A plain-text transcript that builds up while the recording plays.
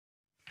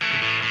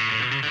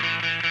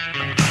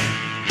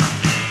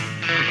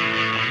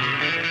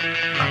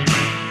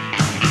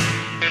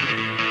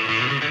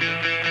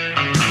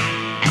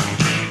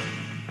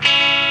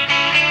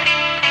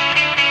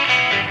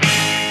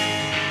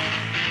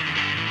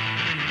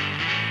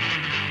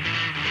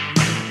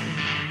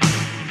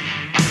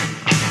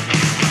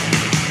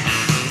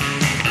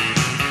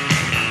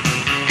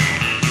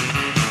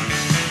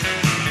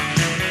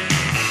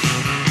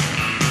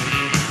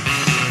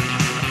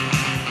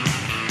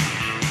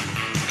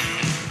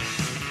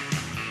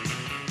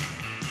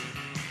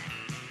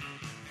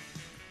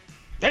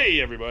Hey,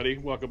 everybody.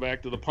 Welcome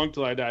back to the Punk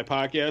Till I Die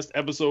podcast,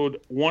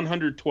 episode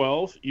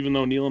 112, even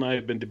though Neil and I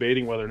have been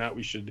debating whether or not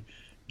we should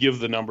give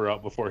the number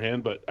out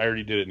beforehand, but I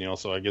already did it, Neil,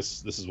 so I guess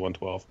this is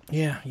 112.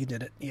 Yeah, you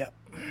did it. Yeah.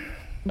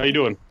 How you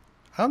doing?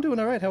 I'm doing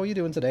all right. How are you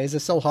doing today? Is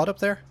it still hot up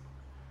there?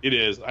 It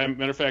is.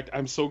 Matter of fact,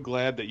 I'm so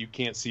glad that you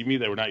can't see me,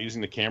 that we're not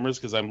using the cameras,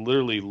 because I'm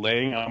literally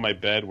laying on my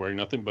bed wearing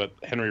nothing but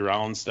Henry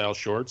Rollins-style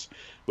shorts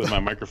with my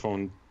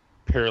microphone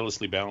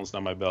perilously balanced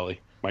on my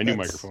belly. My new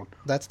microphone.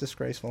 That's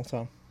disgraceful,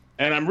 Tom.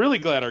 And I'm really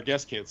glad our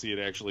guest can't see it,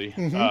 actually.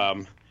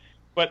 Mm-hmm.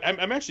 But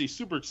I'm actually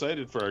super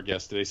excited for our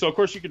guest today. So, of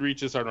course, you could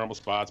reach us our normal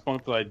spots,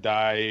 Punk Till I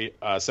Die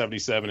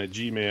 77 at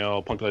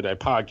Gmail, Punk Till I Die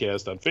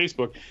Podcast on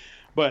Facebook.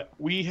 But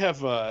we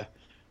have,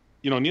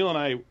 Neil and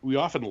I, we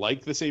often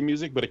like the same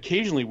music, but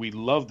occasionally we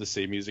love the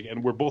same music.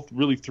 And we're both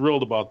really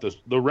thrilled about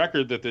the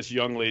record that this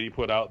young lady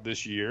put out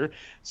this year.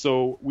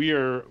 So we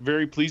are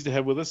very pleased to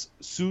have with us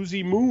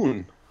Susie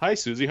Moon. Hi,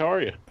 Susie. How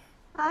are you?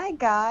 Hi,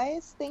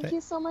 guys. Thank you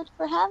so much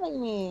for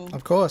having me.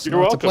 Of course. You're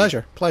welcome. It's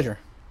a pleasure.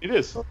 It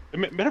is.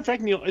 Matter of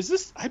fact, Neil,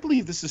 I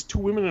believe this is 2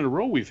 women in a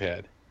row we've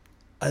had.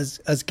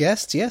 As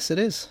guests, yes, it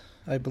is.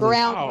 I believe.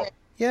 Wow.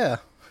 Yeah.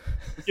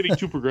 We're getting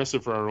too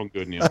progressive for our own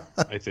good, Neil,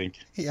 I think.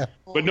 Yeah.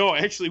 But no,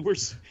 actually,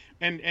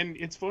 and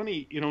it's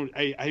funny,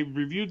 I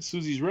reviewed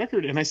Susie's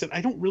record, and I said, I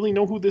don't really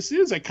know who this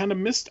is. I kind of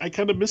missed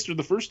her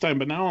the first time,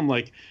 but now I'm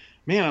like,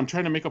 man, I'm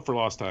trying to make up for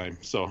lost time.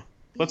 So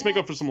let's make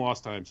up for some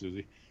lost time,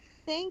 Susie.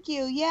 Thank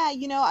you. Yeah,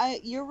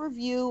 your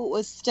review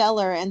was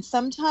stellar, and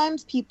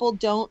sometimes people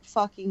don't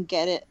fucking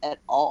get it at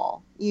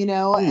all,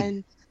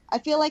 and I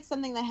feel like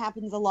something that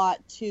happens a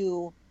lot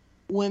to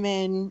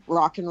women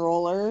rock and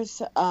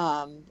rollers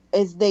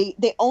is they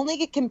only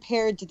get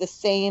compared to the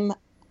same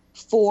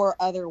 4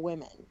 other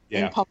women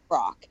in punk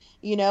rock,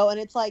 and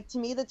it's like, to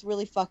me, that's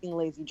really fucking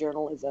lazy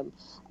journalism.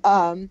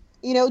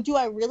 Do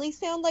I really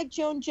sound like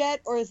Joan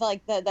Jett, or is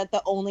like that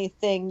the only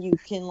thing you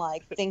can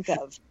think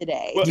of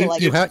today? Well,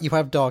 you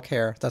have dark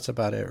hair. That's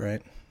about it,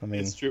 right? I mean,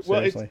 it's true.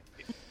 Seriously.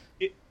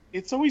 Well,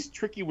 it's always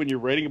tricky when you're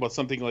writing about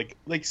something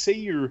like say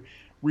you're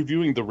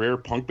reviewing the rare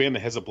punk band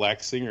that has a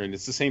black singer, and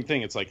it's the same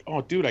thing. It's like,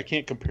 oh, dude, I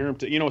can't compare him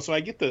to So I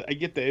get that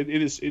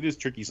it is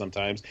tricky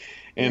sometimes,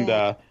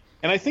 and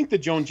and I think the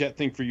Joan Jett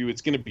thing for you,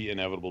 it's going to be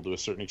inevitable to a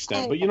certain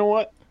extent. But you know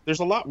what? There's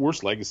a lot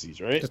worse legacies,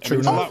 right? That's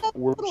true. There's a lot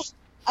worse.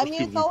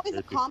 It's always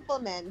a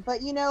compliment, but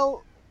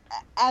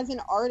as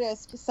an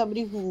artist,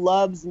 somebody who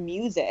loves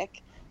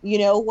music,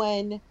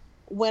 when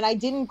I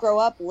didn't grow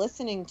up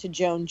listening to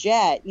Joan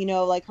Jett,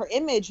 her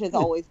image has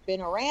always been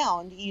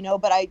around,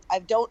 but I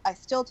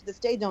still to this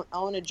day don't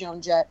own a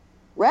Joan Jett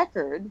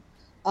record.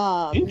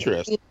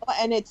 Interesting.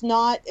 And it's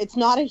not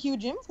a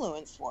huge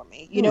influence for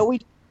me.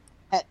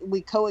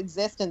 We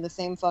coexist in the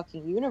same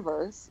fucking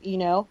universe,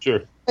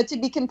 Sure. But to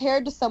be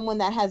compared to someone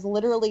that has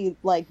literally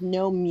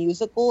no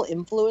musical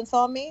influence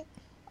on me,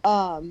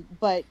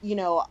 but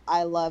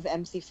I love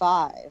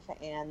MC5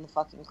 and the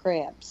fucking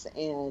Cramps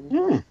and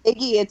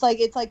Iggy. It's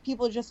like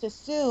people just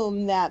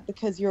assume that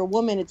because you're a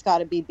woman, it's got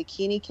to be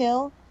Bikini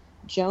Kill,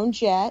 Joan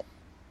Jett,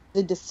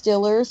 the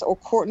Distillers, or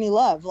Courtney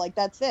Love.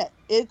 That's it.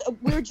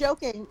 We were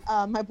joking.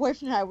 My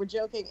boyfriend and I were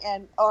joking,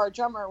 and our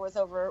drummer was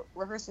over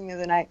rehearsing the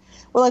other night.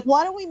 We're like,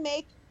 why don't we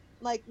make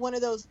one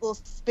of those little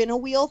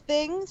spin-a-wheel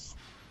things,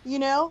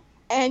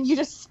 and you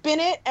just spin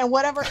it, and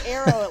whatever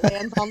arrow it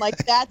lands on,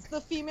 that's the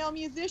female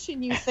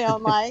musician you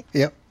sound like.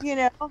 Yep.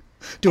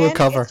 Do a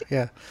cover.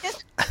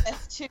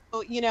 It's to,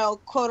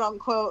 quote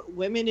unquote,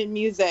 women in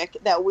music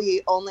that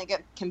we only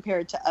get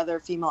compared to other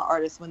female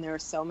artists when there are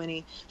so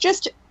many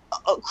just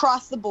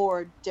across the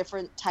board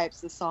different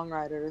types of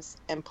songwriters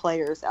and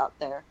players out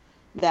there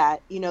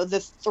that the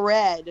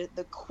thread,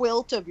 the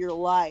quilt of your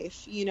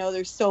life,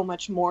 there's so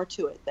much more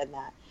to it than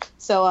that.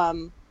 So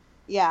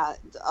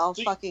I'll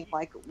fucking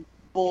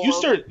bull. You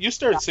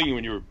started singing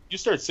when you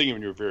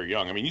were very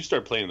young. I mean, you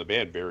started playing in the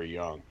band very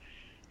young.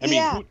 I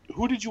mean,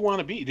 who did you want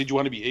to be? Did you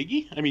want to be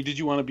Iggy? I mean, did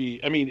you want to be?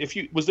 I mean,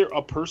 was there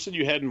a person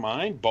you had in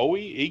mind?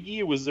 Bowie,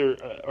 Iggy? Was there,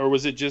 or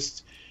was it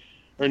just,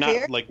 or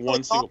not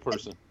one single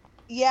person?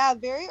 Yeah,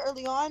 very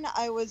early on,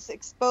 I was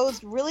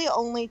exposed really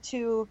only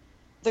to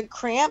the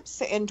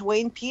Cramps and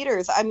Dwayne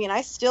Peters. I mean,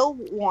 I still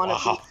want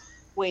to be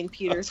Dwayne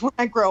Peters when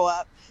I grow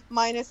up,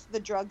 minus the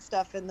drug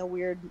stuff and the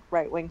weird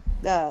right-wing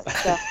stuff.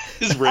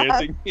 His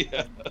ranting,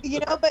 yeah.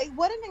 But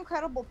what an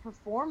incredible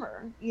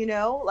performer,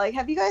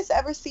 have you guys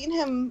ever seen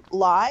him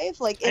live?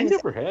 I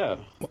never have.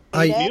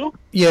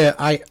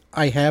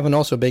 I have, and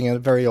also being a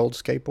very old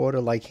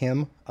skateboarder like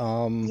him.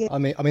 I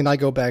mean, I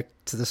go back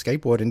to the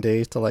skateboarding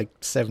days to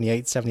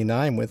 78,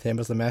 79 with him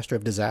as the Master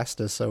of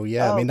Disaster. So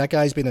I mean, that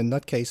guy's been a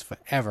nutcase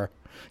forever,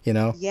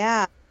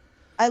 Yeah,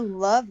 I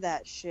love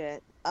that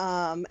shit.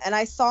 And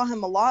I saw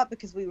him a lot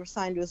because we were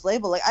signed to his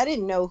label. I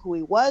didn't know who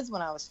he was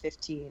when I was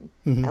 15,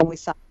 and we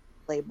signed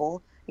the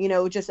label.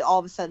 Just all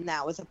of a sudden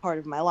that was a part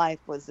of my life,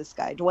 was this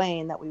guy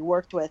Dwayne that we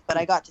worked with. But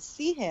I got to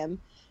see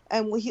him,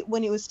 and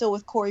when he was still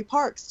with Corey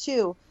Parks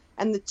too.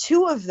 And the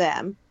two of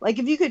them, if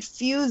you could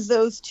fuse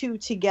those two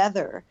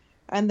together,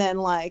 And then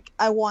like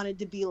I wanted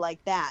to be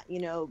like that,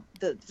 you know,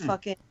 the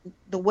fucking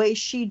the way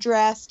she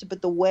dressed,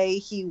 but the way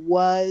he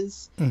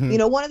was, you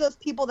know, one of those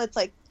people that's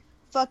like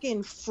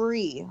fucking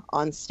free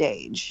on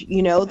stage,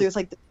 you know. There's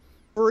like the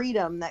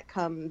freedom that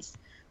comes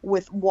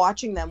with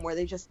watching them where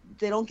they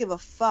don't give a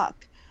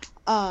fuck.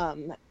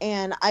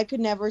 And I could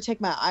never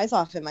take my eyes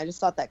off him. I just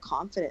thought that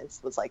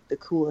confidence was like the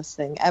coolest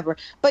thing ever.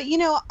 But you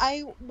know,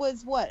 I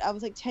was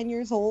like 10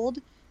 years old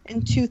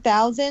in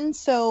 2000,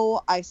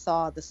 so I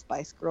saw the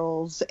Spice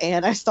Girls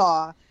and I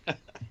saw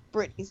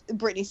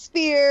Britney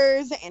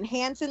Spears and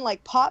Hanson,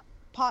 like pop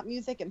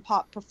music and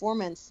pop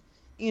performance.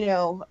 You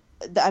know,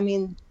 I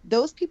mean,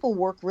 those people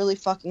work really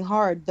fucking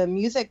hard. The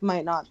music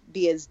might not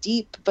be as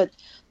deep, but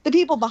the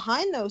people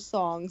behind those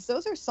songs,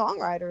 those are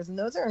songwriters, and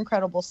those are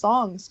incredible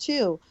songs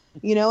too.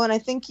 You know, and I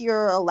think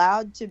you're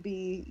allowed to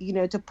be, you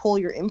know, to pull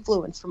your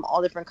influence from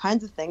all different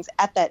kinds of things.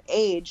 At that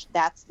age,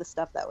 that's the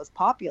stuff that was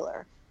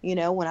popular. You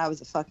know, when I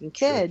was a fucking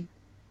kid,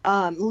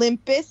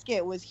 Limp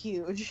Bizkit was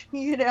huge.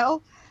 You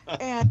know,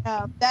 and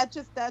that's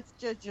just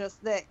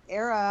the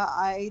era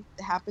I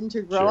happened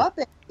to grow up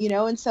in. You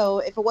know, and so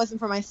if it wasn't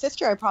for my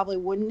sister, I probably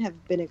wouldn't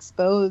have been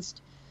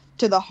exposed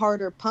to the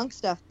harder punk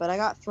stuff. But I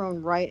got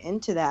thrown right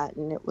into that,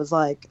 and it was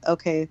like,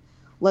 okay,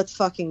 let's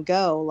fucking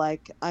go.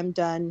 Like, I'm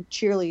done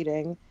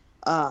cheerleading.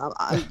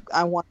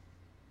 I want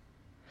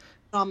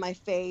on my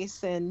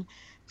face and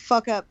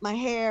fuck up my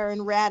hair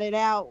and rat it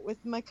out with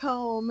my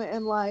comb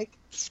and like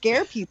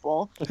scare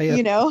people. Hey,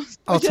 you know.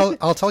 I'll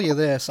tell you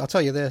this.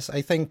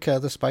 I think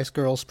the Spice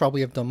Girls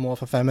probably have done more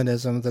for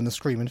feminism than the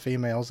Screaming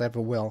Females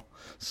ever will.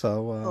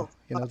 So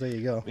you know, there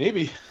you go.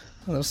 Maybe.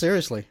 No,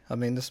 seriously. I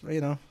mean, this,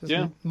 you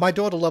know, my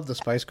daughter loved the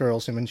Spice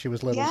Girls when she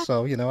was little,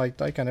 so, you know, I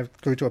kind of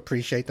grew to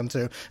appreciate them,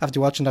 too, after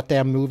watching that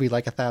damn movie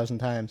like 1,000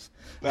 times.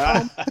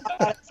 Oh, my God,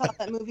 I saw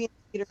that movie in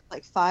the theater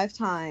like 5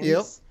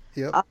 times.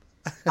 Yep.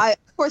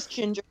 Of course,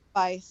 Ginger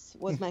Spice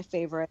was my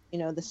favorite, you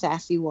know, the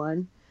sassy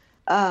one.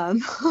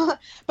 But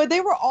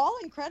they were all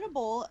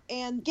incredible,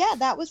 and, yeah,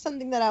 that was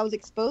something that I was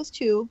exposed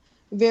to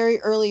very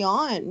early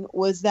on,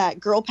 was that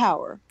girl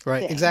power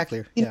Right, thing,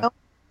 exactly, you know?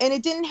 And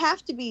it didn't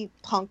have to be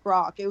punk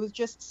rock. It was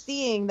just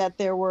seeing that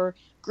there were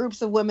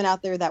groups of women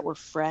out there that were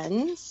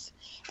friends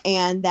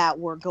and that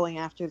were going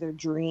after their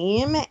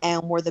dream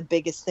and were the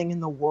biggest thing in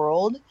the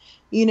world,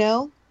 you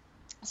know?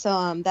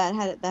 So that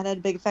had a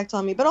big effect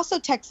on me. But also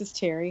Texas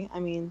Terry. I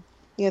mean,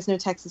 you guys know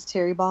Texas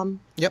Terry Bomb?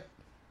 Yep.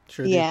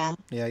 Sure do. Yeah.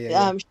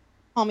 Yeah. She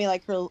called me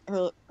like her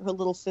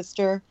little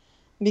sister,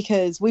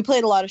 because we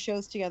played a lot of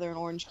shows together in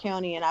Orange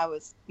County, and I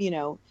was, you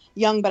know,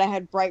 young, but I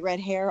had bright red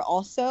hair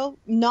also.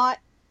 Not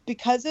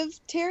because of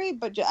Terry,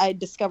 but I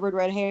discovered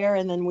red hair,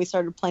 and then we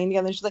started playing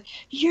together. And she's like,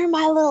 "You're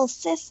my little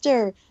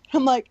sister."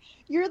 I'm like,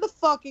 "You're the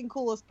fucking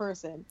coolest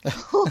person."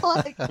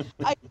 Like,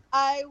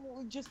 I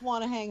just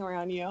want to hang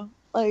around you.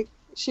 Like,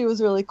 she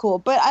was really cool.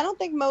 But I don't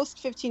think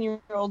most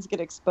 15-year-olds get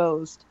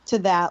exposed to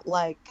that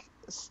like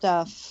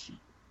stuff,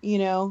 you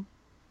know.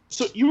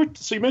 So you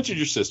mentioned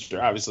your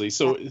sister, obviously.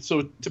 So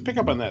to pick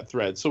up on that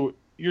thread, so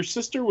your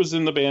sister was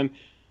in the band.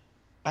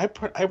 I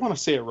want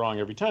to say it wrong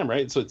every time,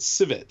 right? So it's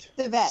Civet.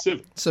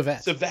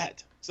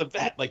 Civet,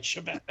 like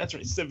Chevette. That's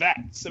right,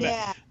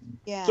 Civet.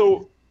 Yeah.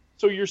 So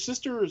your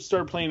sister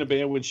started playing a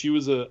band when she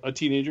was a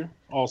teenager,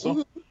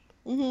 also.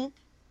 Mm-hmm.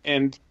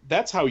 And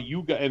that's how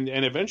you got, and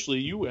eventually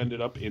you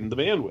ended up in the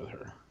band with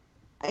her.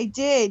 I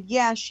did,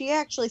 yeah. She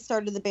actually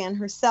started the band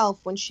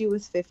herself when she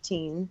was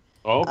 15.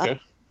 Oh, okay.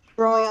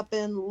 Growing up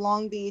in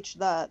Long Beach,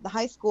 the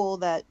high school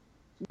that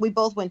we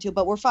both went to,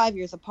 but we're 5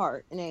 years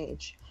apart in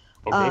age.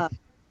 Okay.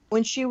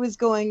 When she was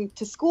going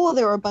to school,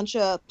 there were a bunch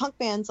of punk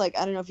bands. Like,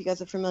 I don't know if you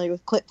guys are familiar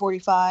with Clip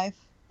 45.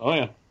 Oh,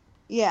 yeah.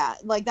 Yeah,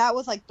 like that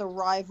was like the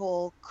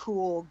rival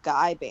cool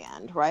guy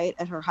band, right,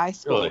 at her high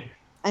school. Really?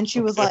 And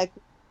she was like,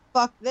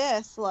 fuck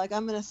this. Like,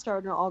 I'm going to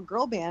start an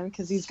all-girl band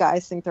because these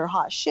guys think they're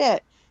hot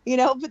shit. You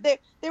know, but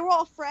they were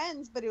all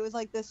friends, but it was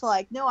like this,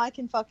 like, no, I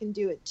can fucking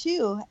do it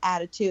too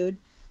attitude.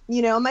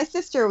 You know, my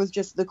sister was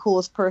just the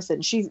coolest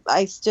person.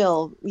 I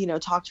still, you know,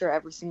 talk to her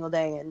every single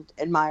day and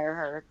admire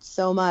her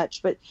so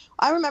much. But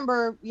I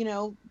remember, you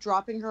know,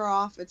 dropping her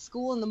off at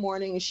school in the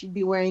morning, and she'd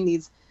be wearing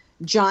these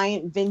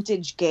giant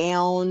vintage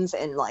gowns,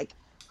 and like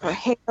her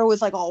hair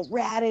was like all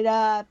ratted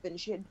up, and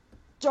she had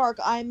dark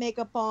eye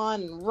makeup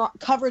on and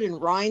covered in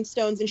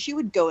rhinestones. And she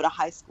would go to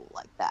high school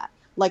like that,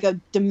 like a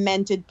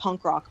demented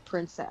punk rock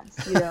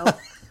princess, you know?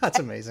 That's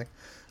amazing.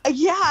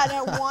 Yeah, and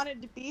I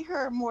wanted to be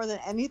her more than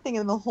anything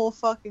in the whole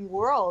fucking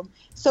world.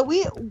 So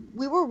we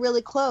were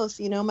really close.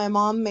 You know, my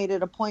mom made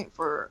it a point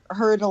for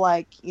her to,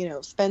 like, you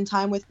know, spend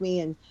time with me,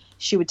 and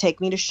she would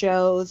take me to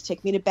shows,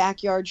 take me to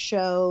backyard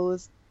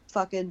shows,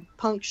 fucking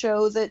punk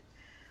shows at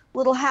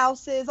little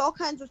houses, all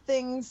kinds of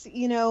things,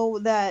 you know,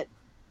 that,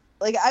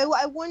 like,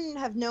 I wouldn't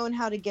have known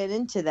how to get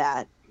into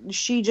that.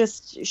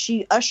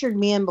 She ushered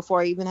me in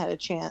before I even had a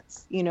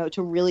chance, you know,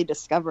 to really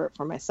discover it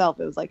for myself.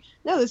 It was like,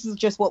 no, this is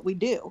just what we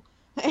do.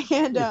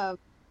 And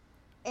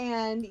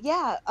hanging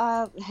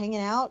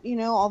out, you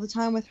know, all the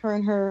time with her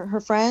and her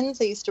friends.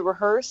 They used to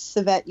rehearse.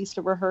 Civet used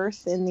to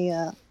rehearse in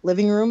the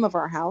living room of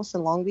our house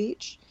in Long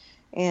Beach.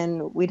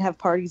 and we'd have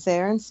parties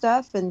there and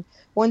stuff. And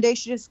one day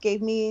she just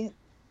gave me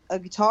a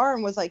guitar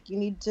and was like, you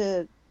need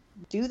to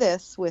do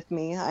this with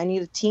me. I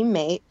need a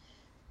teammate.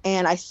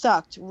 And I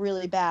sucked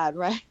really bad,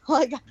 right?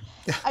 Like,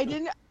 I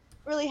didn't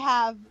really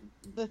have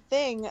the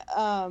thing,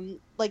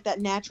 like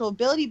that natural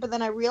ability. But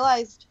then I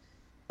realized,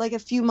 like a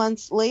few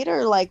months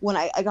later, like when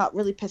I got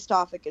really pissed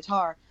off at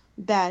guitar,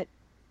 that,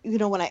 you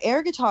know, when I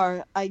air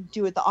guitar, I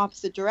do it the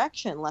opposite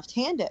direction,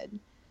 left-handed.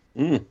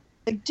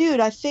 Like, dude,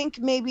 I think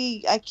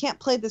maybe I can't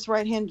play this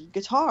right-handed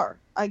guitar.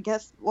 I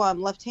guess, well,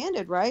 I'm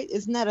left-handed, right?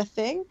 Isn't that a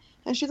thing?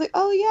 And she's like,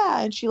 oh,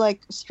 yeah. And she,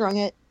 like, strung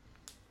it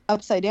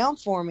upside down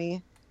for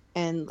me,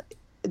 and,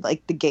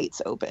 like, the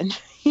gates open,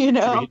 you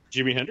know?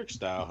 Jimi Hendrix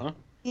style, huh?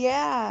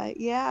 Yeah,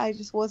 I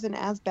just wasn't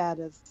as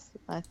bad as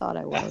I thought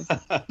I was.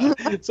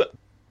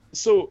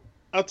 So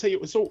I'll tell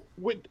you. So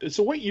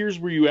what years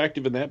were you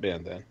active in that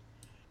band then?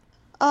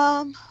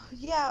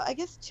 Yeah, I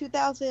guess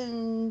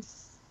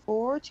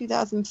 2004,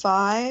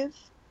 2005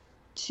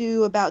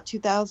 to about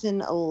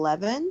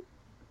 2011.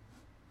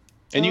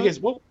 And you guys,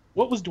 what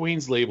was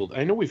Dwayne's labeled?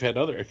 I know we've had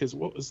other, because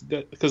what was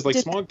that? Because like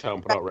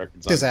Smogtown put out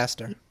records on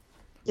Disaster.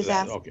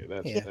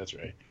 Okay, that's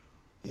right.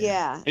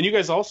 Yeah. And you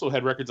guys also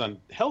had records on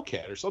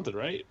Hellcat or something,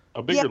 right?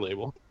 A bigger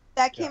label.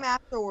 That came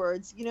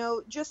afterwards. You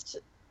know, just,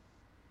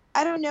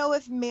 I don't know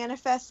if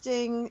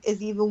manifesting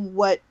is even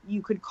what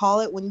you could call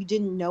it when you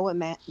didn't know what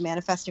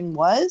manifesting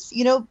was,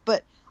 you know,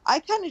 but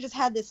I kind of just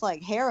had this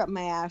like hair up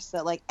my ass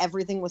that like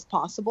everything was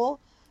possible.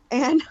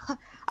 And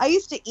I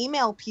used to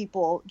email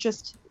people,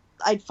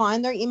 I'd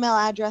find their email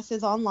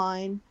addresses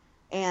online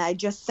and I'd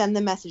just send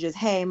them messages.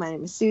 Hey, my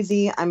name is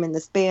Susie. I'm in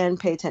this band.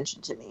 Pay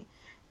attention to me.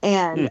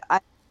 And I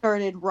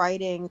started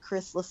writing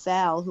Chris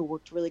LaSalle, who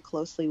worked really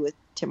closely with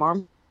Tim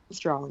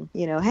Armstrong,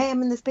 you know, hey,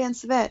 I'm in this band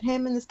Savette. Hey,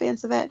 I'm in this band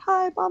Savette.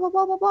 Hi, blah, blah,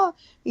 blah, blah, blah.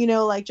 You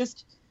know, like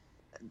just,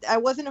 I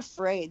wasn't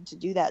afraid to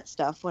do that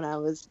stuff when I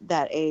was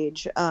that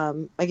age.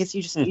 I guess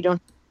you just, you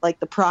don't like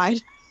the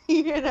pride,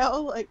 you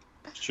know, like.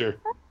 Sure.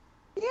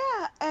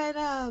 Yeah.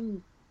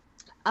 And,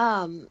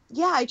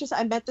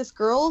 I met this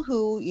girl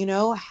who, you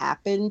know,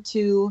 happened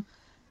to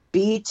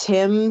be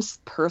Tim's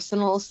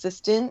personal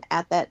assistant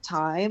at that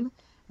time.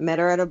 Met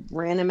her at a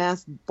random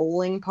ass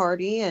bowling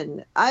party,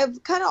 and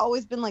I've kind of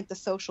always been like the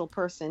social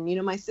person. You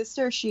know, my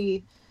sister,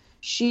 she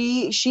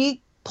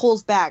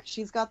pulls back.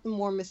 She's got the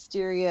more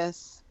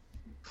mysterious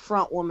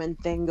front woman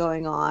thing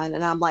going on,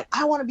 and I'm like,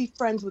 I want to be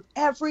friends with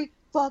every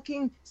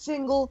fucking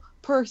single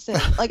person.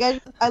 Like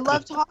I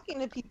love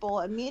talking to people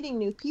and meeting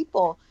new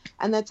people,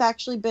 and that's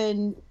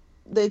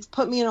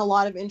put me in a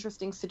lot of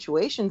interesting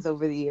situations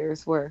over the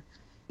years where,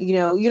 you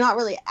know, you're not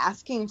really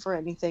asking for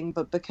anything,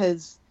 but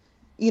because,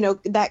 you know,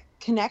 that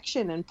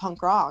connection in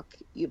punk rock,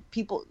 you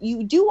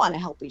do want to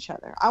help each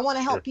other. I want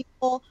to help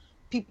people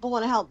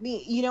want to help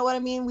me. You know what I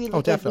mean?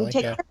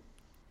 Definitely.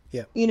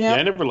 Yeah. You know? Yeah,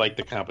 I never liked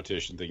the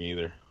competition thing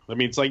either. I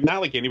mean, it's like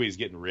not like anybody's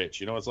getting rich,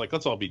 you know. It's like,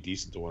 let's all be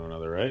decent to one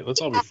another, right? Let's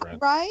all be friends,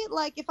 right?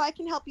 Like if I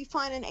can help you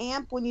find an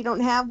amp when you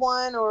don't have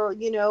one, or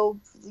you know,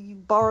 you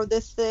borrow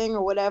this thing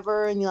or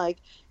whatever, and you're like,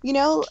 you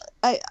know,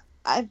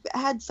 I've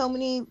had so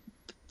many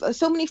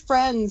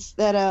friends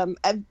that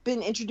have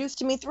been introduced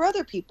to me through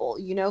other people,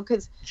 you know,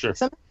 because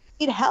some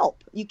need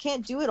help. You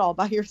can't do it all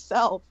by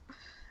yourself.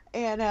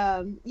 And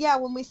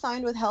when we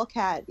signed with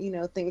Hellcat, you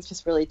know, things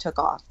just really took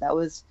off. That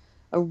was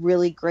a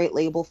really great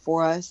label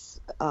for us.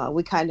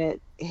 We kind of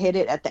hit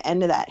it at the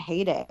end of that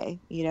heyday,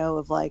 you know,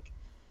 of like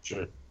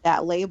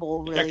that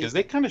label. Really. Yeah, because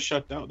they kind of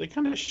shut down. They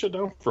kind of shut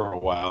down for a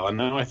while, and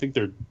now I think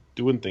they're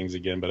doing things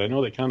again. But I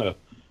know they I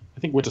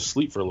think went to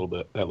sleep for a little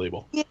bit, that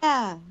label.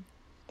 Yeah.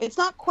 It's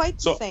not quite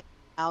the same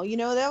now, you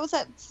know. That was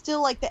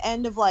still like the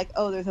end of like,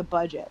 oh, there's a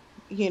budget,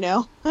 you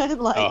know,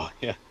 like. Oh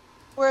yeah.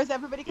 Whereas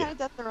everybody kind of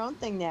does their own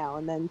thing now,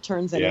 and then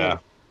turns it in. Yeah,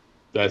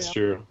 that's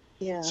true.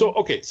 Yeah. So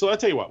okay, so I'll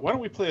tell you what. Why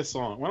don't we play a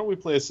song? Why don't we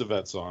play a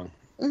Savette song?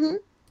 Mm-hmm.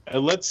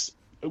 And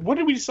what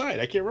did we decide?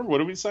 I can't remember. What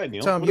did we decide,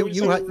 Neil? Tom,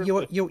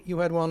 you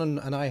had one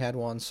and I had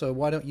one. So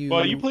why don't you?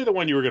 Well, you play the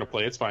one you were going to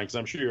play. It's fine because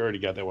I'm sure you already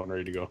got that one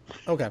ready to go.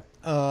 Okay.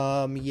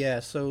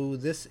 Yeah. So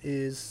this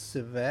is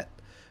Savette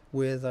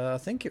with I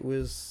think it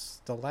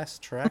was the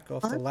last track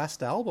off the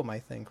last album. I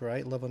think,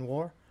 right? Love and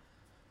War.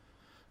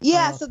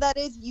 Yeah. So that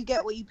is You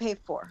Get What You Pay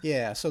For.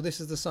 Yeah. So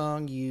this is the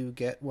song You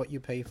Get What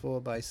You Pay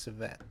For by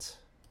Savette.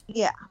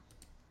 Yeah.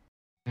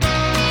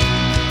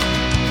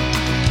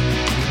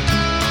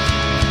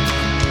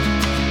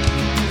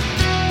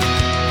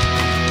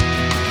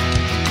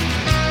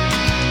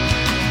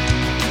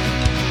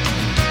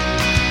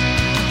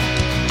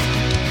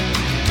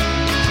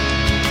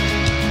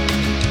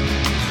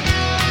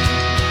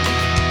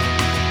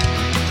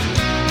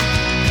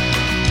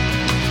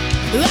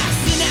 Last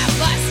seen that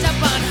bus up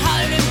on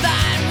Hollywood and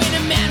Vine when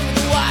a man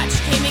with a watch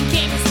came and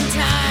gave me some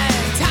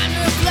time. Time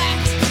to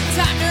reflect,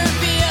 time to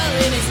reveal.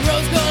 In his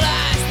rose gold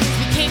eyes, things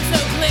became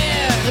so clear.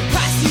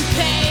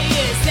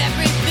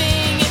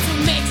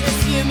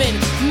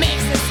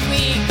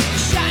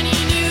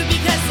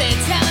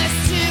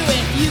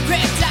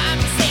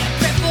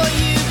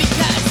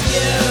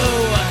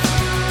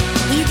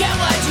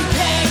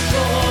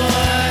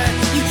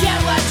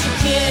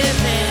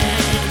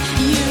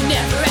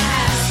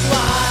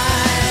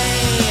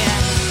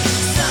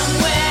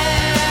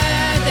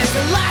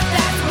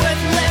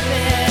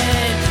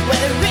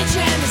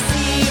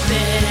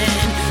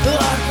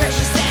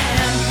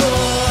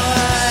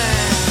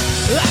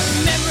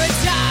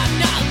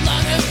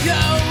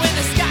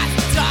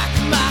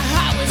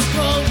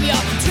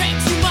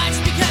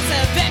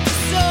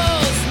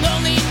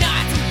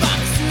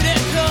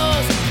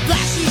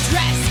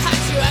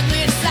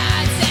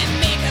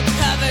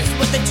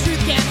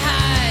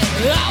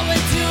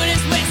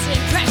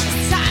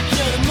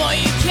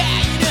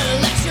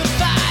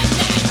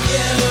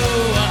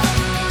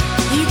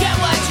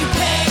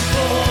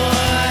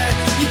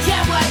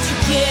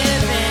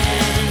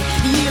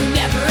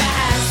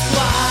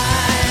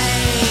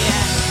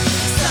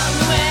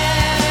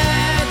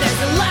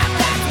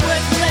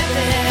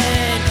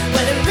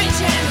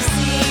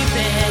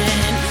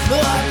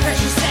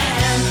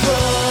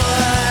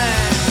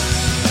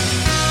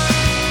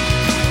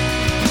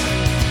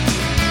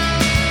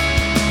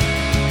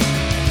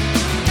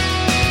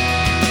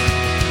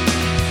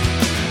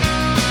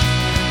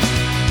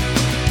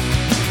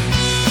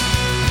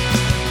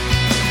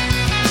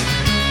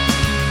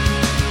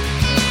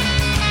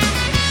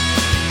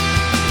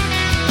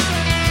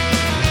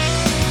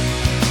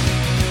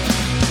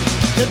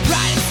 The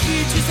brightest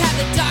futures have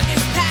the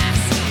darkest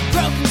past.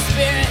 Broken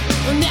spirit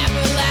will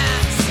never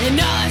last. And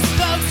all us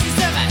folks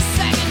deserve a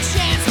second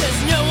chance, 'cause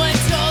no one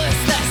told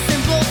us the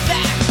simple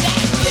fact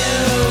that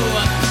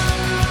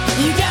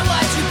you get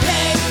what you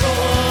pay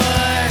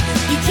for.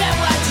 You get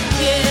what you're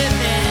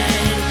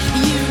given.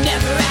 You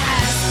never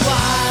ask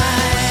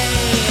why.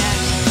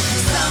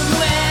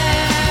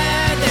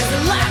 Somewhere there's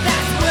a life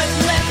that's worth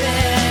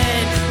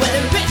living, whether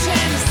rich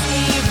and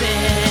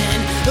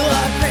deceiving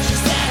or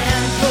precious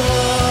and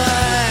poor.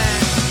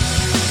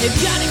 You're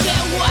gonna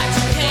get what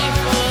you pay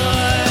for,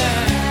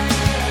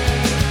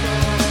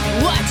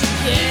 what you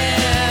give.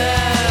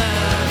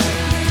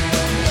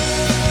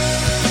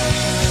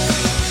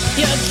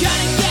 You're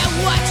gonna get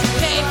what you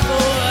pay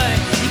for.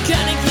 You're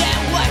gonna get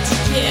what you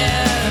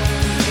give.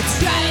 It's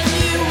right and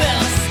you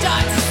will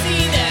start to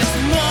see there's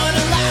more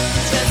to life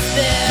than just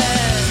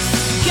this.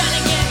 You're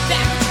gonna get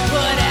back what you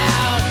put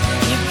out.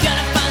 You're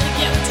gonna finally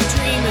get what you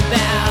dream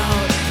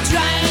about.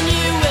 Try and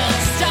you will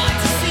start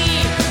to see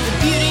the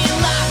beauty in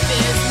life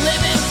is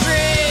living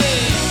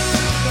free.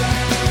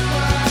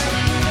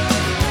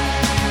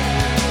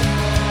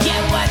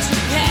 Get what you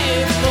pay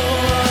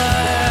for.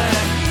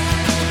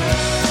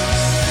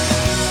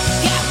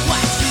 Get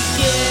what you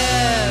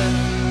give.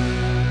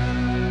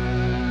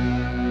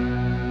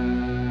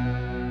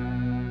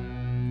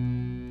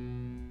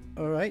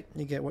 All right,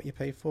 you get what you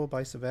pay for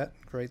by Savette.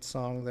 Great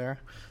song there.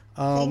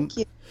 Thank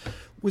you.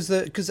 Was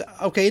the because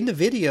okay in the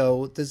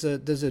video there's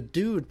a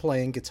dude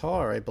playing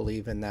guitar, I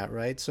believe, in that,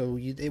 right? So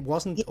it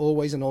wasn't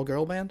always an all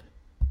girl band.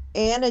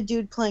 And a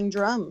dude playing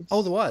drums.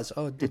 Oh, there was.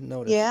 Oh, didn't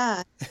notice.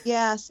 Yeah,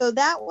 yeah. So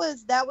that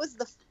was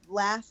the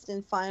last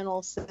and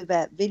final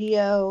Savette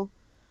video,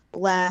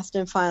 last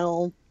and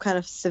final kind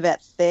of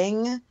Savette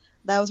thing.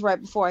 That was right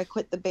before I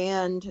quit the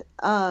band,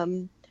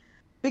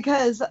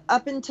 because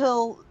up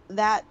until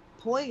that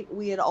point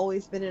we had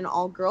always been an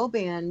all-girl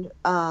band,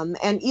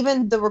 and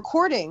even the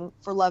recording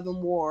for Love and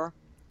War,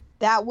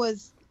 that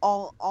was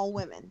all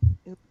women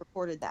who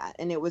recorded that,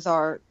 and it was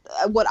our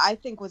what I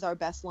think was our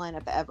best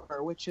lineup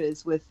ever, which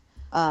was with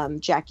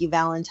Jackie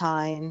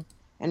Valentine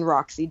and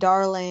Roxy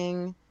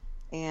Darling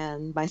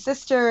and my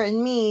sister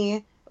and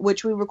me,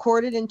 which we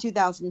recorded in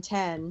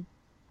 2010,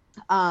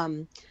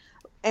 and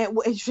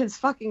which was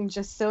fucking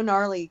just so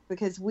gnarly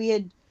because we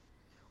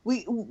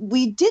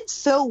did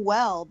so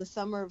well the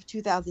summer of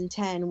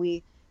 2010.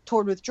 We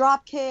toured with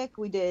Dropkick.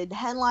 We did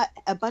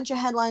a bunch of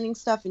headlining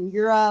stuff in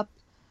Europe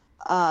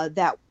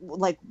that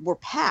like were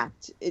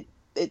packed.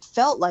 It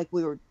felt like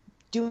we were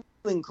doing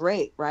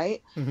great,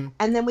 right? Mm-hmm.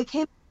 And then we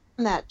came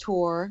on that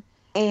tour,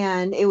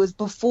 and it was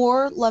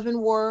before Love and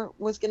War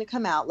was going to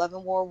come out. Love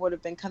and War would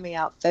have been coming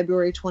out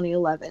February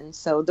 2011.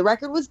 So the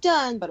record was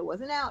done, but it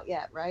wasn't out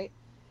yet, right?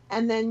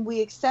 And then we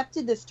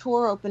accepted this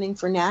tour opening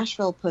for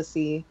Nashville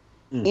Pussy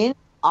in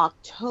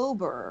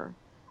October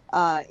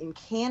in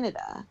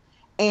Canada,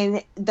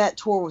 and that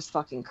tour was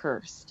fucking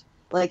cursed.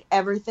 Like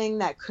everything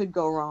that could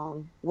go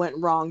wrong went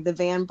wrong. The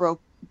van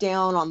broke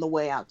down on the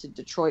way out to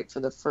Detroit for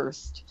the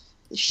first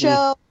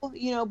show,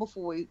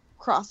 before we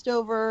crossed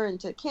over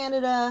into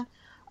Canada.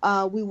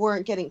 We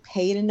weren't getting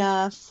paid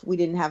enough. We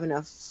didn't have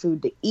enough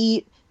food to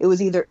eat. It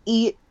was either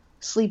eat,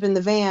 sleep in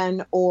the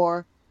van,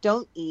 or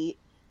don't eat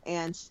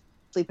and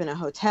sleep in a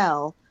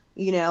hotel,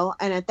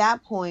 and at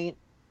that point,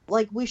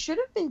 like, we should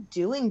have been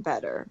doing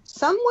better.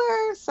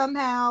 Somewhere,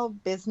 somehow,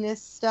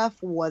 business stuff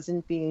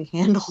wasn't being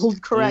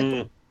handled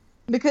correctly.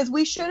 Because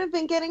we should have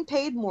been getting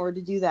paid more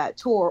to do that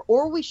tour,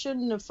 or we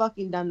shouldn't have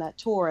fucking done that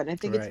tour. And I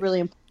think it's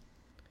really important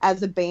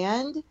as a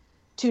band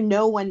to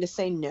know when to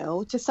say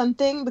no to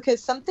something,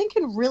 because something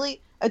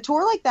a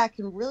tour like that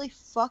can really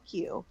fuck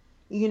you.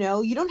 You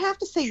don't have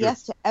to say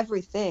yes to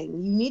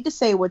everything. You need to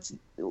say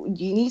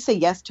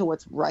yes to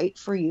what's right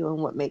for you and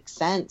what makes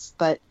sense.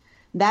 But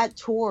that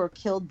tour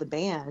killed the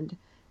band,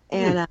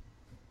 and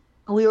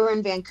we were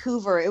in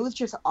Vancouver. It was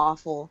just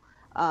awful.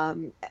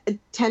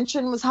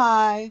 Tension was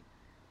high.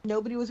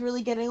 Nobody was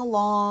really getting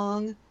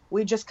along.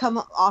 We just come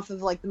off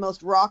of like the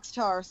most rock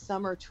star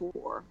summer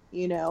tour,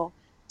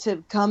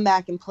 to come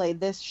back and play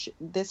this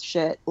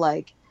shit.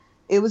 Like,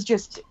 it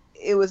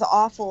was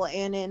awful.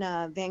 And in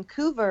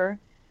Vancouver,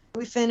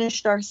 we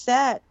finished our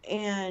set,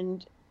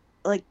 and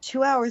like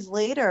 2 hours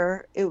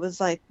later, it was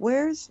like,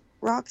 where's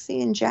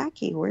Roxy and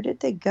Jackie? Where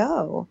did they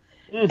go?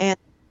 And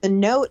the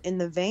note in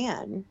the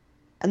van,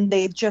 and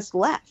they just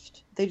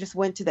left. They just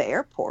went to the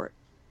airport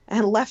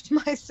and left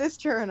my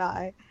sister and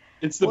I.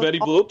 It's the Betty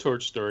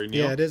Blowtorch story,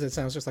 Neil. Yeah, it is. It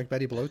sounds just like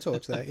Betty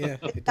Blowtorch. That, yeah,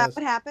 it that does.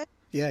 would happen.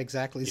 Yeah,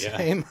 exactly the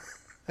same.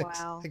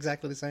 Wow,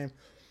 exactly the same.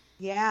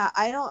 Yeah,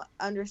 I don't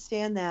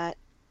understand that.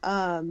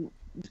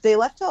 They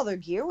left all their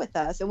gear with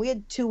us, and we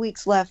had 2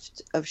 weeks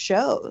left of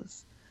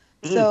shows.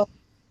 So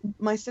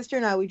my sister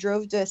and I, we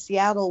drove to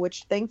Seattle,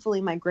 which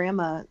thankfully my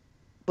grandma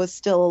was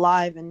still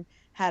alive and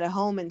had a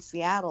home in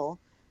Seattle.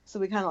 So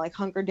we kind of like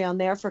hunkered down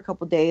there for a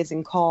couple days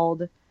and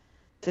called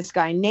this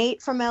guy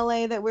Nate from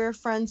LA that we were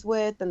friends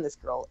with, and this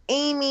girl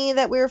Amy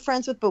that we were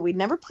friends with, but we'd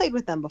never played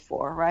with them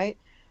before, right?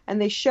 And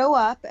they show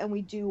up and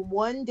we do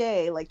one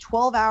day, like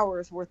 12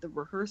 hours worth of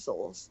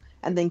rehearsals,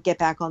 and then get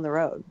back on the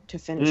road to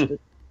finish the.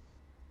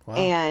 Wow.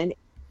 And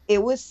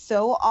it was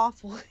so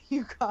awful,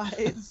 you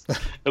guys.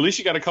 At least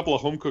you got a couple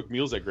of home cooked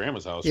meals at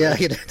Grandma's house. Yeah,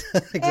 right? you did.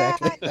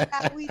 Exactly.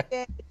 Yeah, we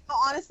did.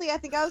 Honestly, I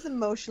think I was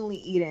emotionally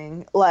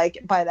eating, like,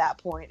 by that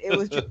point. It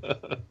was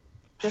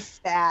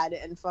just sad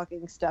and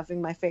fucking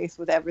stuffing my face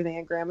with everything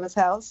at Grandma's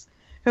house.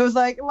 It was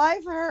like,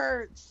 life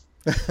hurts.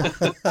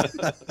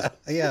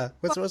 Yeah,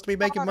 we're supposed to be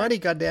making money,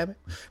 goddammit.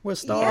 We're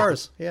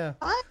stars. Yeah.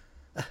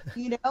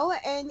 You know,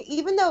 and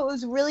even though it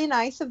was really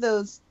nice of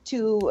those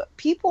two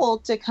people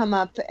to come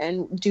up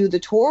and do the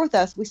tour with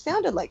us, we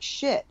sounded like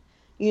shit.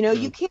 You know,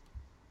 you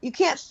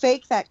can't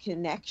fake that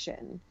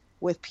connection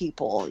with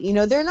people. You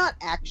know, they're not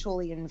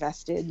actually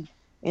invested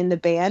in the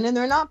band, and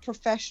they're not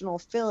professional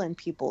fill-in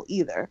people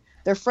either.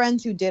 They're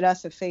friends who did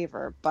us a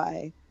favor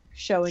by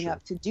showing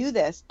up to do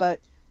this,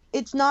 but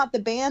it's not the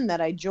band that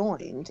I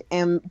joined.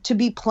 And to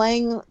be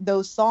playing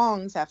those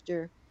songs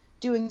after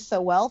doing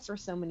so well for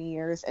so many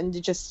years and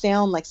to just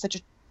sound like such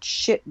a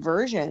shit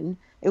version,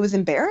 it was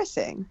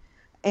embarrassing.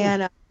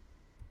 And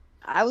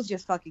I was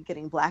just fucking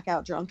getting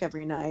blackout drunk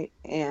every night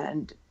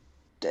and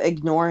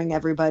ignoring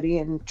everybody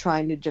and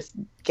trying to just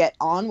get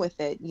on with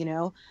it, you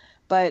know.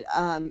 But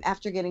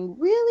after getting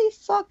really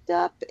fucked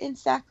up in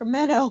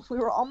Sacramento, we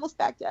were almost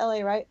back to LA,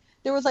 right?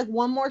 There was like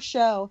one more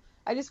show.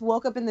 I just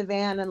woke up in the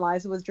van and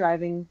Liza was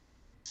driving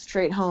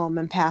straight home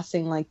and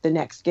passing like the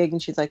next gig,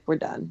 and she's like, we're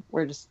done.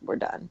 We're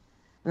done.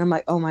 And I'm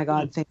like, oh my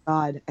God, thank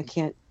God. I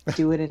can't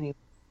do it anymore.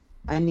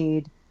 I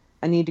need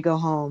to go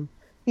home,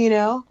 you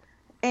know?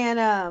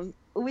 And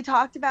we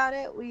talked about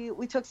it.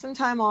 We took some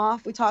time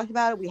off. We talked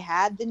about it. We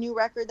had the new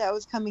record that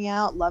was coming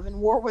out. Love and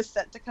War was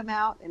set to come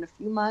out in a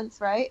few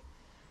months, right?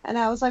 And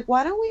I was like,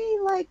 why don't we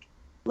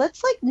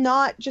let's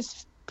not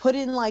just put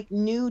in like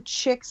new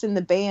chicks in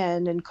the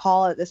band and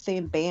call it the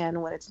same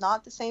band when it's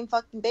not the same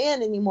fucking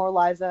band anymore,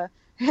 Liza.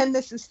 And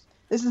this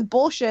is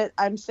bullshit.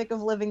 I'm sick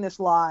of living this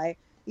lie.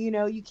 You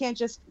know, you can't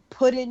just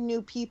put in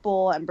new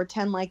people and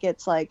pretend like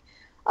it's like,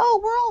 oh,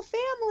 we're all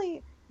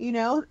family. You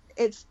know,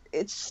 it's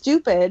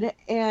stupid.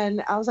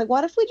 And I was like,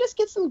 what if we just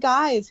get some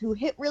guys who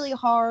hit really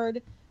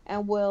hard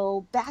and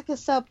will back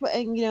us up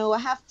and, you know,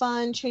 have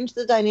fun, change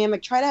the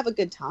dynamic, try to have a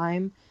good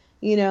time,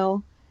 you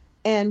know?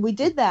 And we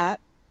did that.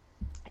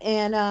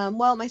 And,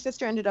 well, my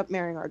sister ended up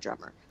marrying our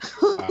drummer.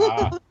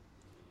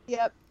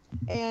 Yep.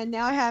 And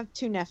now I have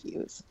 2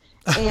 nephews.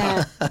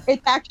 And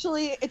it's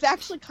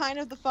actually kind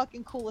of the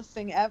fucking coolest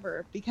thing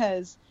ever,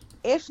 because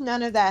if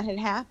none of that had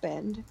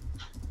happened,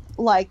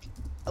 like,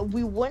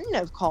 we wouldn't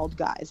have called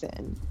guys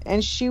in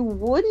and she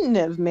wouldn't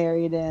have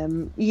married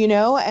him, you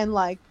know, and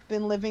like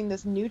been living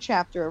this new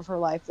chapter of her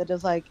life that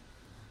is like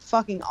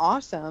fucking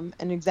awesome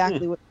and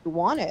exactly what she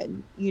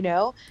wanted, you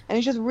know. And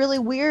it's just really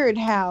weird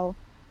how,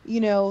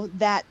 you know,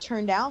 that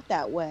turned out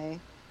that way.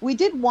 We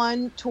did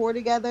one tour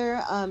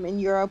together in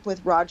Europe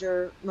with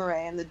Roger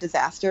Murray and the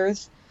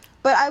Disasters,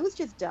 but I was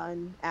just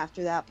done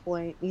after that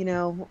point, you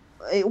know.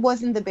 It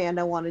wasn't the band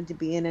I wanted to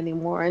be in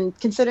anymore. And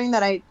considering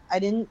that I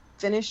didn't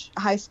finish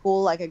high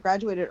school, like I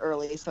graduated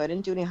early, so I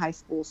didn't do any high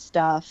school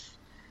stuff.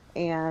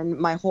 And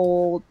my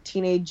whole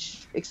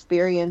teenage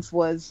experience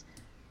was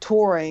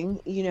touring,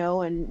 you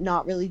know, and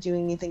not really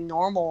doing anything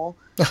normal.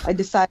 I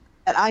decided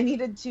that I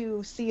needed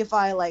to see if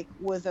I like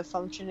was a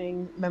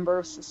functioning member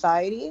of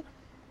society,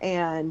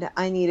 and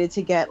I needed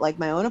to get like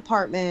my own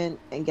apartment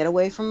and get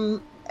away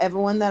from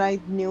everyone that I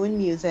knew in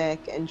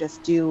music and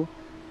just do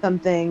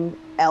something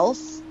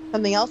else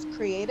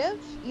creative,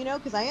 you know,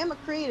 because I am a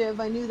creative.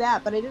 I knew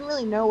that, but I didn't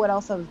really know what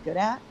else I was good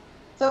at.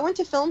 So I went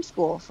to film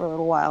school for a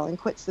little while and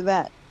quit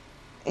Civet.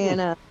 And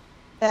that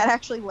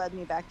actually led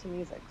me back to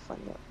music,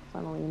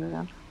 funnily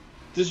enough.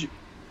 Does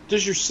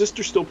your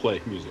sister still play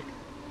music?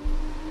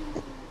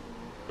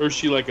 Or is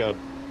she like a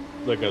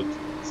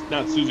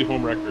not Susie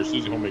Homewrecker or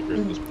Susie Homemaker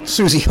at this point?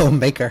 Susie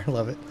Homemaker,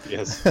 love it.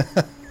 Yes.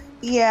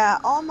 Yeah,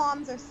 all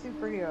moms are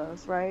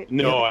superheroes, right?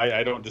 No,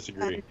 I don't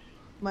disagree.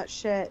 Much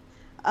shit.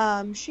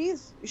 I'm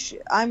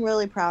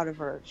really proud of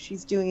her.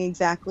 She's doing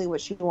exactly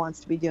what she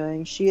wants to be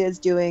doing. She is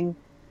doing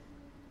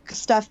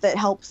stuff that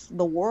helps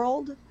the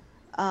world.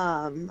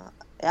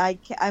 I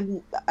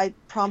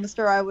promised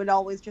her I would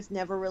always just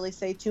never really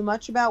say too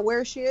much about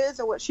where she is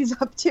or what she's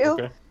up to.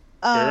 Okay.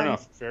 Fair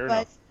enough.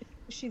 But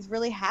she's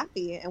really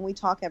happy, and we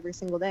talk every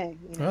single day.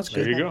 You know? That's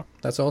good. There you go.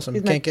 That's awesome.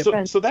 She's Can't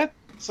get So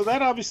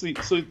that obviously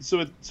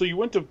so you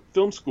went to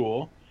film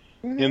school,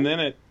 and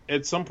then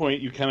at some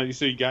point you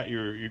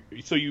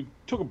you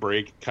took a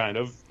break kind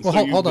of. Well,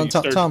 so hold on,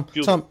 Tom.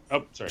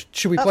 Oh, sorry.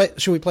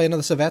 Should we play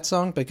another Civet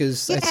song,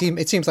 because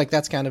it seems like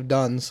that's kind of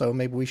done, so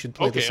maybe we should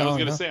play the song. I was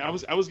gonna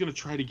say I was gonna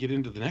try to get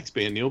into the next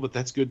band, Neil, but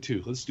that's good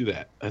too. Let's do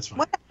that. That's fine.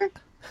 Whatever.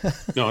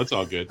 No, it's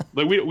all good.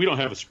 Like we don't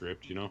have a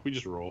script, you know. We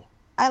just roll.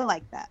 I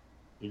like that.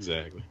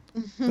 Exactly.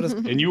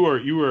 And you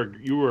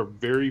are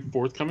very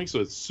forthcoming, so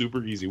it's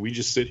super easy. We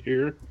just sit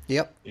here.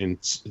 Yep.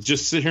 And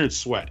just sit here and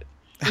sweat.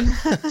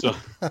 So,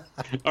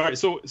 all right.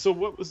 So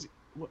what was?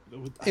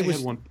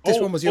 This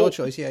one was your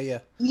choice. Yeah.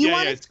 You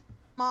want to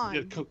come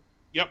on?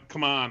 Yep,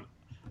 come on.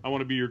 I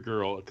want to be your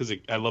girl because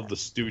I love the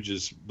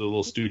Stooges, the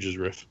little Stooges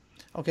riff.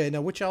 Okay,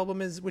 now which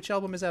album is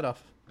that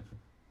off?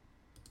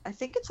 I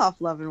think it's off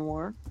Love and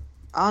War.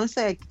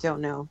 Honestly, I don't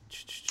know.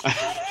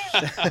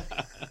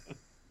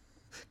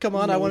 Come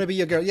on, I want to be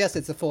your girl. Yes,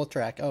 it's a full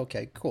track.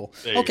 Okay, cool.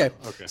 Okay.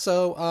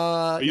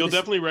 So you'll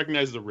definitely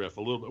recognize the riff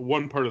a little bit,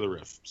 one part of the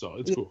riff. So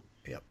it's cool.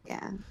 Yep.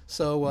 Yeah.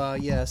 So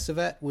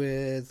Savette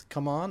with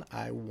 "Come On,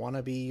 I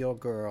Wanna Be Your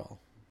Girl."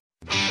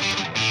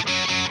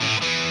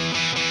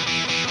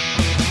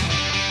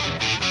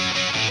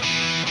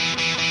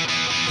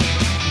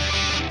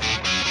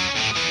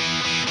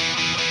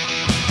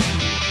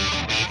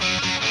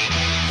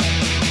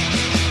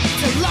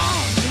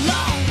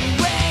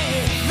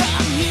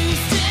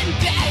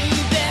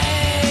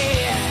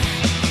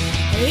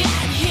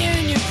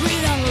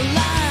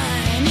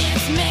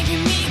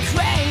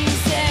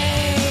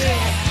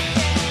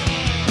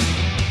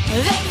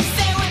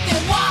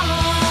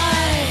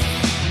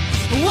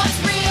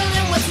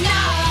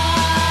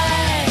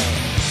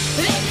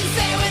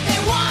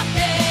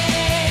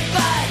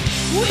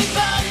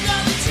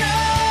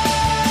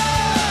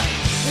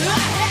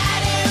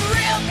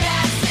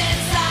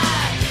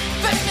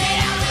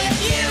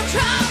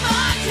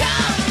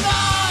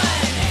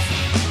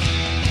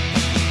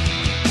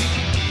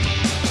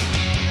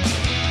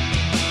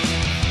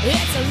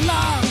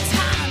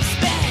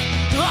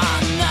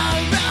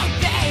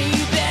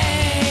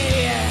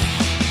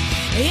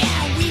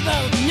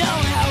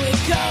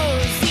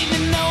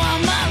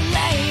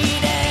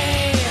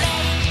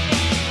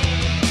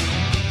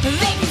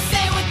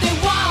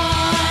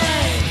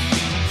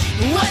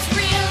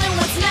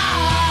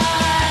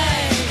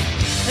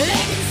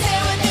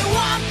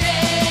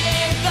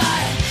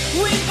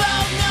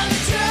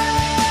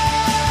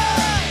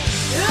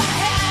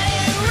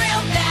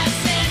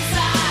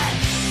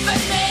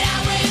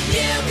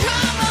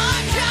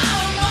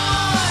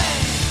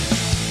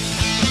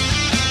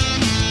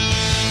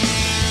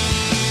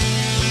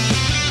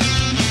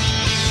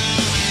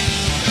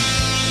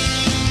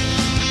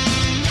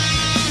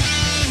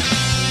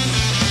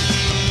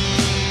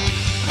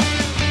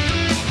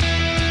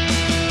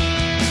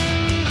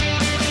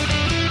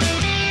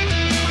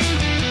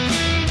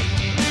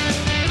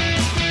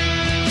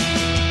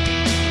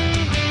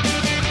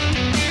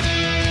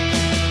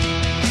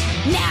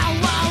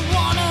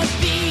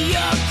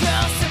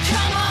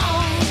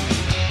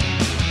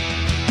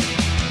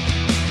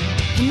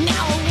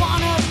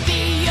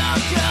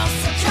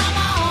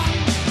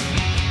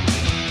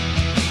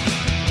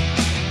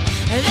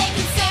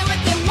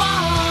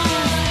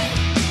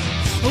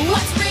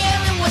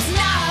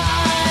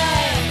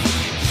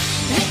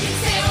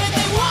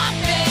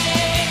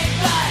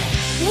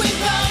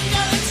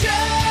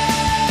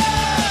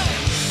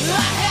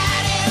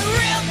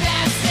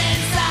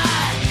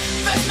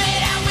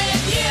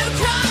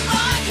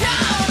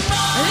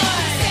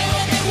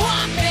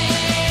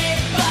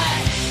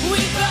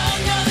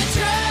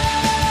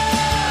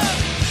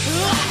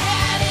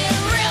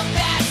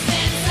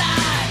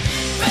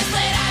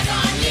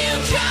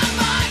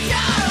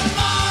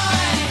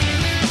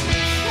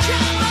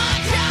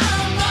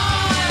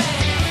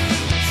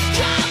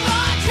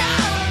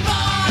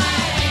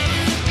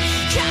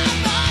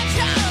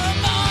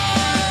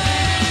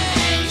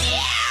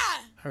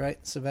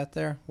 Savette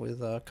there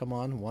with "Come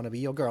On, Wanna Be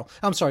Your Girl."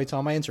 I'm sorry,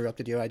 Tom, I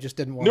interrupted you. I just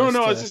didn't want.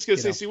 No, I was just gonna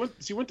say, so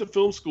you went to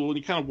film school and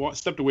you kind of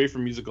stepped away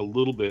from music a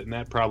little bit, and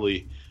that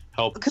probably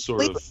helped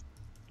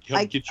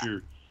get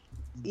your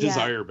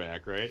desire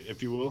back, right,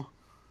 if you will.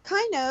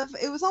 Kind of.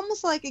 It was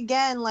almost like,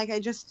 again, like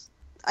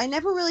I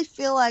never really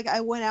feel like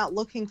I went out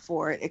looking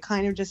for it. It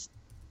kind of just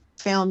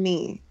found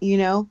me, you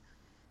know.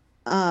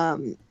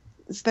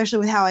 Especially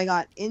with how I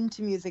got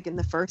into music in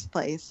the first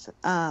place.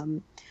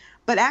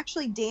 But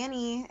actually,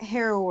 Danny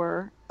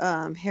Harrower,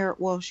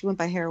 she went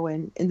by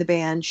Heroin in the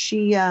band.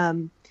 She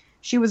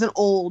was an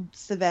old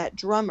Savette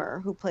drummer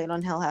who played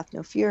on Hell Hath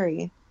No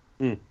Fury.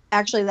 Mm.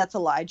 Actually, that's a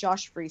lie.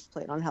 Josh Freese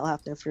played on Hell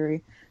Hath No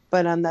Fury,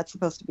 but that's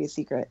supposed to be a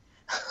secret.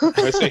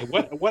 I say,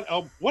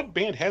 what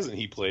band hasn't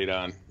he played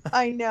on?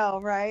 I know,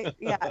 right?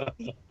 Yeah,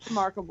 he's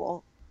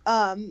remarkable.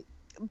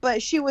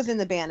 But she was in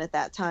the band at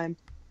that time.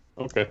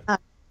 Okay.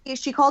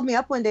 She called me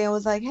up one day and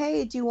was like,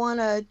 "Hey, do you want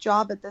a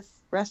job at this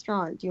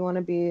restaurant? Do you want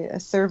to be a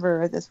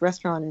server at this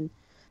restaurant in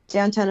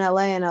downtown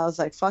LA?" And I was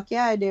like, "Fuck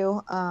yeah, I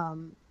do.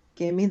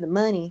 Give me the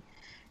money."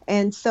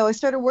 And so I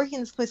started working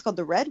in this place called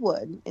the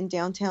Redwood in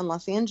downtown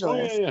Los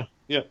Angeles. Oh,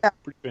 yeah.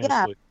 Pretty famous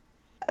place.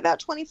 About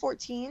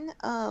 2014,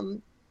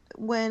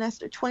 when I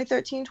started,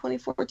 2013,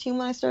 2014,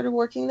 when I started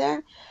working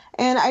there.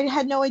 And I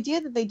had no idea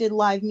that they did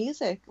live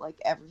music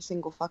like every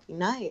single fucking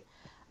night.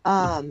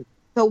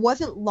 So it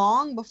wasn't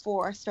long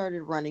before I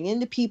started running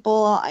into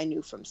people I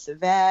knew from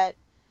Savette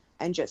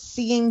and just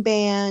seeing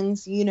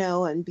bands, you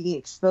know, and being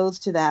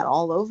exposed to that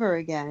all over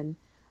again.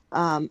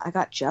 I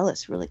got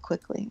jealous really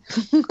quickly.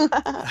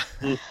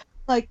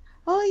 Like,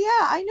 oh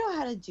yeah, I know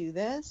how to do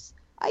this.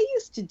 I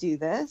used to do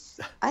this.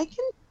 I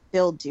can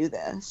still do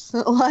this.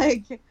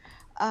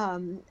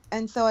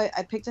 And so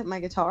I picked up my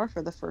guitar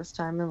for the first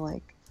time in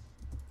like,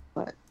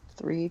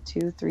 3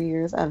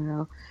 years, I don't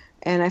know.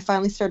 And I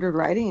finally started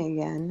writing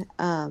again.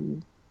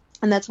 And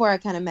that's where I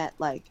kind of met,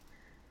 like,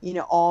 you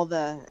know, all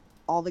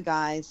the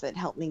guys that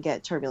helped me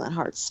get Turbulent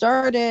Hearts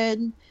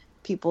started,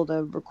 people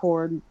to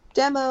record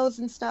demos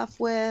and stuff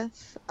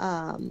with.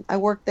 I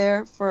worked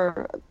there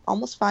for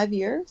almost 5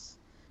 years,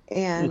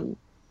 and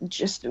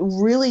just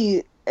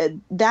really,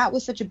 that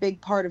was such a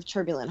big part of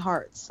Turbulent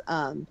Hearts.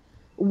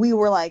 We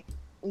were like,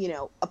 you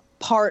know, a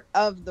part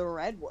of the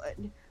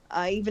Redwood.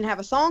 I even have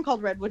a song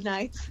called Redwood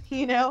Nights,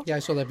 you know? Yeah, I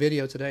saw that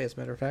video today, as a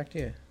matter of fact,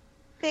 yeah.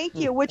 Thank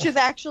you, which is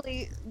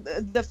actually,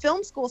 the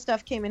film school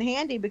stuff came in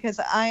handy because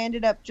I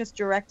ended up just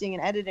directing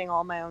and editing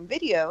all my own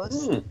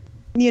videos,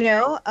 you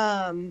know?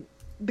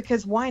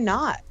 Because why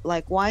not?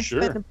 Like, why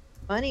spend the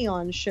money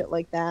on shit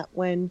like that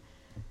when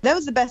that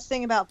was the best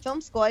thing about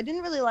film school. I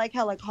didn't really like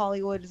how, like,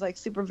 Hollywood is, like,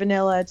 super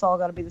vanilla. It's all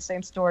got to be the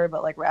same story,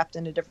 but, like, wrapped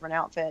in a different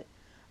outfit.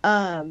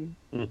 I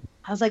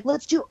was like,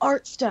 let's do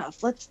art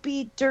stuff. Let's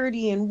be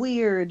dirty and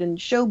weird and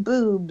show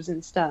boobs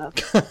and stuff.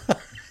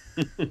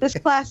 This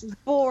class is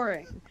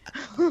boring.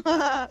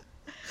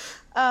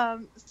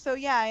 So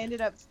yeah, I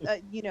ended up,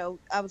 you know,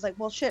 I was like,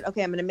 well, shit,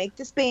 okay, I'm going to make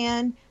this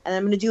band, and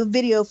I'm going to do a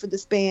video for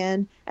this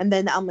band, and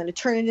then I'm going to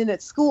turn it in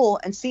at school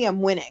and see I'm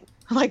winning,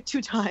 like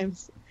 2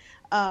 times,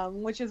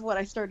 which is what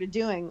I started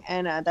doing.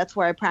 And that's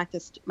where I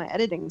practiced my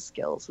editing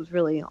skills, was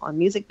really on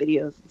music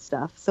videos and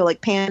stuff. So,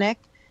 like, Panic,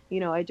 you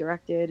know, I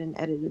directed and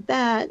edited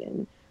that,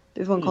 and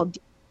there's one called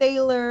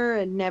Sailor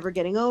and Never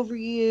Getting Over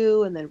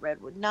You, and then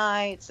Redwood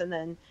Nights, and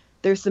then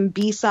there's some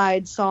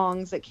B-side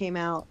songs that came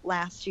out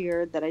last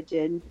year that I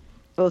did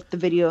both the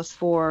videos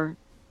for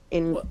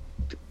in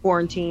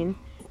quarantine,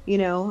 you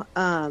know.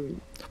 Well,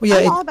 yeah,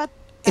 I'm all about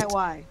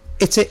DIY.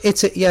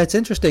 It's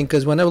interesting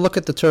because when I look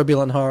at the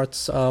Turbulent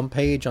Hearts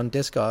page on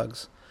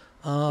Discogs,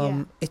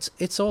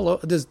 it's all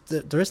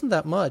there isn't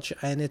that much,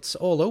 and it's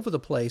all over the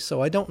place.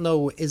 So I don't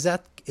know, is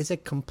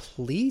it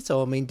complete?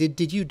 Or I mean,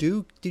 did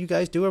you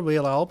guys do a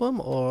real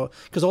album, or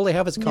because all they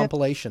have is a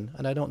compilation,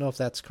 and I don't know if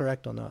that's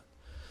correct or not.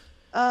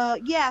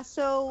 Yeah,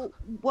 so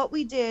what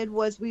we did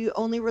was we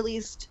only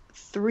released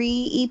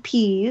 3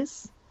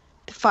 EPs,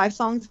 5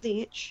 songs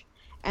each,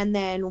 and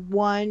then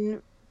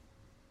 1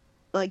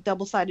 like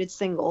double-sided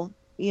single,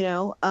 you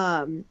know.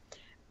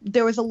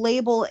 There was a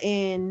label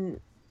in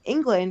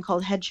England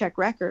called Head Check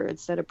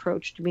Records that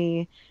approached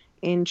me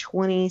in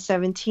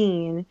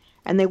 2017,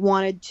 and they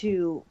wanted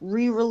to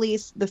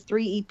re-release the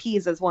 3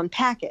 EPs as one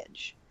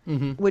package,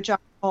 which I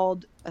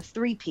called a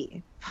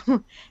 3P.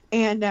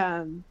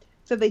 And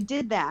so they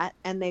did that,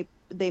 and they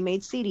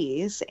made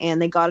CDs,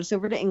 and they got us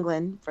over to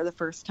England for the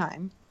first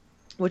time,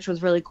 which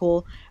was really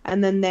cool.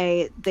 And then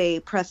they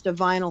pressed a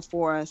vinyl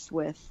for us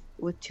with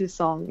 2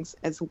 songs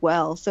as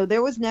well. So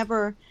there was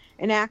never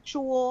an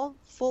actual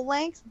full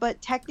length,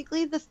 but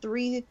technically the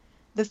three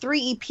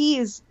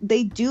EPs,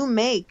 they do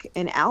make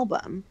an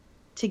album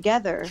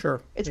together.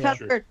 Sure. It's kind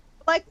of weird.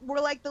 Like, we're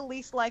like the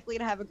least likely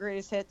to have a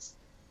greatest hits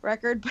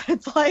record, but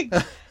it's like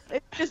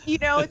it's just, you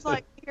know, it's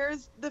like,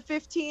 here's the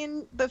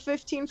 15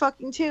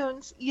 fucking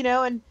tunes, you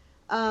know. And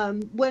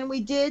when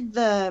we did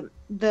the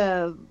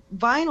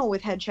vinyl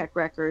with Head Check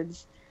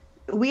Records,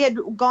 we had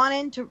gone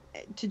in to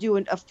do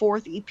a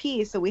 4th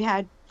EP, so we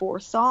had 4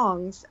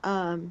 songs,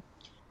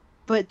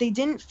 but they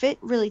didn't fit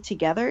really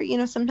together. You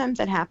know, sometimes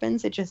that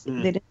happens. It just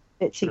they didn't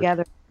fit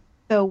together,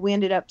 so we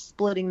ended up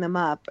splitting them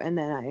up. And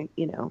then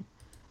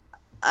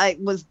I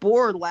was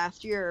bored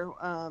last year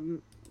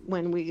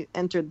when we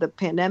entered the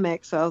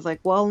pandemic, so I was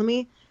like, well, let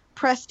me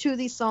press 2 of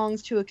these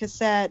songs to a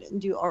cassette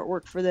and do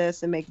artwork for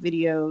this and make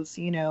videos,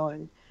 you know.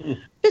 And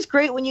it's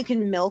great when you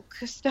can milk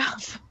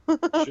stuff.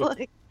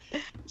 Like,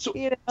 so,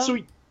 you know? So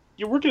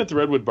you're working at the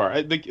Redwood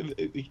Bar.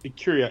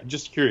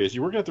 Just curious.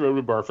 You're working at the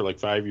Redwood Bar for like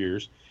 5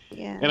 years.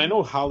 Yeah. And I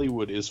know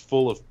Hollywood is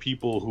full of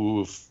people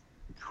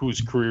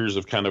whose careers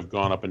have kind of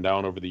gone up and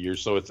down over the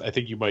years. So I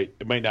think it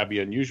might not be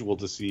unusual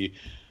to see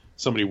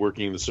somebody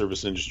working in the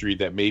service industry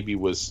that maybe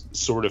was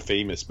sort of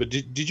famous. But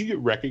did you get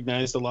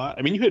recognized a lot?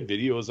 I mean, you had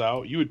videos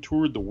out. You had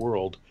toured the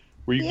world.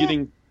 Were you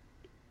getting...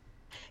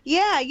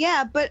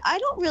 Yeah, but I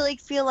don't really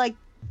feel like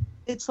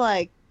it's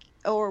like,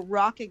 or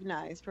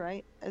recognized,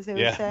 right? As they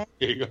would say.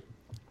 There you go.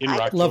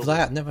 I love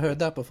that. Never heard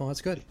that before.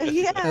 That's good.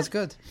 Yeah. That's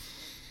good.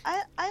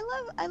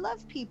 I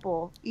love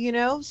people, you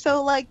know,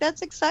 so like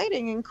that's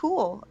exciting and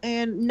cool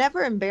and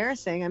never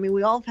embarrassing. I mean,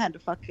 we all have had to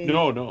fucking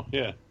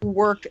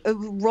work,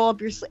 roll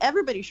up your sleeve.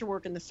 Everybody should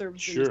work in the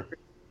service industry at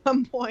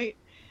some point,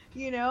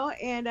 you know.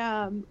 And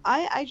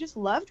I just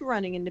loved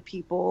running into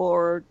people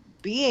or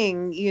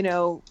being, you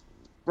know,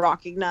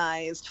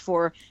 recognized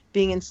for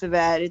being in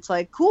Civet. It's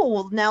like, cool,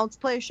 well, now let's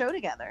play a show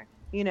together,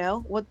 you know.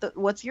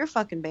 What's your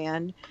fucking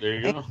band? There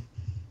you go.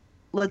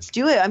 Let's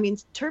do it. I mean,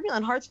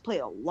 Turbulent Hearts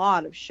played a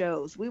lot of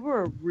shows. We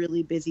were a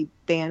really busy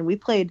band. We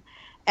played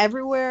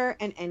everywhere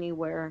and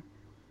anywhere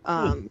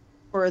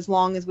for as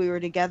long as we were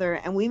together,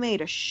 and we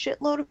made a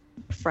shitload of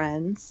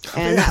friends.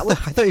 And I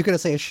thought you were going to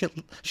say a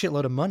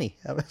shitload of money.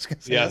 I was going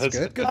to say, that's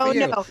good. Good for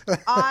you. No.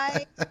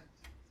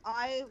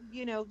 I,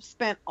 you know,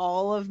 spent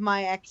all of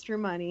my extra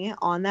money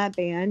on that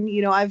band.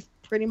 You know, I've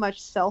pretty much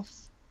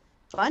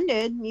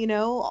funded, you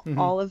know, Mhm.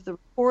 all of the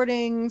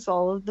recordings,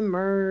 all of the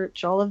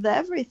merch, all of the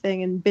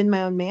everything, and been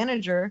my own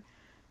manager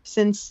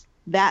since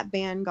that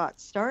band got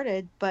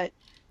started. But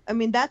I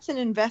mean, that's an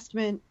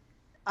investment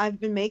I've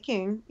been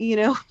making, you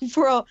know,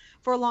 for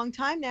a long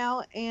time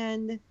now,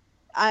 and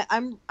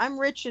I'm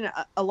rich in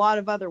a lot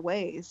of other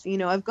ways. You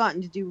know, I've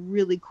gotten to do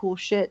really cool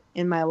shit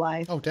in my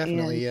life. Oh,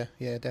 definitely. And,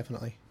 Yeah,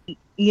 definitely.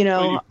 you Well,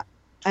 know, you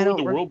I toured don't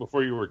the world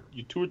before you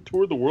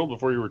toured the world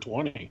before you were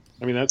 20.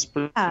 I mean, that's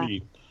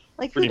pretty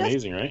like pretty who does?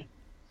 amazing, right?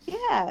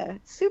 Yeah,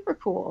 super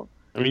cool.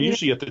 I mean, You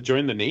usually you have to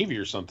join the Navy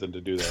or something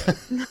to do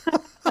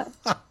that.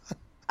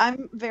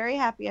 I'm very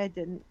happy I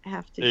didn't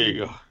have to. There do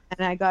you that.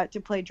 And I got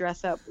to play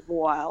dress up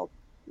while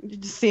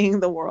seeing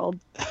the world.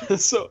 go.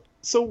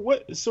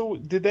 So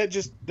did that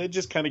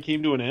just kind of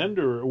came to an end,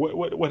 or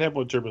what happened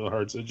with Turbulent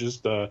Hearts? It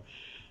just kind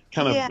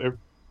Yeah. of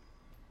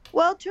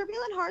Well,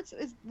 Turbulent Hearts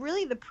is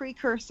really the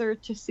precursor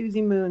to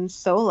Susie Moon's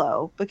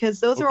solo because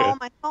those are Okay. all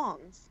my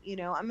songs. You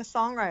know, I'm a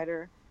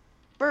songwriter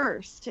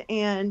first,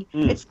 and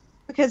Mm. it's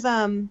because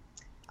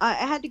I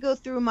had to go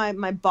through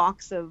my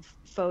box of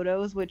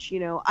photos, which, you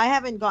know, I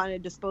haven't gotten a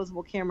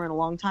disposable camera in a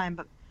long time,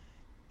 but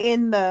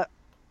in the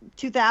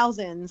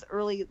 2000s,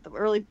 the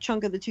early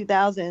chunk of the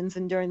 2000s,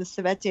 and during the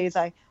Soviet days,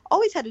 I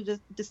always had a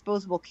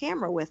disposable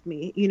camera with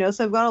me, you know,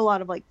 so I've got a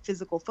lot of like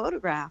physical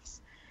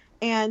photographs.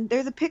 And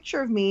there's a picture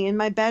of me in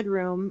my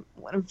bedroom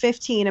when I'm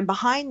 15, and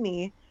behind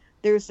me,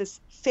 there's this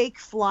fake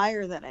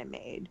flyer that I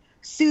made.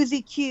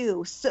 Susie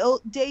Q,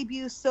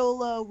 debut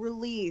solo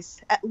release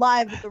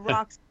live at the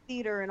Roxy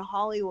Theater in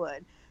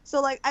Hollywood.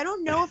 So, like, I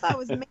don't know if I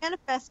was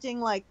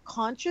manifesting, like,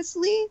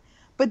 consciously,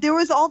 but there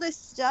was all this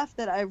stuff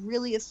that I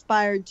really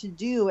aspired to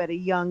do at a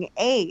young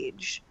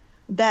age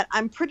that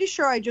I'm pretty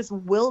sure I just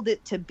willed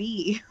it to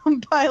be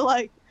by,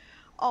 like,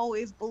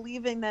 always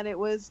believing that it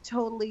was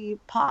totally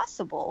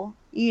possible,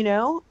 you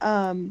know?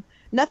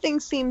 Nothing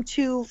seemed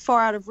too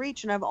far out of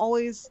reach, and I've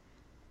always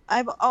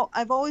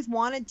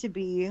wanted to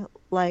be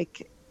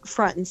like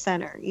front and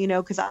center, you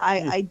know, because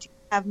I do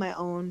have my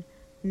own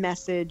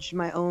message,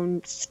 my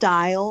own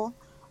style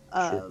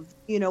of,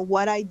 you know,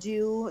 what I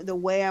do, the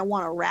way I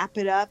want to wrap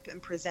it up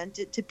and present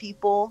it to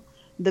people,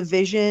 the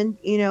vision,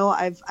 you know,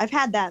 I've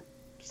had that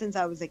since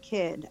I was a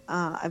kid.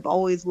 I've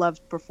always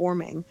loved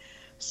performing.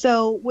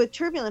 So with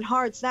Turbulent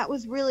Hearts, that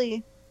was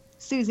really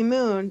Susie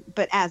Moon,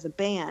 but as a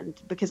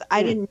band, because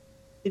I didn't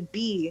need to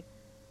be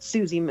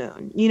Susie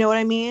Moon. You know what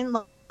I mean?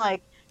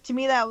 Like, to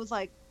me, that was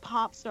like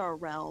pop star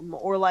realm,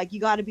 or like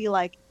you got to be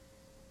like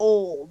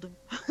old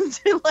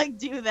to like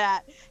do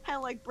that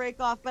and like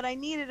break off. But I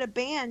needed a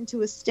band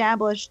to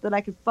establish that I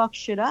could fuck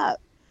shit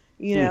up,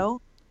 you know,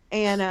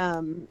 and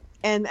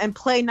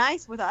play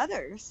nice with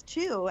others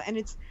too. And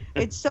it's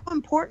so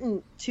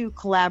important to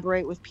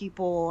collaborate with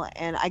people,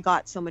 and I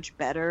got so much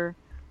better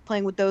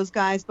playing with those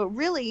guys. But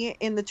really,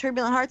 in the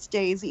Turbulent Hearts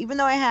days, even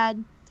though I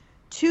had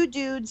two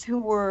dudes who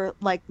were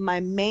like my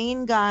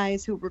main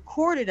guys who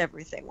recorded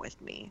everything with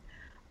me,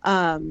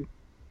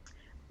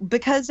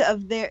 because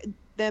of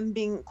them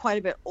being quite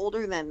a bit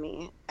older than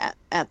me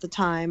at the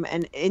time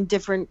and in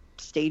different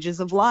stages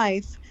of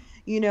life,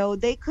 you know,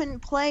 they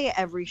couldn't play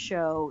every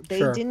show. They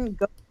Sure. didn't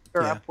go to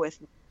Europe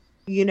with me,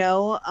 you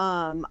know.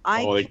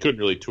 they couldn't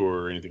really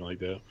tour or anything like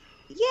that.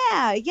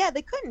 Yeah,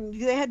 they couldn't.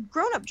 They had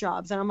grown-up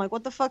jobs, and I'm like,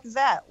 what the fuck is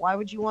that? Why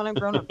would you want a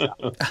grown-up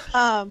job?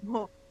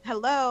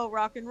 Hello,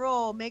 rock and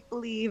roll, make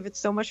believe, it's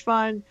so much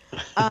fun.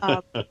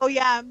 Oh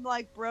yeah, I'm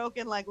like broke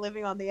and like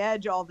living on the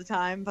edge all the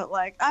time, but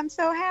like I'm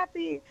so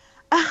happy.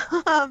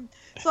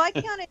 So I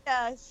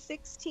counted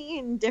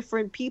 16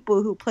 different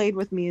people who played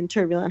with me in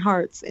Turbulent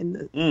Hearts in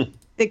the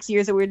 6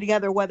 years that we were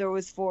together, whether it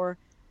was for,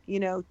 you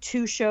know,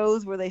 2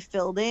 shows where they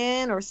filled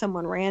in, or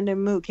someone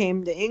random who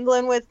came to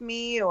England with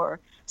me,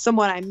 or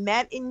someone I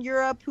met in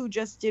Europe who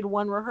just did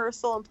one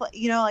rehearsal and play,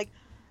 you know, like.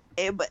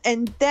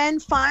 And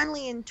then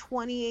finally in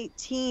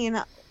 2018,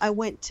 I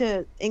went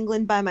to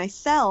England by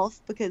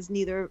myself because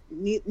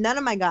none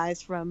of my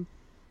guys from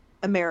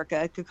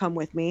America could come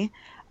with me.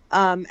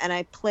 And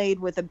I played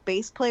with a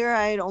bass player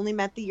I had only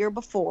met the year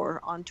before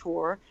on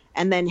tour,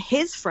 and then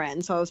his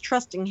friend. So I was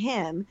trusting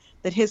him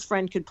that his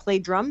friend could play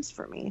drums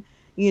for me,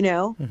 you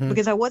know,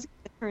 because I wasn't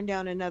going to turn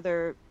down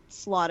another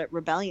slot at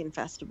Rebellion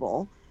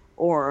Festival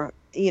or,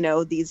 you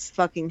know, these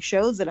fucking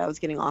shows that I was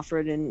getting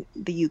offered in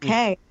the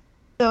UK.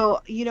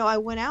 So, you know, I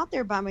went out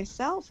there by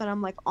myself, and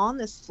I'm like on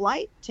this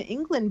flight to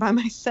England by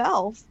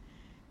myself,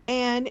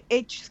 and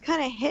it just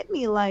kind of hit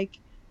me like,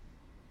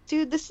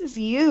 dude, this is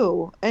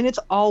you, and it's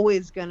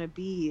always going to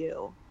be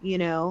you, you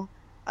know?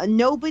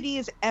 Nobody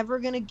is ever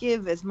going to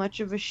give as much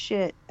of a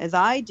shit as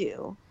I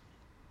do,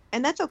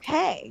 and that's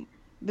okay,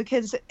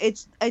 because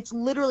it's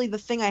literally the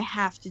thing I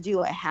have to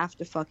do. I have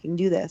to fucking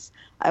do this.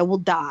 I will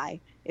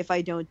die if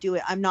I don't do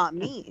it. I'm not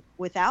me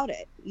without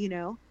it, you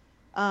know?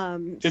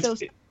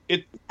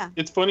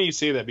 It's funny you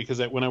say that,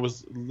 because when I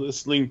was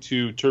listening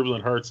to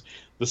Turbulent Hearts,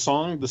 the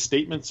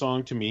statement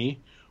song to me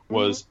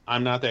was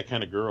I'm not that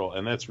kind of girl,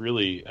 and that's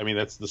really, I mean,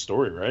 that's the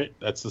story, right?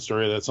 That's the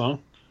story of that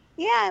song.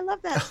 Yeah, I love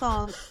that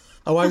song.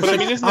 Oh, I was, But I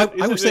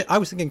mean, I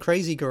was thinking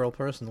Crazy Girl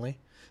personally.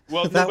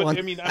 Well, no, That but one.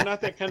 I mean, I'm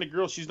not that kind of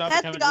girl. She's not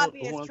That's the kind the of girl who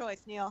obvious wants.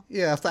 choice, Neil.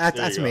 Yeah, There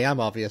that's you me. go. I'm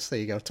obvious. There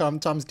you go.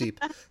 Tom's deep.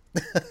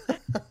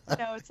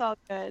 No, it's all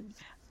good.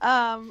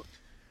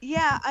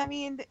 Yeah, I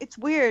mean, it's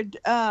weird.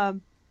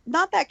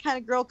 Not that kind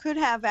of girl could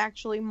have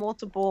actually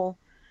multiple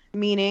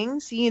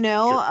meanings, you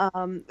know.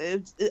 Sure.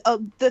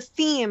 The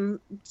theme,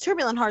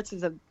 Turbulent Hearts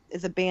is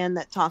a band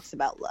that talks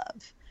about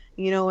love,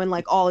 you know, in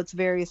like all its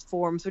various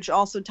forms, which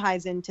also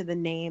ties into the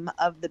name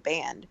of the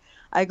band.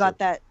 I got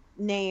that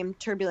name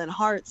Turbulent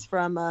Hearts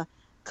from a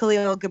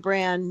Khalil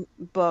Gibran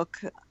book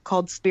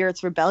called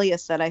Spirits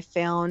Rebellious that I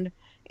found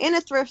in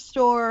a thrift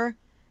store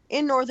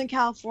in Northern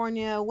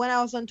California when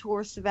I was on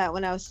tour Savette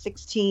when I was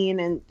 16,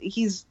 and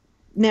he's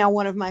now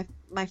one of my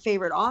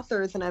favorite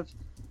authors, and I've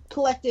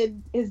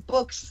collected his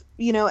books,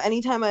 you know,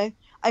 anytime I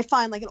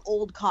find like an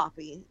old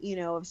copy, you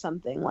know, of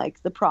something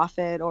like The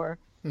Prophet or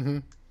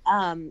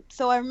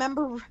so I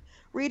remember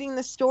reading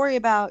the story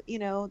about, you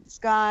know, this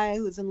guy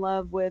who's in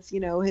love with, you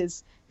know,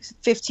 his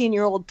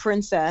 15-year-old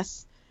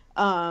princess,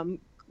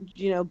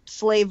 you know,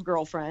 slave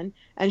girlfriend,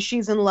 and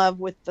she's in love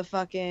with the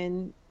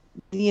fucking,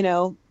 you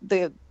know,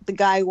 the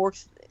guy who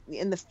works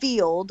in the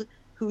field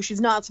who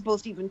she's not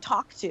supposed to even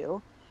talk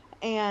to.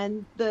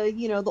 And the,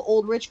 you know, the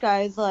old rich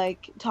guy is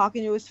like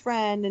talking to his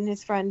friend, and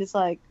his friend is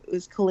like, it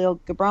was Khalil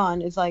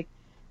Gibran, is like,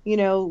 you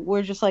know,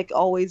 we're just like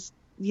always,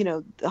 you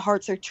know, the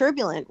hearts are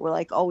turbulent. We're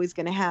like always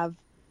going to have,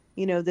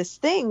 you know, this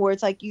thing where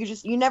it's like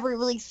you never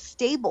really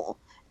stable,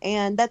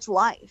 and that's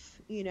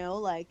life, you know,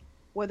 like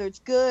whether it's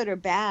good or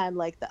bad,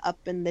 like the up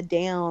and the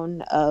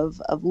down of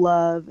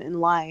love and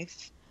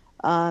life.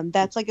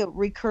 That's like a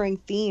recurring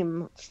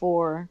theme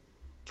for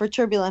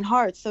Turbulent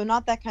Hearts. So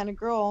Not That Kind of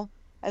Girl,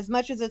 as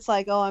much as it's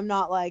like, oh, I'm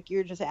not like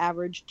you're just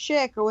average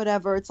chick or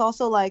whatever, it's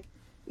also like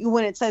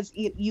when it says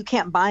you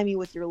can't buy me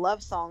with your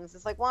love songs,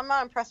 it's like, well, I'm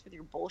not impressed with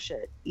your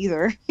bullshit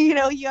either. You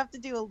know, you have to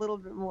do a little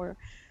bit more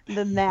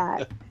than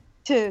that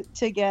to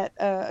get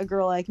a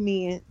girl like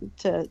me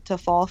to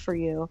fall for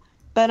you.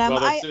 But well,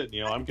 that's it.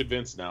 You know, I'm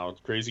convinced now.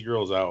 Crazy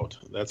Girl's Out.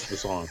 That's the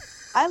song.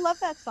 I love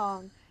that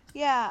song.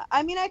 Yeah,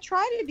 I mean, I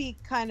try to be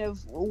kind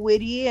of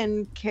witty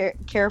and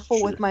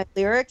careful with my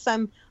lyrics.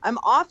 I'm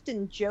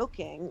often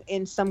joking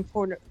in some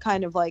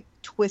kind of like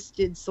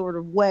twisted sort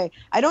of way.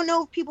 I don't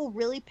know if people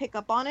really pick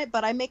up on it,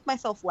 but I make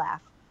myself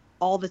laugh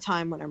all the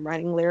time when I'm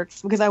writing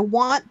lyrics because I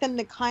want them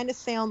to kind of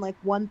sound like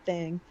one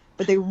thing,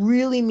 but they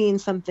really mean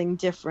something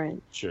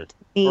different. Sure.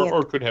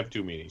 Or could have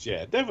two meanings.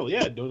 Yeah, definitely.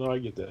 Yeah, no, I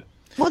get that.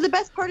 Well, the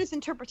best part is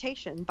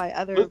interpretation by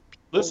other people.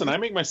 Listen, I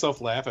make myself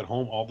laugh at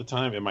home all the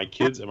time, and my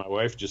kids and my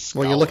wife just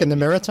scowl. Will you look in the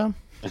mirror, Tom?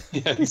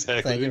 Yeah,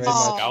 exactly. Thank you They very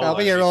just much. scowl I'll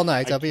be at here me. all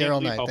night. I'll be I here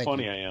all can't night. believe how Thank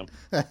funny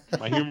you. I am.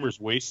 My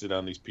humor's wasted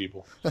on these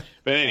people. But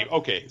anyway,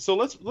 okay. So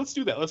let's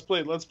do that. Let's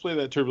play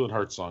that Turbulent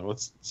Heart song.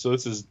 So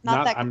this is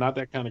I'm not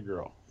that kind of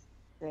girl.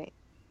 Great.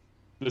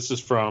 This is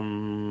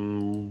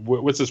from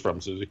what's this from,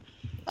 Susie?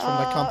 From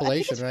my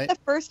compilation, right? The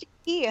first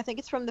EP. I think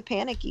it's from the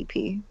Panic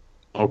EP.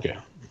 Okay.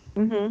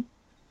 Mm-hmm.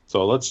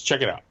 So let's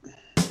check it out.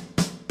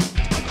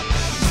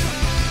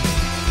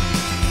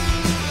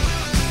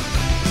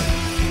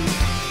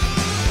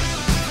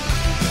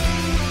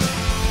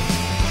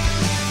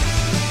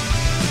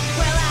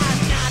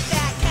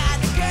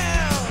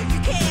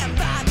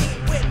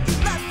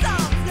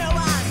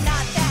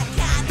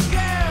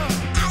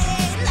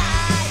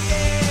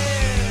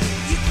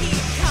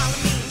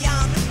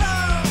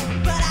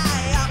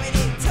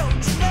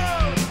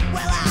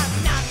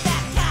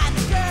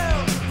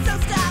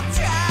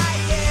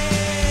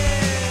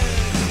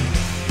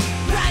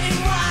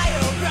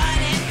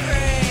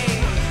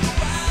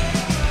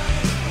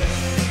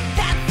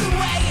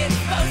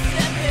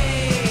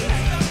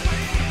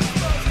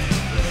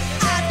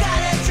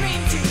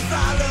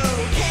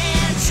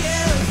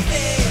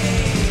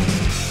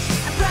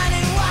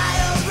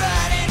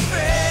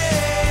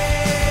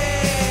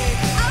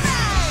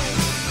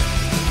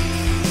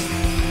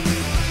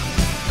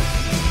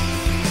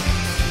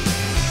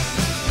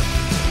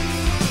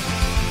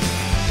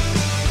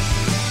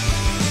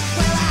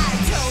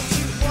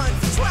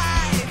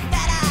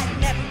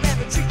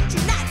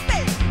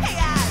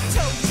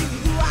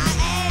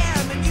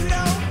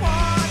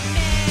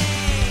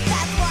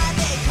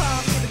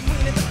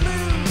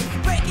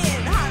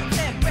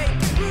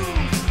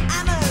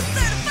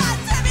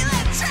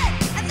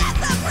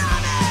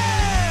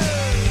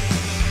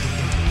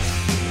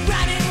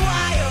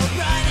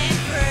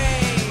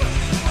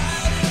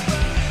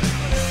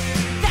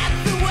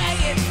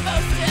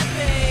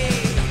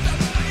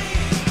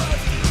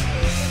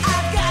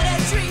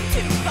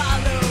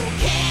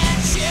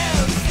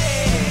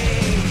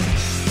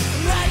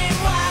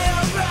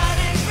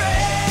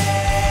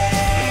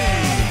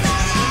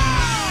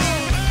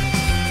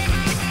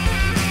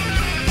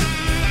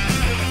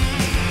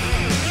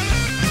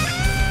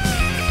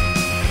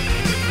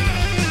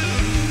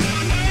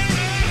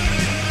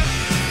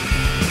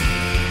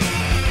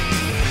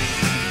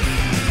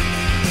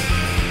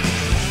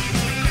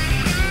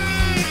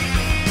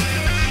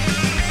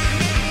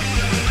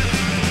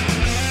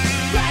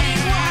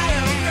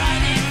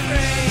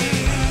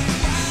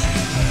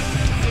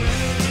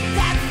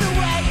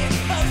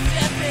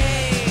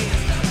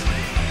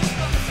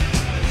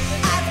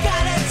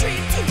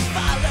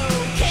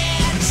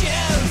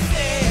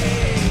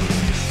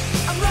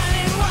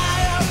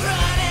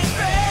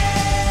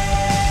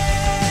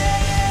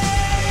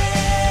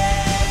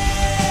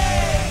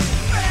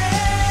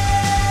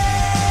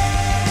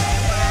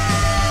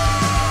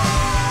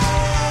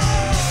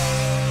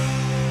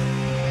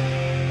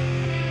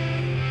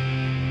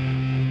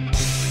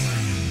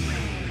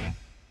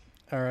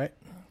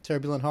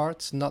 Turbulent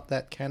Hearts, Not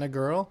That Kind of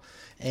Girl.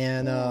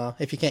 And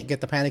if you can't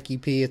get the Panic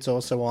EP, it's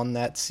also on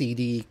that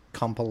CD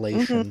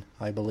compilation,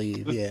 I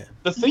believe. The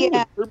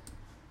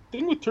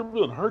thing with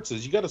Turbulent Hearts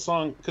is you got a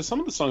song, because some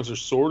of the songs are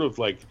sort of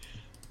like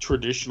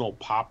traditional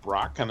pop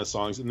rock kind of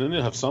songs, and then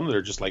they have some that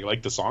are just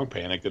like the song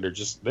Panic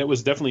that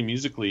was definitely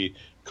musically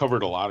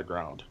covered a lot of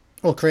ground.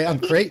 Well,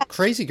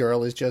 Crazy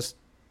Girl is just,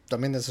 I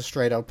mean, that's a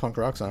straight out punk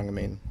rock song. I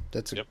mean,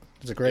 it's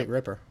a great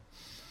ripper.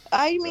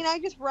 I mean, I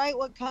just write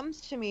what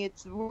comes to me.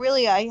 It's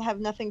really, I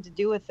have nothing to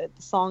do with it.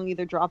 The song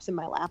either drops in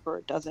my lap or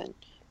it doesn't,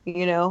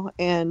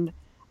 and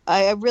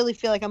I really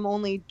feel like I'm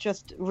only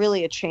just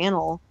really a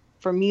channel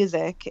for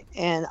music.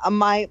 And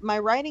my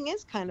writing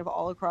is kind of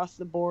all across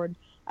the board.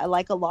 I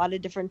like a lot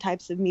of different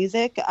types of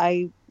music.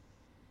 I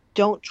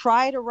don't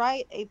try to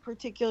write a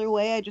particular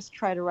way. I just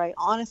try to write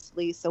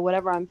honestly. So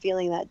whatever I'm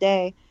feeling that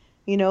day,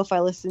 if I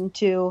listen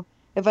to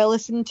a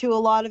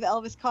lot of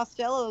Elvis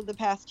Costello the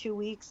past 2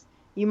 weeks,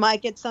 you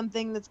might get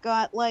something that's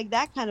got like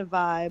that kind of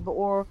vibe,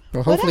 or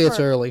hopefully it's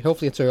early.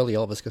 Hopefully it's early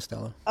Elvis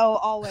Costello. Oh,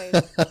 always.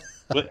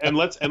 and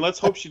let's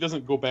hope she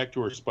doesn't go back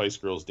to her Spice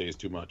Girls days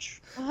too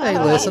much. Hey,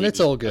 listen, it's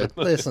all good.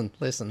 Listen.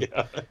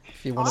 Yeah.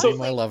 If you want to be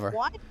my lover,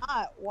 why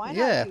not? Why not?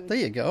 Yeah, there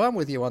you go. I'm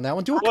with you on that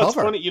one. Do a cover. It's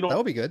funny, that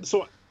would be good.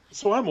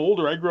 So I'm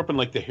older. I grew up in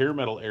like the hair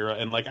metal era,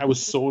 and like I was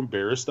so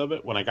embarrassed of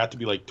it when I got to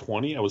be like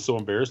 20. I was so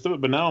embarrassed of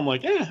it, but now I'm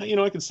like,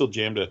 I can still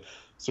jam to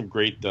some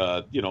great,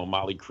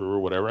 Motley Crue or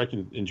whatever. I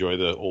can enjoy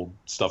the old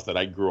stuff that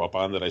I grew up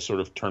on that I sort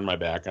of turned my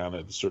back on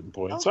at a certain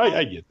point. So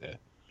I get that.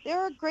 There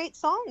are great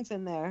songs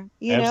in there,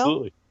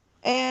 Absolutely.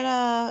 And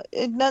I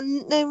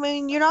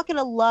mean, you're not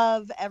gonna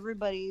love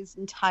everybody's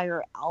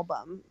entire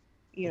album,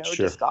 Sure.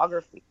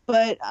 discography.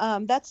 But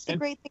that's the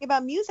great thing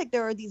about music.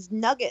 There are these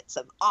nuggets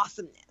of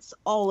awesomeness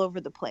all over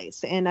the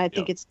place, and I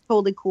think it's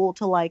totally cool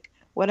to like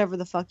whatever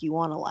the fuck you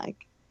want to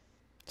like.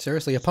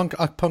 Seriously, a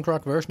punk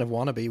rock version of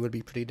 "Wannabe" would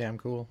be pretty damn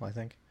cool, I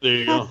think. There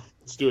you go.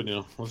 Let's do it,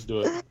 Neil. Let's do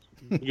it. All right,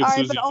 but you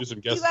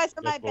guys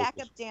are my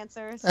backup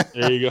dancers.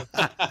 There you go.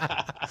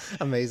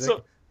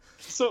 Amazing.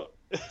 So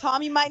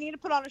Tom, you might need to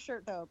put on a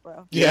shirt though,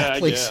 bro. Yeah,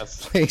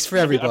 please, for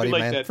everybody,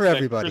 man, for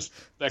everybody.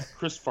 That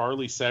Chris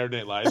Farley Saturday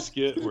Night Live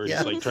skit where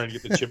he's like trying to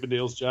get the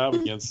Chippendales job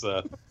against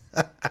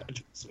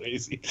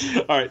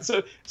Swayze. All right,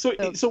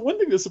 so one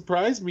thing that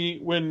surprised me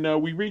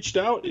when we reached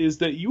out is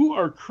that you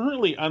are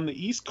currently on the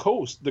East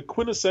Coast, the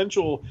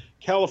quintessential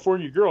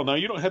California girl. Now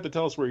you don't have to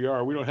tell us where you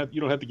are. You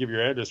don't have to give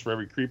your address for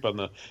every creep on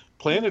the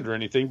planet or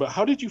anything. But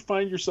how did you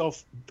find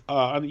yourself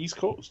on the East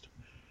Coast?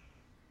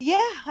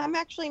 Yeah, I'm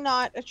actually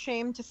not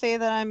ashamed to say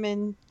that I'm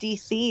in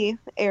DC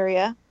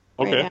area.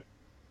 Okay. Right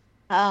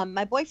now.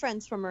 My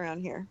boyfriend's from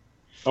around here.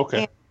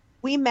 Okay. And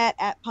we met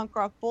at Punk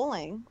Rock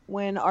Bowling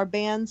when our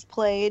bands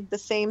played the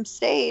same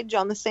stage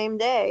on the same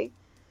day,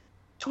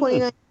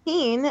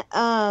 2019.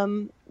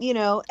 And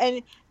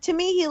to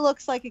me, he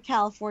looks like a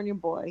California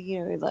boy.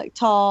 He's like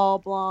tall,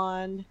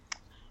 blonde,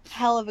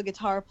 hell of a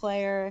guitar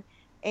player.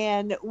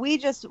 And we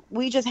just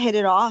hit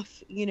it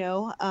off,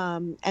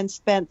 and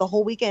spent the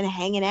whole weekend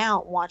hanging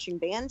out, watching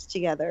bands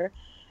together.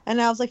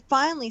 And I was like,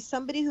 finally,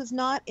 somebody who's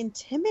not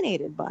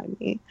intimidated by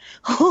me.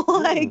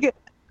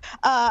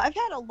 I've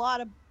had a lot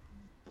of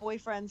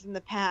boyfriends in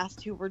the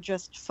past who were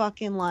just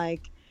fucking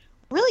like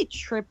really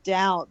tripped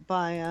out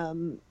by,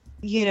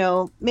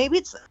 maybe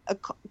it's a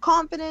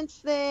confidence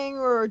thing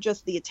or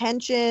just the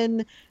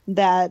attention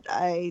that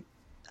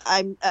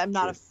I'm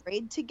not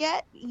afraid to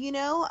get,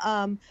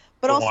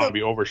 but don't also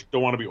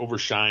don't want to be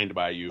overshined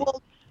by you.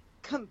 Well,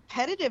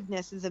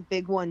 competitiveness is a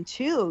big one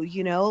too.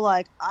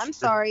 Like I'm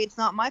sorry, it's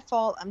not my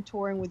fault. I'm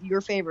touring with your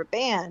favorite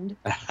band.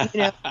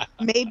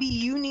 Maybe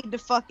you need to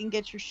fucking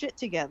get your shit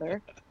together.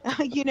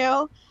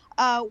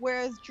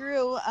 Whereas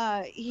Drew,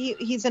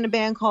 he's in a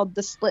band called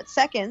The Split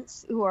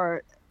Seconds, who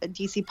are a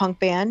DC punk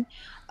band.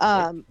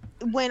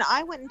 When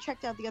I went and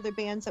checked out the other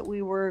bands that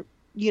we were,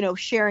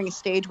 sharing a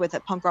stage with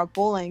at Punk Rock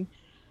Bowling.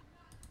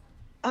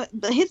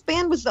 His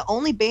band was the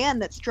only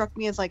band that struck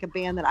me as like a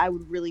band that I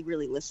would really,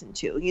 really listen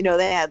to.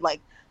 They had like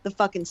the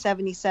fucking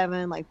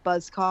 77, like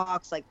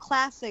Buzzcocks, like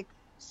classic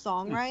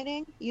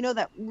songwriting,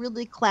 that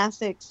really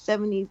classic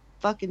 70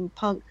 fucking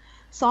punk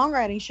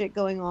songwriting shit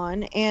going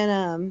on.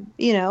 And,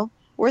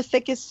 we're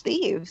thick as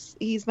thieves.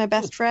 He's my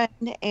best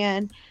friend.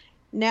 And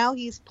now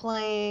he's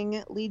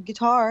playing lead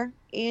guitar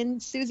in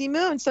Susie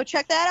Moon. So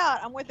check that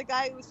out. I'm with a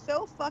guy who's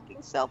so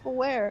fucking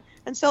self-aware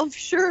and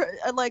self-sure,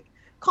 like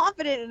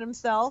confident in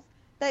himself,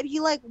 that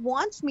he like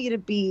wants me to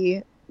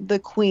be the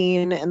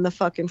queen in the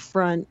fucking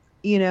front,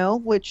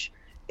 which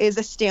is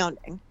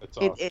astounding. That's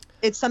awesome.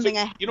 It's something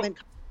I haven't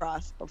come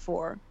across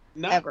before.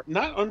 Ever.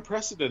 Not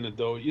unprecedented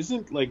though,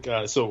 isn't like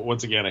so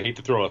once again I hate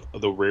to throw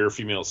the rare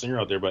female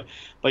singer out there, but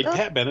like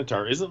Pat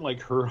Benatar, isn't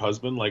like her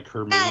husband like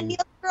her main Neil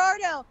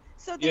Gerardo.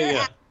 So they're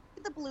at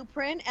the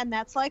blueprint, and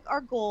that's like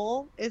our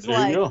goal is there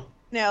like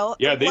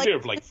yeah, they did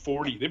it for like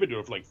 40. They've been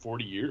doing it for like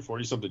 40 years,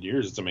 40 something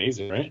years. It's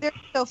amazing, right? They're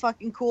so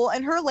fucking cool.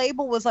 And her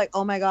label was like,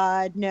 "Oh my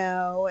god,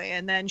 no!"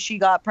 And then she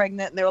got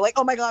pregnant, and they were like,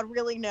 "Oh my god,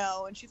 really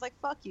no?" And she's like,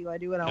 "Fuck you, I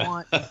do what I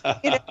want."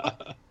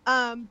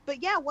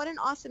 But yeah, what an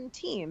awesome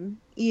team,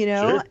 you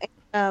know.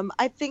 Sure.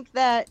 I think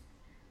that,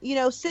 you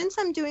know, since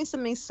I'm doing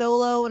something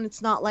solo and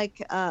it's not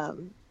like,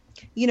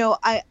 you know,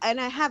 I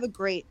have a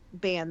great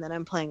band that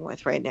I'm playing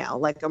with right now.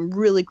 Like, I'm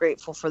really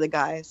grateful for the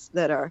guys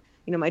that are,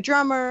 you know, my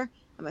drummer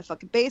and my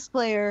fucking bass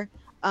player.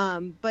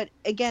 But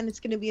again, it's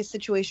going to be a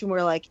situation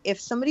where, like,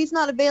 if somebody's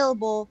not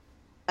available,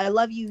 I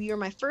love you, you're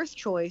my first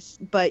choice,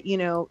 but, you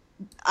know,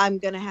 I'm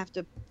going to have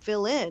to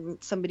fill in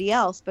somebody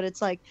else. But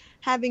it's like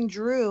having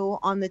Drew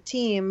on the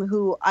team,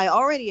 who I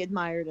already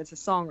admired as a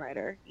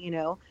songwriter, you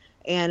know,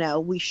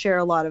 and we share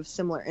a lot of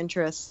similar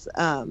interests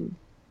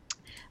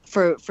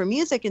for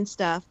music and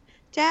stuff.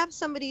 To have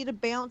somebody to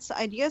bounce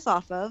ideas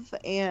off of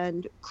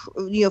and,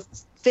 you know,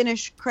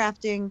 finish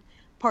crafting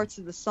parts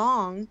of the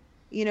song,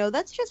 you know,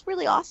 that's just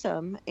really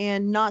awesome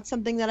and not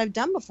something that I've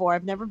done before.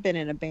 I've never been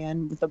in a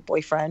band with a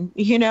boyfriend,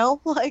 you know,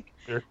 like,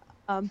 Sure.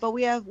 But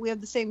we have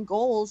the same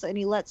goals, and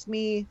he lets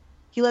me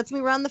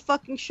run the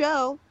fucking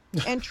show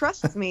and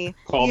trusts me.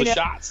 Call you the know?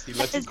 shots. He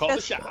lets you It's call the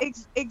just-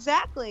 shots.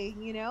 Exactly,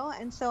 you know,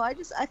 and so I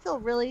feel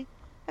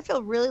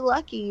really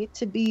lucky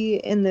to be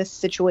in this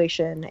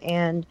situation.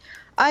 And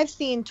I've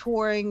seen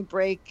touring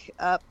break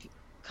up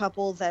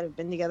couples that have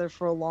been together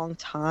for a long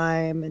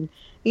time, and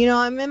you know,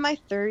 I'm in my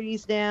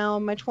 30s now.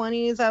 In my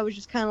 20s, I was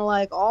just kind of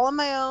like all on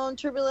my own,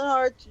 turbulent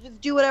hearts,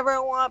 just do whatever I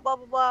want, blah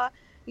blah blah,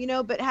 you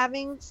know. But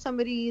having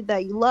somebody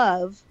that you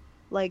love,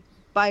 like,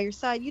 by your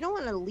side, you don't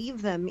want to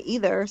leave them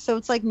either. So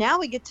it's like, now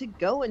we get to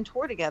go and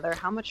tour together.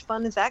 How much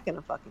fun is that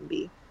gonna fucking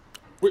be?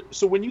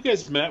 So when you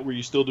guys met, were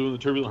you still doing the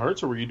Turbulent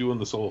Hearts, or were you doing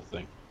the solo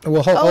thing?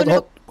 Well,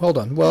 hold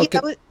on. Well,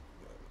 Yeah,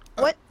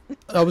 what?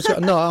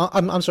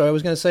 I'm sorry. I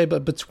was going to say,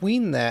 but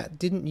between that,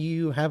 didn't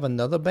you have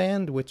another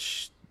band?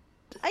 Which,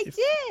 I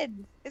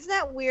did. Isn't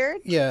that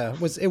weird? yeah,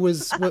 is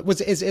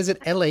it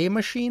L.A.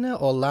 Machina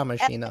or La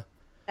Machina?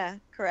 Yeah,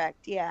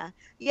 correct. Yeah.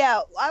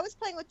 I was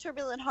playing with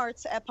Turbulent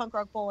Hearts at Punk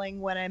Rock Bowling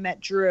when I met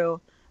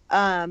Drew.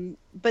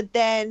 But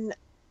then,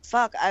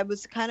 I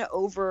was kind of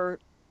over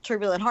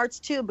Turbulent Hearts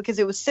too, because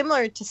it was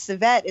similar to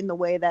Civet in the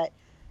way that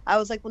I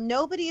was like, well,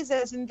 nobody is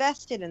as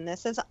invested in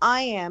this as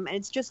I am, and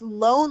it's just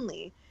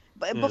lonely.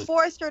 But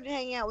before I started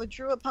hanging out with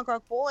Drew at Punk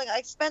Rock Bowling,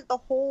 I spent the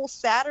whole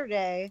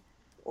Saturday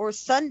or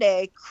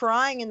Sunday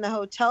crying in the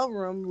hotel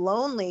room,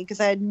 lonely, because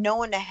I had no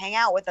one to hang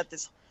out with at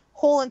this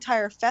whole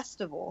entire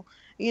festival.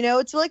 You know,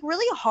 it's like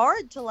really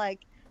hard to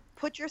like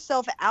put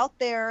yourself out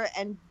there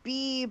and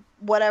be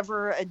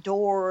whatever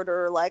adored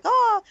or like,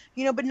 oh,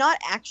 you know, but not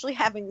actually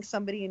having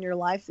somebody in your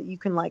life that you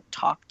can like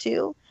talk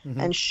to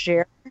and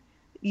share,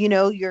 you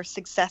know, your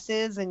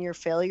successes and your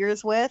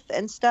failures with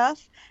and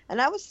stuff.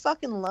 And I was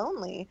fucking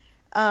lonely.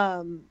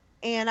 And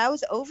I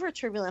was over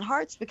Turbulent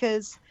Hearts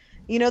because,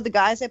 you know, the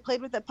guys I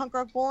played with at Punk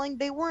Rock Bowling,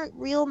 they weren't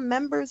real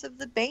members of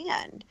the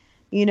band.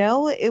 You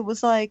know, it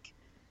was like,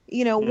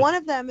 you know, one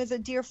of them is a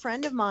dear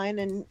friend of mine,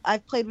 and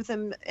I've played with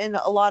him in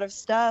a lot of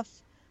stuff.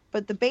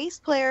 But the bass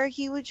player,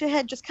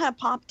 had just kind of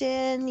popped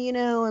in, you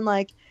know, and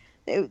like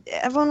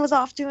everyone was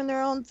off doing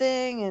their own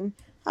thing. And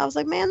I was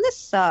like, man, this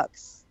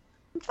sucks.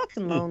 I'm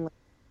fucking lonely,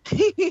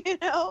 you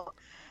know?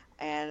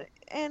 And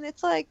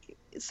it's like,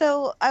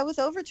 so I was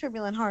over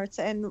Turbulent Hearts,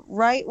 and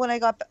right when I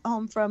got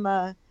home from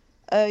a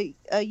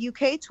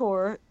UK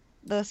tour,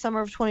 the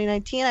summer of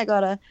 2019, I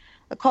got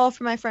a call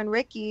from my friend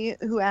Ricky,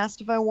 who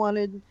asked if I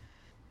wanted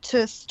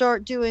to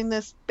start doing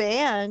this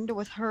band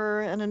with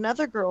her and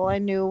another girl I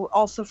knew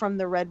also from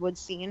the Redwood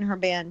scene.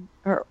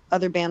 Her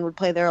other band would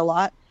play there a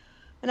lot.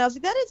 And I was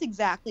like, that is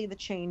exactly the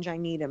change I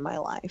need in my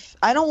life.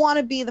 I don't want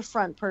to be the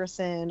front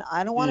person.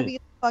 I don't want to be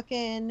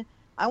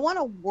I want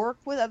to work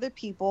with other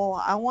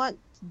people. I want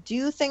to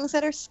do things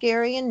that are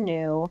scary and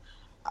new.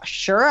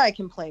 Sure, I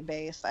can play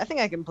bass. I think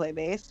I can play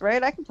bass,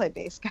 right? I can play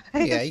bass,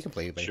 guys. Yeah, you can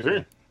play bass.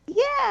 Sure.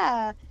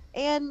 Yeah.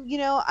 And, you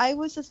know, I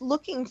was just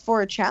looking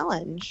for a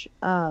challenge.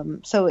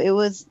 So it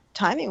was,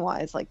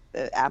 timing-wise, like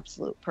the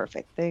absolute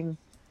perfect thing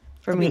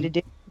for me to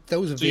do.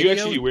 Those So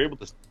videos. you were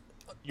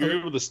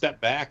able to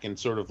step back and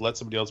sort of let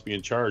somebody else be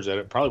in charge. That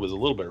it probably was a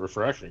little bit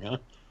refreshing, huh?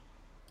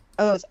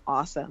 Oh, it was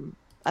awesome.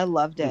 I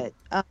loved it.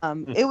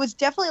 It was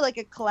definitely like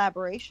a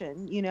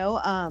collaboration, you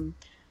know.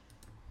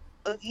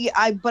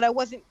 But I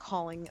wasn't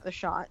calling the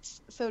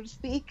shots, so to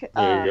speak.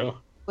 There you go. It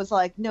was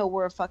like, no,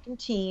 we're a fucking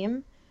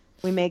team.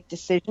 We make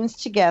decisions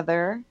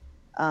together.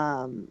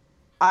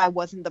 I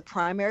wasn't the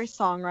primary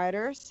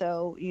songwriter,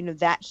 so, you know,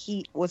 that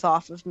heat was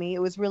off of me. It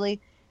was really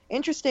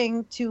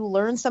interesting to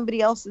learn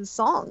somebody else's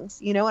songs,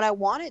 you know, and I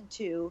wanted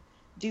to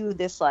do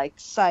this like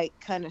psych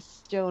kind of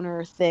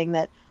stoner thing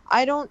that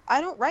I don't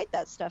write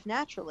that stuff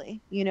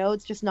naturally, you know.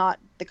 It's just not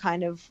the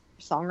kind of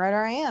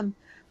songwriter I am.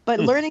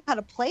 But learning how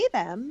to play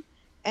them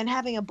and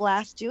having a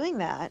blast doing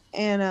that,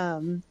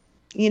 and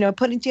you know,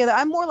 putting together,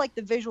 I'm more like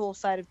the visual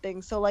side of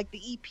things. So like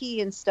the EP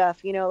and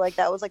stuff, you know, like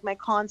that was like my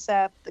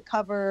concept, the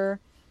cover,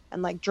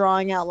 and like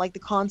drawing out like the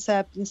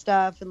concept and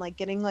stuff, and like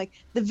getting like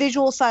the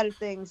visual side of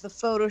things, the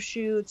photo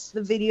shoots,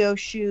 the video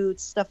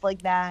shoots, stuff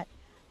like that.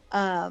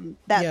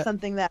 That's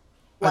something that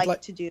I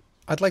like to do.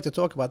 I'd like to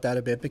talk about that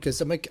a bit because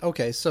I'm like,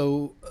 okay,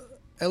 so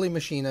Ellie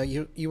Machina,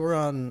 you were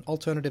on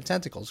Alternative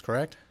Tentacles,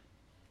 correct?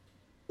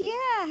 Yeah,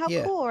 how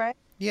Yeah. cool, right?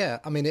 Yeah,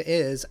 I mean it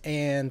is,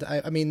 and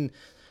I mean,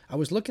 I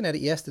was looking at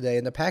it yesterday,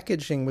 and the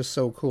packaging was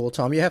so cool.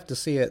 Tom, you have to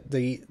see it.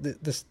 The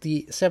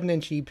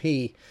 7-inch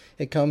EP,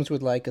 it comes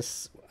with like a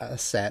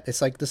set.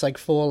 It's like this, like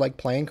 4 like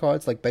playing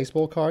cards, like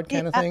baseball card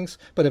kind of things,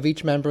 but of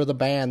each member of the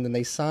band, and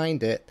they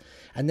signed it.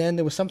 And then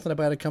there was something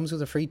about it comes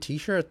with a free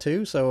T-shirt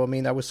too. So I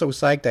mean, I was so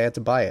psyched I had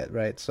to buy it,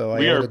 right? So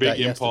we I are ordered that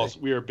Impulse.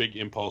 yesterday. We are big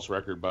Impulse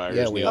record buyers.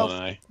 Yeah, we Neil are.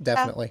 and I.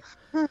 Definitely.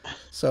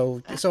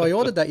 So I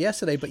ordered that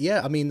yesterday, but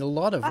yeah, I mean, a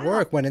lot of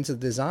work went into the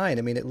design.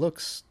 I mean, it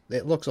looks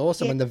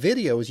awesome, and the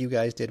videos you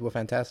guys did were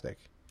fantastic.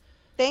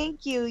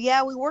 Thank you.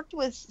 Yeah, we worked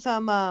with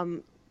some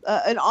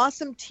an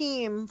awesome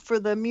team for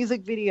the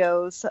music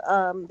videos.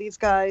 These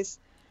guys,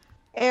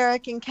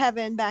 Eric and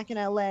Kevin, back in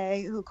LA,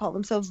 who call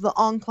themselves the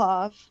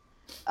Enclave.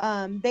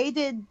 They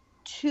did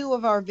 2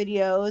 of our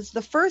videos.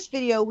 The first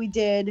video we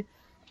did,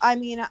 I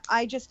mean,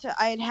 I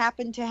had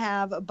happened to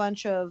have a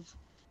bunch of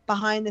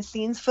behind the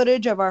scenes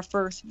footage of our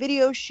first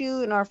video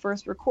shoot and our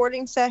first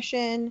recording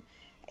session.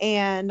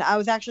 And I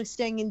was actually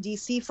staying in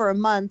DC for a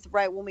month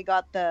right when we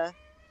got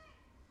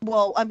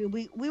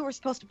we were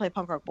supposed to play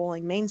Punk Rock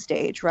Bowling main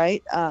stage,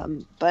 right?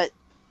 But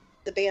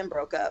the band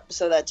broke up,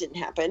 so that didn't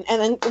happen.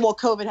 And then,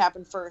 COVID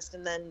happened first,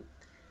 and then,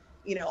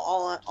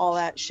 all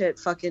that shit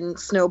fucking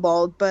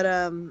snowballed.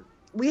 But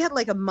we had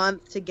like a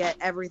month to get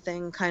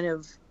everything kind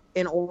of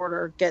in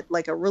order, get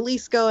like a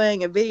release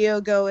going, a video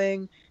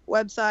going,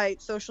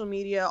 website, social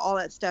media, all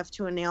that stuff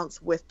to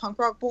announce with Punk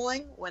Rock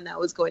Bowling when that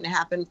was going to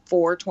happen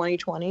for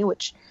 2020,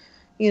 which,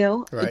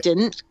 it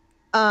didn't.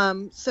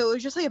 So it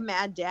was just like a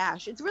mad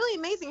dash. It's really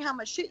amazing how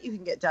much shit you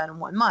can get done in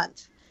 1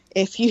 month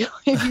if you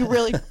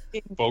really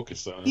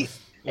focus on it.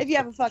 If you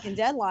have a fucking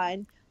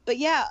deadline. But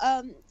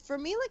yeah, for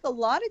me, like a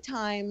lot of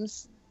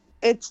times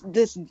it's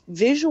this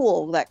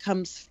visual that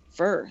comes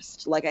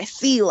first. Like I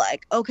see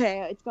like,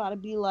 okay, it's got to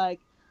be like,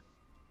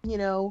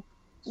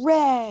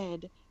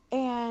 red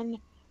and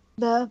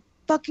the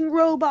fucking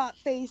robot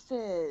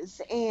faces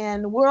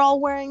and we're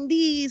all wearing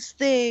these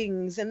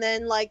things, and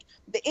then like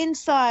the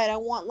inside I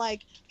want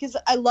like, because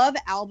I love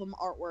album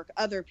artwork,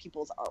 other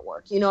people's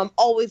artwork, I'm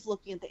always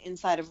looking at the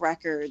inside of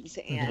records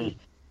and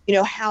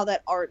how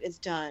that art is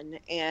done,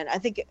 and I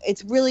think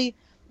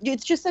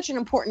it's just such an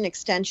important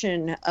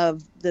extension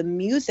of the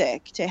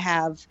music to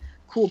have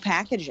cool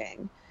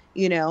packaging.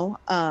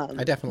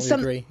 I definitely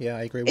agree. Yeah,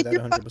 I agree with that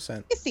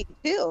 100%.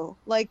 Too,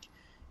 like,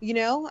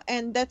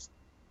 and that's,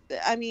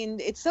 I mean,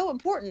 it's so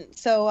important.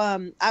 So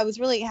I was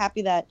really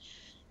happy that,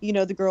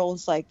 the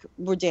girls like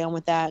were down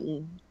with that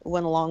and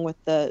went along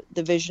with the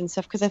vision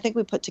stuff, because I think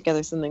we put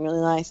together something really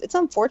nice. It's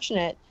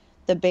unfortunate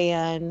the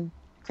band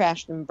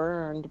crashed and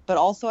burned, but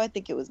also I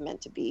think it was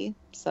meant to be.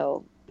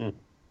 So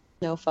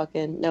no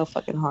fucking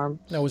harm.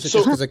 No, was it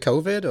just because of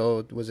COVID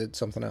or was it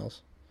something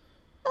else?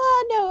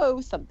 No, it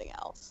was something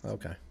else.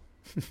 Okay.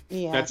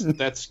 Yeah.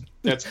 That's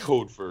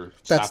code for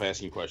stop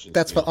asking questions.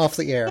 That's for off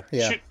the air.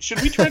 Yeah.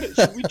 Should we try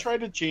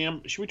to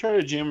jam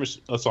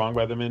a song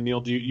by them in,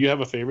 Neil? Do you have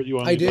a favorite you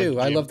want? I do.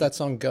 I love that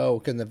song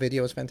 "Go" and the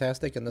video is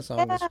fantastic and the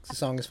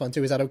song is fun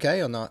too. Is that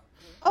okay or not?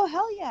 Oh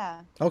hell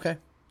yeah. Okay.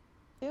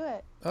 Do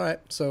it. All right.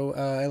 So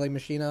LA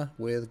Machina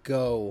with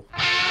 "Go."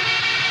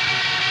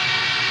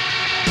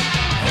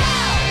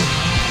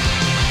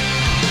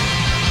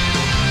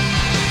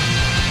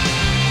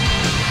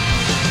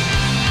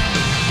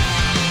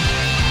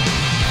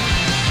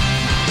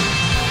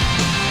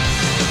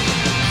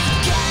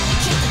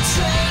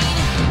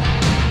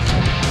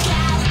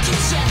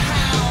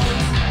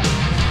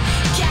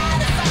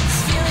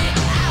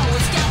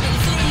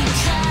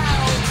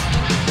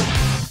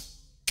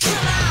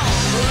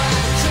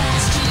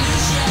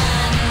 Confusion,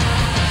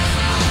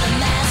 on the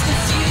mass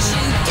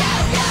confusion.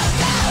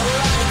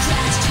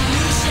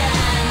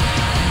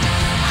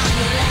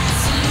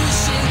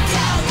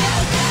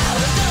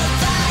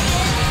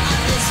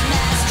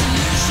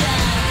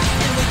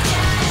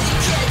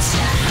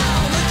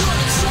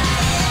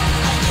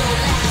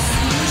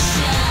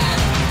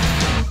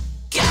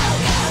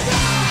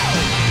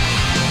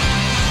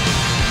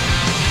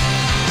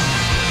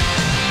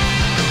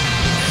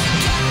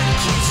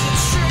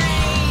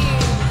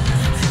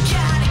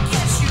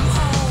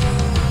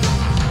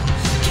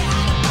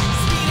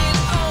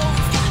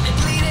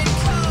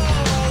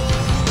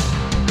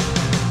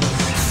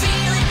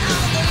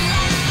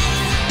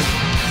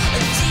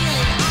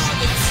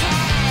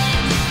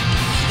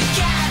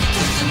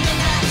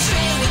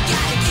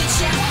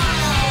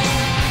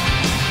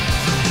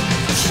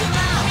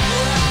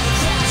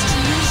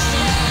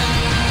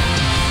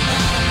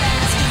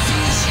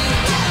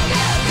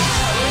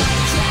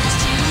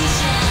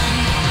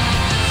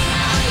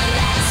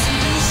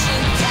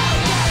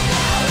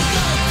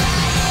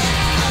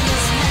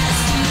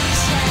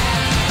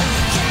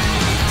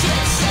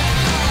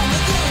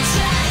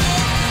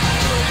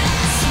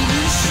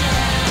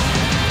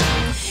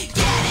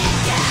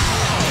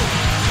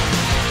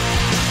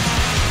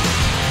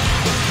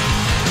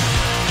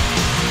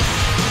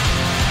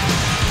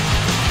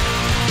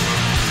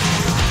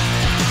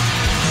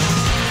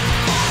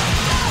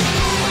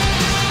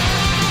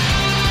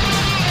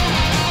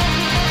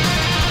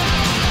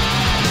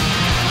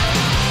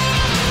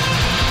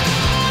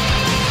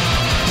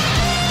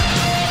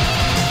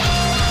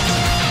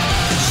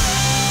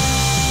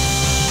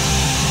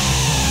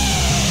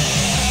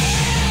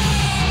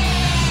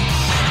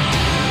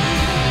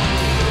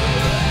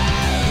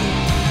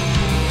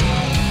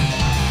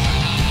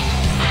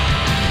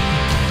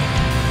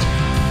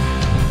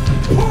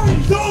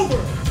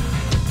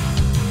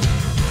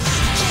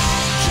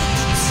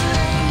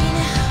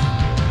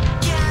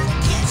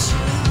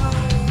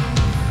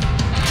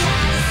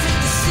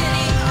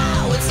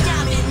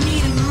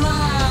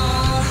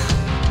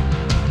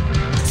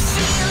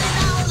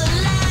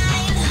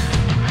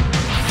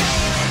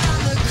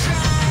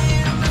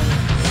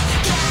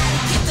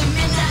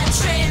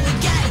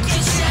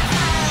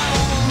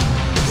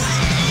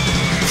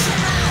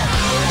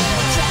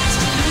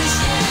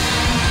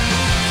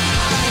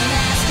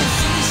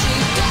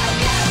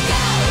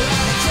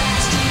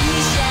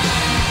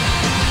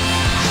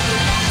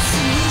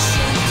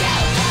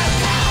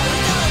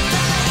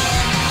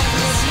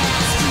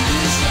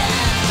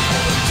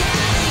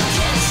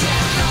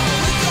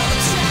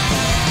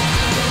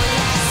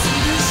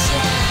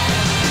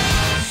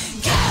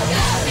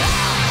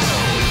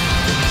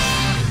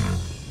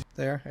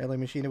 there, Alien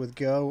Machina with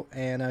Go,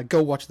 and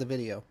go watch the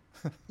video.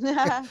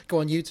 Go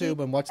on YouTube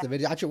and watch the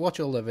video. Actually, watch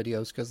all the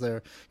videos because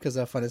they're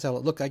fun as hell.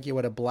 It looked like you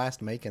had a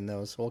blast making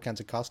those, all kinds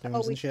of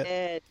costumes and shit.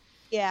 Did.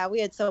 Yeah, we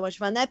had so much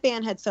fun. That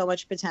band had so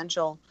much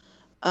potential.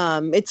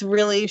 It's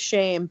really a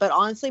shame, but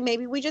honestly,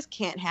 maybe we just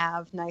can't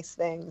have nice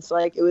things.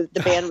 Like the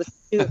band was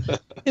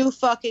too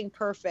fucking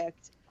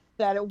perfect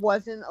that it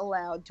wasn't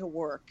allowed to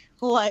work.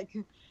 Like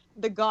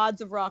the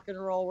gods of rock and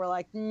roll were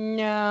like,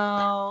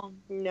 no.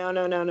 You got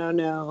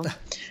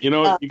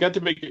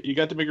to make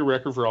a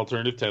record for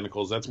Alternative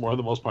Tentacles. That's more than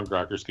the most punk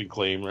rockers can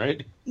claim,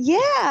 right?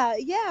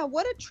 Yeah.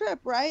 What a trip,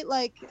 right?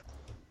 Like,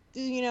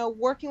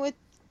 working with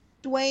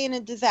Dwayne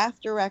at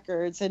Disaster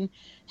Records and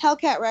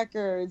Hellcat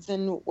Records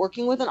and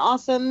working with an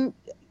awesome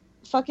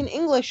fucking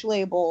English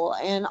label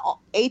and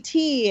AT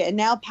and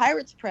now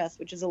Pirates Press,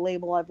 which is a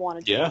label I've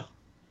wanted to. Yeah.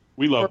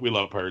 We love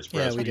Pirates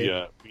Press.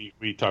 Yeah,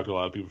 we talked to a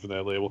lot of people from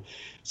that label.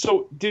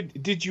 So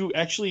did you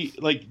actually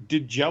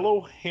did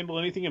Jello handle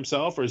anything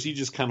himself, or is he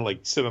just kind of like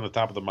sit on the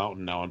top of the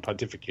mountain now and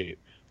pontificate?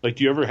 Like,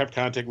 do you ever have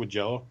contact with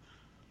Jello?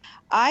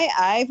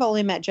 I've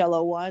only met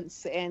Jello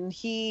once, and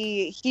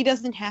he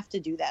doesn't have to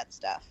do that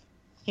stuff.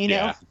 You know?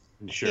 Yeah,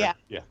 sure. Yeah.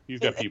 He's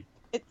got people.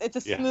 It's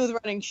a smooth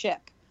running ship.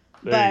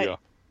 There you go.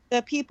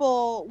 The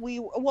people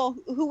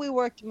who we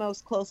worked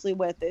most closely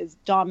with is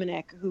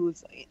Dominic,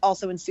 who's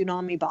also in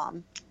Tsunami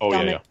Bomb. Oh,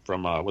 Dominic. yeah.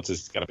 From, what's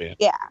his, got a band?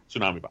 Yeah.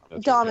 Tsunami Bomb.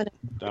 That's Dominic.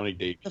 Right. Dominic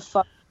Davies. The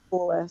fucking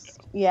coolest.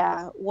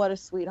 Yeah, what a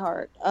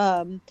sweetheart.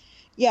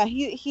 Yeah,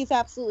 he's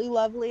absolutely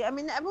lovely. I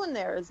mean, everyone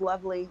there is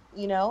lovely,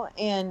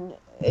 and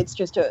it's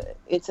just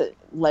it's a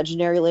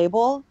legendary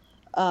label.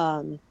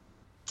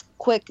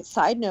 Quick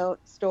side note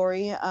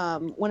story.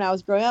 When I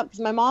was growing up, because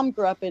my mom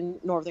grew up in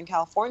Northern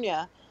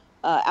California,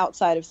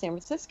 outside of San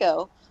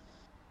Francisco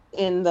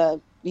in the,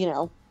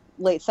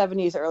 late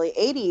 70s, early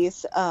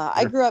 80s.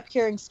 I grew up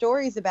hearing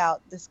stories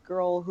about this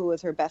girl who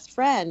was her best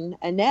friend,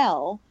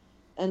 Annelle.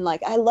 And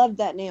I loved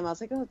that name. I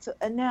was like, oh, it's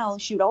Annelle.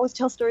 She would always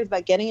tell stories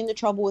about getting into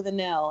trouble with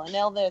Annelle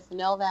this,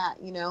 Annelle that,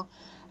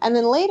 And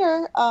then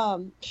later,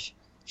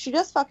 she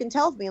just fucking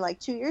tells me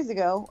 2 years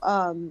ago,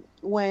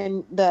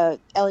 when the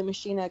Alien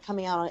Machina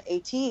coming out on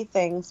AT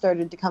thing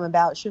started to come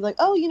about, she was like,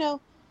 oh,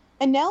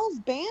 Annelle's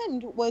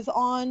band was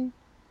on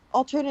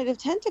Alternative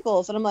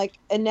Tentacles. And I'm like,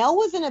 Annelle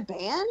was in a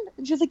band?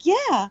 And she was like,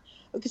 yeah.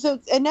 So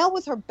Annelle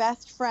was her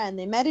best friend.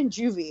 They met in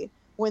juvie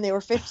when they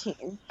were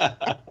 15.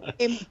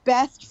 And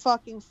best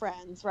fucking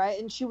friends, right?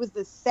 And she was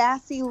this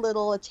sassy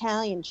little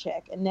Italian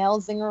chick,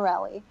 Annelle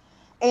Zingarelli.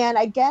 And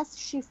I guess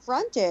she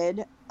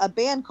fronted a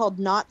band called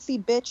Nazi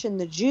Bitch and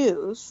the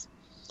Jews,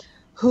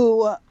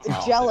 who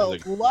Jello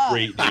loved.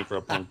 Great name for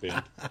a punk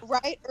band.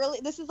 Right?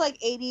 This is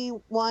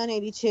 81,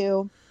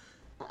 82.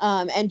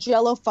 And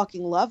Jello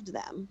fucking loved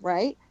them,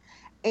 right?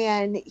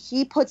 And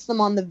he puts them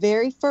on the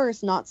very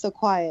first Not So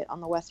Quiet on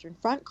the Western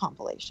Front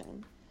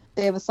compilation.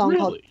 They have a song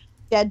called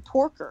Dead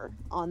Porker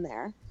on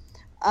there.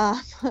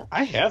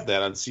 I have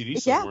that on CD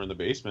somewhere in the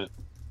basement.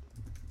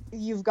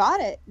 You've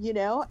got it,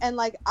 and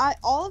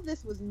all of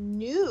this was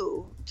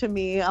new to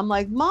me. I'm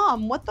like,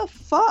 Mom, what the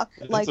fuck?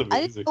 I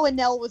didn't know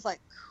Annelle was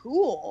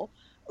cool,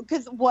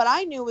 because what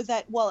I knew was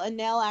that,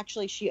 Annelle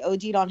actually, she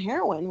OD'd on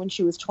heroin when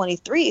she was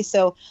 23.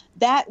 So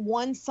that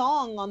one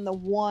song on the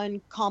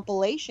one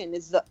compilation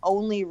is the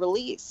only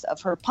release of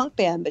her punk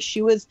band. But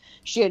she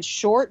had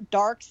short,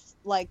 dark,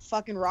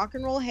 fucking rock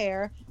and roll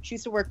hair. She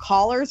used to wear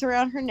collars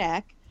around her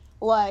neck.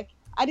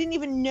 I didn't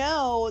even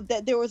know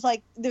that there was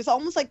there's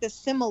almost this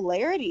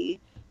similarity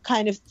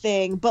kind of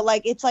thing, but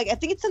it's I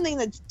think it's something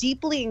that's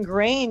deeply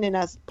ingrained in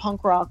us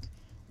punk rock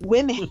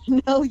women,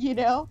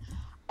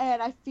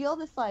 and I feel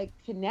this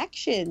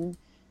connection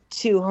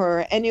to her,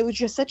 and it was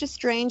just such a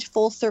strange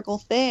full circle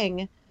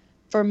thing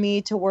for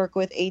me to work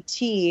with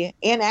AT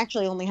and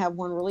actually only have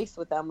one release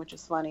with them, which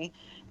is funny,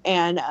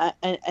 and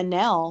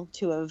Annelle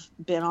to have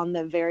been on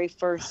the very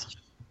first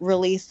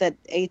release that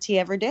AT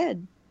ever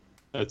did.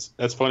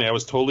 That's funny. I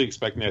was totally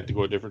expecting that to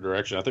go a different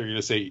direction. I thought you were going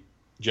to say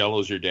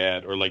Jello's your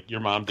dad, or your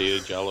mom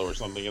dated Jello or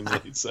something in the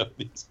late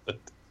 70s.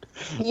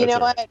 You know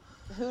what?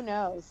 Who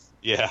knows?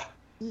 Yeah.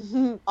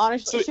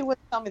 Honestly, she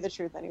wouldn't tell me the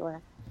truth anyway.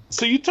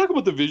 So you talk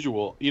about the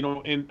visual,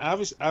 and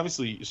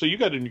obviously, so you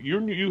have a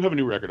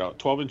new record out,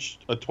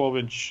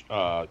 12-inch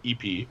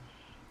EP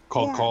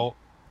called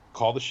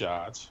Call the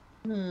Shots.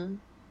 Mm-hmm.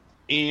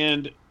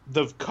 And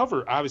the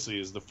cover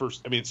obviously is the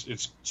first. I mean,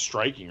 it's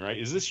striking, right?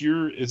 Does this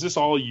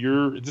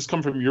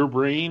come from your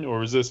brain,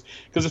 or is this,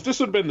 because if this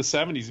would have been the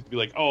 70s, it'd be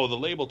like, oh, the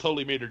label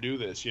totally made her do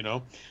this,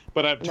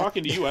 But I'm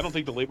talking to you, I don't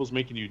think the label's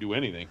making you do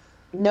anything.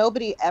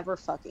 Nobody ever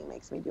fucking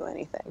makes me do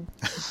anything.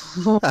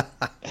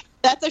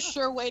 That's a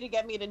sure way to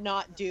get me to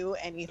not do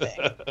anything.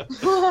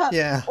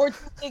 Yeah. Or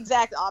the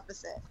exact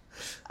opposite.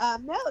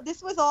 No,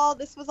 this was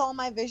all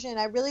my vision.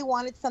 I really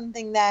wanted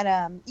something that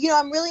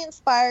I'm really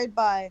inspired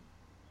by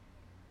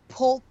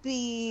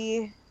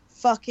pulpy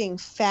fucking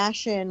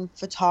fashion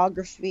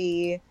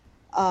photography.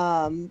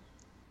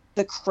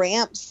 The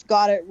Cramps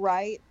got it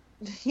right,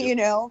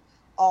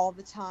 all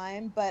the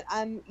time. But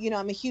I'm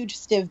a huge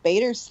Stiv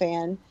Bators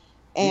fan,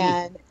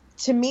 and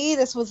to me,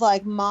 this was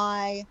like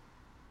my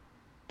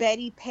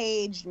Betty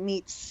Page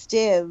meets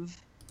Stiv,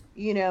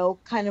 you know,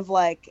 kind of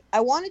like,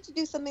 I wanted to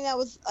do something that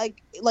was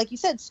like you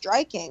said,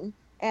 striking,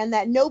 and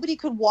that nobody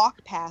could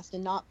walk past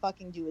and not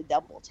fucking do a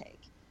double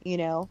take, you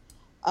know,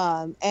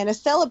 and a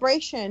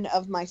celebration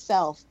of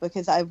myself,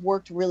 because I've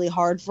worked really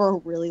hard for a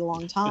really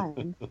long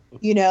time,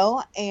 you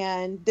know,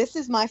 and this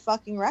is my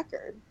fucking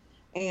record,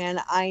 and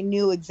I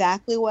knew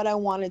exactly what I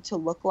wanted to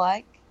look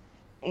like,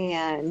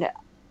 and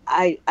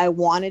I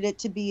wanted it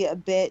to be a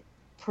bit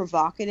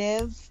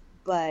provocative,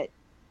 but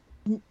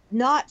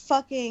not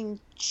fucking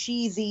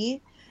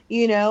cheesy,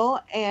 you know,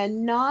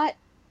 and not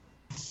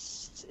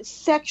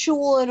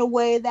sexual in a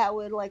way that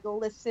would like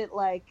elicit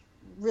like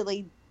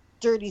really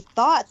dirty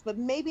thoughts, but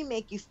maybe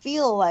make you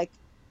feel like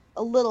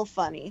a little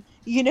funny,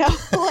 you know,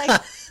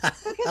 like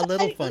A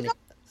little funny.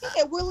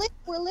 You know,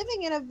 we're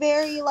living in a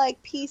very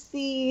like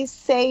PC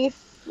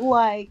safe,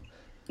 like,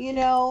 you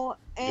know,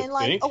 and You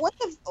like think?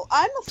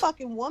 I'm a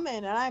fucking woman,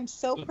 and I'm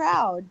so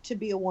proud to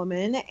be a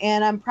woman,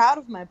 and I'm proud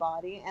of my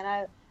body,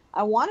 and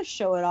I want to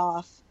show it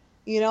off.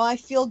 You know, I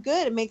feel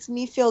good. It makes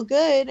me feel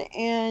good,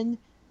 and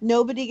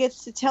nobody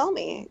gets to tell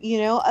me, you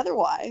know,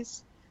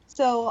 otherwise.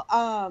 So,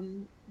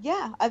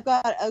 yeah, I've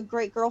got a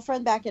great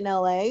girlfriend back in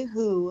LA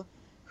who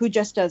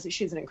just does it.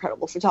 She's an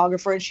incredible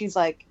photographer, and she's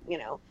like, you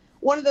know,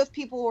 one of those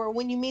people where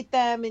when you meet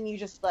them and you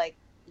just like,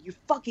 you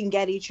fucking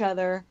get each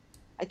other.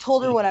 I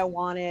told her what I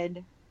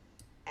wanted,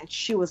 and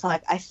she was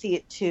like, I see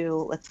it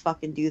too. Let's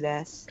fucking do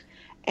this.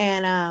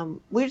 And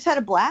we just had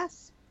a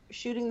blast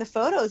shooting the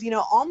photos, you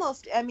know,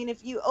 almost, I mean,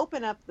 if you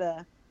open up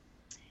the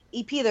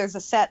EP, there's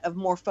a set of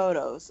more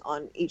photos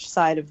on each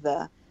side of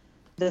the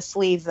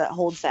sleeve that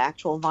holds the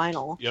actual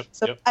vinyl. Yep.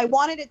 So Yep. I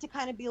wanted it to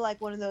kind of be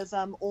like one of those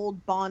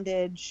old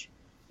bondage,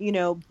 you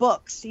know,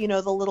 books, you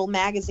know, the little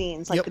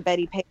magazines, like Yep. the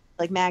Betty Page,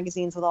 like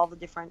magazines with all the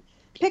different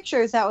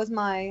pictures. That was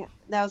my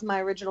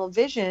original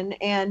vision.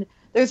 And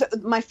there's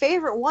my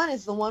favorite one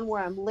is the one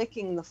where I'm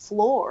licking the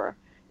floor,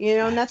 you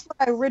know, and that's what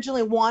I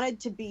originally wanted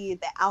to be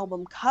the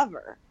album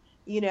cover,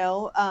 you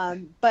know,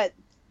 but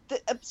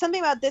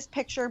something about this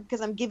picture, because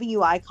I'm giving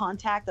you eye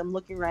contact, I'm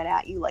looking right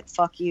at you like,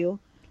 fuck you.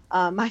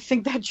 I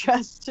think that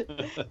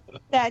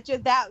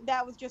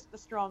that was just the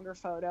stronger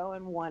photo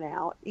and won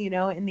out, you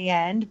know, in the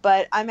end.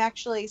 But I'm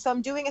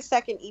doing a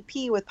second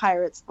EP with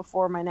Pirates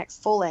before my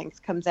next full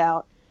length comes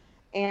out.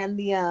 And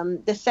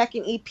the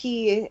second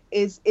EP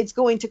it's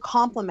going to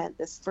complement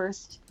this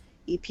first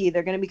EP.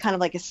 They're going to be kind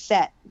of like a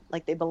set,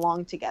 like they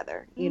belong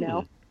together, you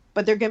know.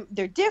 But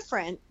they're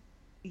different,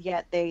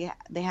 yet they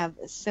have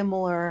a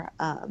similar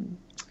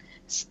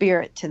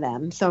spirit to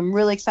them. So I'm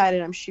really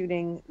excited. I'm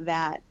shooting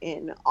that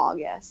in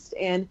August,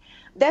 and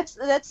that's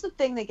the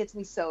thing that gets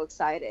me so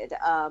excited.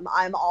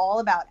 I'm all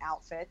about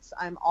outfits.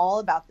 I'm all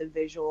about the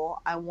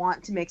visual. I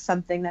want to make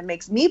something that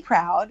makes me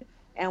proud.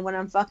 And when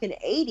I'm fucking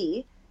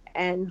 80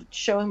 and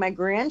showing my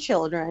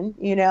grandchildren,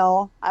 you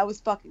know, I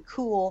was fucking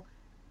cool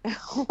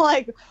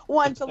like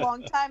once a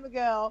long time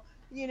ago,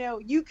 you know,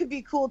 you could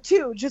be cool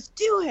too. Just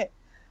do it.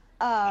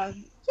 Yeah,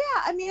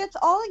 I mean, it's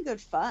all in good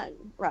fun,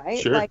 right?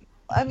 Sure. Like,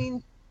 I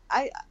mean,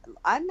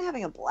 I'm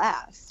having a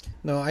blast.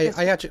 No,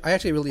 I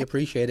actually really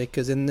appreciate it,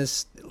 because in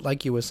this,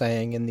 like you were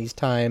saying, in these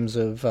times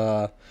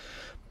of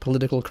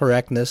political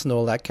correctness and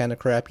all that kind of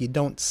crap, you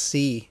don't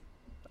see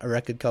a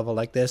record cover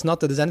like this. Not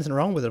that there's anything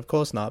wrong with it, of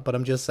course not, but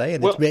I'm just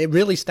saying, Well, it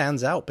really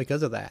stands out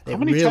because of that. How It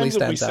many really times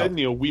have we stands said, out.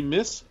 Neil,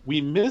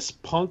 we miss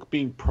punk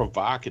being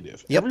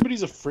provocative? Yep.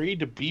 Everybody's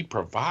afraid to be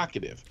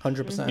provocative.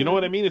 100%. You know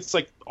what I mean? It's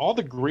like all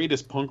the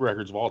greatest punk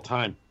records of all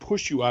time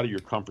push you out of your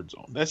comfort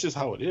zone. That's just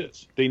how it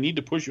is. They need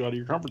to push you out of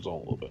your comfort zone a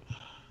little bit.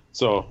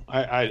 So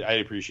I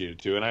appreciate it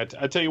too. And I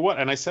tell you what,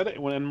 and I said it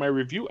when in my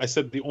review, I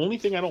said the only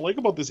thing I don't like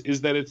about this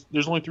is that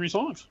there's only 3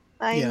 songs.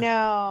 I Yeah.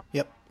 know.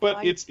 Yep.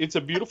 But it's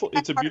a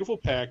beautiful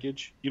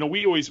package. You know,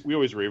 we always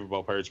rave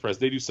about Pirates Press.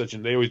 They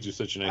always do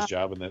such a nice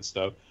job in that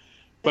stuff.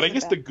 But I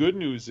guess the good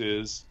news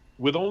is,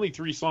 with only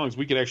 3 songs,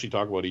 we could actually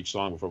talk about each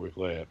song before we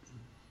play it.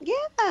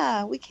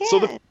 Yeah, we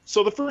can.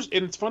 So the first,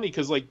 and it's funny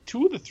because like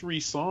 2 of the 3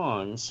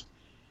 songs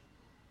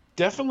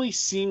definitely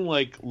seem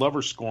like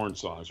lover scorn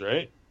songs,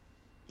 right?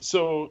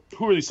 So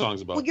who are these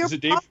songs about? Well, you're Is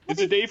it Dave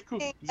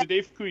probably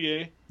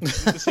Coulier?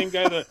 Is it the same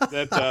guy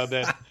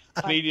that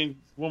Canadian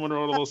woman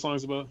wrote all those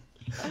songs about?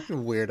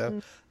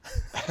 Weirdo.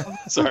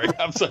 Sorry,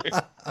 I'm sorry.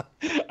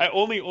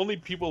 Only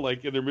people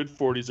like in their mid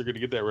 40s are going to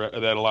get that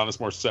Alanis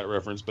Morissette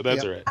reference, but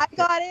that's Yep. all right. I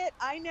got it.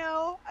 I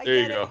know.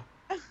 There you go.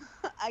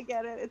 I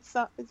get it. It's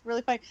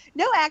really funny.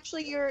 No,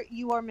 actually,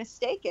 you are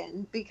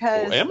mistaken,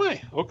 because Oh, am I?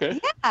 Okay.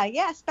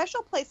 yeah.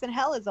 Special Place in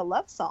Hell is a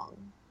love song.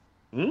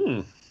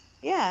 Mm.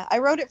 Yeah, I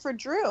wrote it for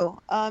Drew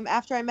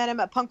after I met him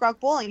at Punk Rock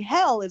Bowling.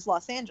 Hell is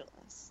Los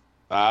Angeles.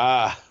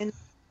 Ah.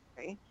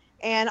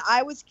 And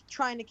I was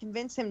trying to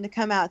convince him to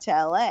come out to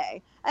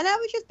LA. And I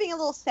was just being a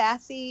little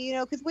sassy, you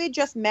know, because we had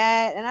just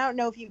met. And I don't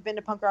know if you've been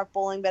to Punk Rock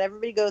Bowling, but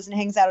everybody goes and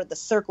hangs out at the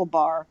Circle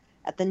Bar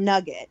at the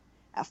Nugget.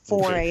 at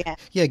 4 Okay. a.m.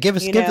 Yeah,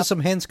 give You us know? some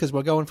hints because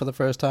we're going for the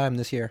first time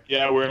this year.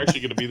 Yeah, we're actually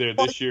going to be there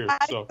this year.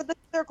 So For the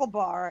Circle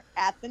Bar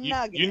at the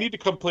Nugget. you need to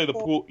come play the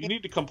pool. You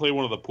need to come play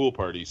one of the pool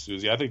parties,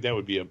 Susie. I think that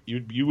would be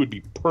you would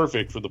be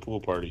perfect for the pool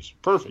parties.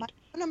 My Perfect.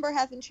 phone number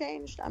hasn't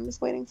changed. I'm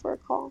just waiting for a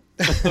call.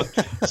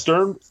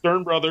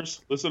 Stern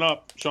brothers, listen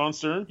up. Sean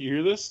Stern, you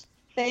hear this?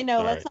 They know.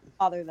 All Let's right. not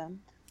bother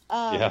them.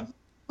 Yeah.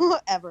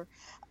 Ever.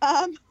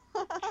 Um,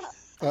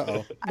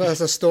 Uh-oh.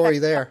 There's a story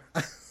there.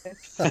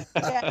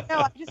 yeah,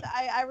 no,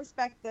 I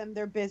respect them.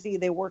 They're busy.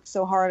 They work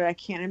so hard. I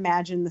can't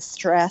imagine the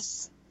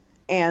stress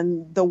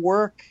and the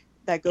work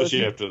that goes. Especially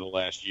into after the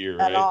last year,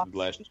 that right? off,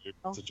 Last year,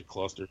 such a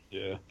cluster.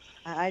 Yeah.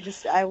 I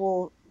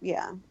will,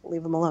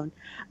 leave them alone.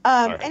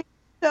 right. And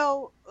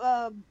so,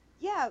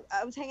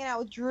 I was hanging out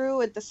with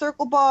Drew at the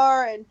Circle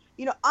Bar, and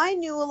I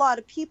knew a lot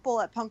of people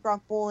at Punk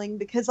Rock Bowling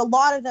because a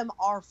lot of them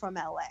are from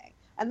LA,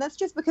 and that's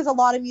just because a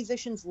lot of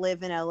musicians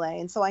live in LA,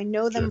 and so I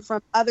know them Sure.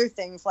 from other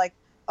things like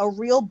a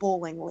real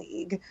bowling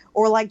league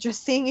or like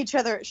just seeing each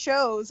other at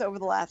shows over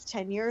the last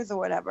 10 years or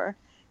whatever,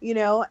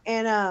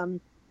 and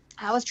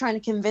I was trying to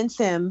convince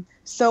him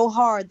so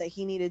hard that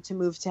he needed to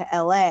move to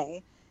LA,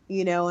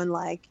 and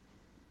like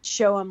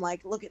show him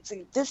like, look at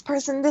this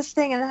person, this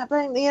thing and that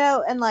thing,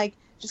 and like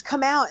just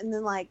come out, and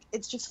then like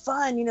it's just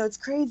fun, it's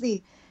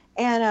crazy.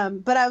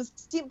 And but I was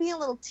being a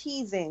little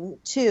teasing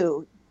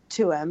too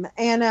to him,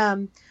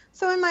 and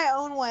so in my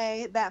own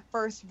way, that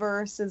first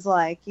verse is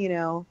like,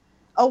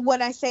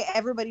 when I say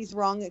everybody's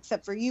wrong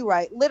except for you,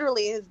 right?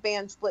 Literally, his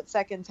band Split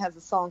Seconds has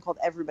a song called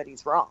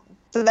Everybody's Wrong.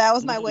 So that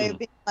was my way of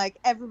being like,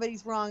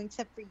 everybody's wrong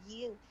except for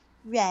you,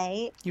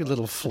 right? You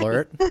little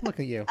flirt. Look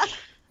at you.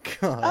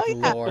 God, Oh,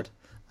 yeah. Lord.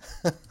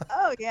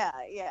 Oh yeah.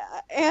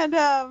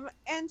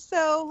 And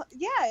so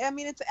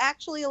it's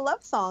actually a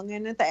love song.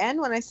 And at the end,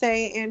 when I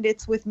say "and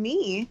it's with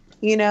me,"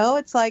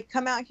 it's like,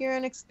 come out here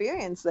and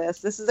experience this.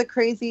 This is a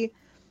crazy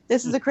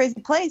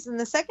place. And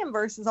the second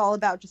verse is all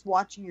about just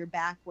watching your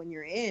back when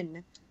you're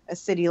in a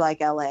city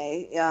like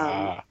LA.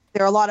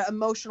 There are a lot of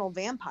emotional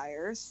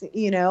vampires,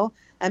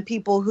 and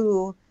people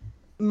who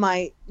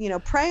might,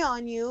 prey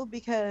on you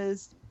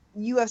because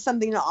you have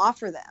something to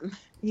offer them,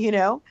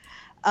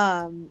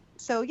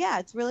 So yeah,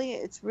 it's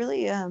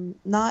really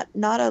not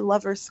a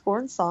lover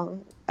scorn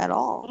song at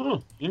all.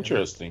 Oh,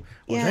 interesting.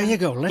 Well, Yeah. there you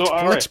go. Let's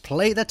all let's right.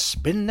 play that.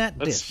 Spin that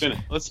Let's disc. spin it.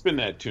 Let's spin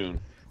that tune.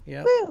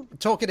 Yeah. Woo.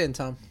 Talk it in,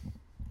 Tom.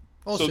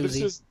 Or So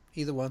Susie. this is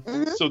Either one.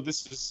 Mhm. so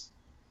this is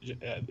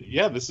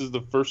this is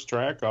the first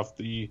track off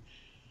the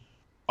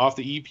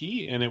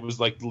EP, and it was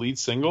like the lead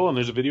single, and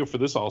there's a video for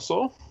this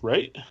also,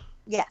 right?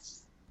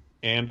 Yes.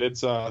 And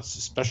it's a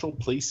Special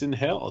Place in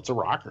Hell. It's a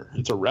rocker.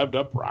 It's a revved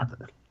up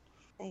rocker.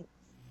 Thanks.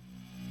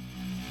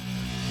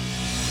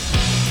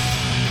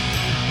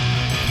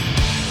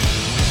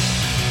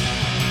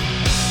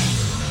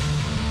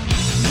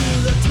 You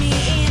looked me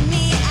in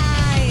the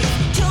eye,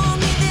 told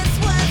me this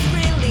was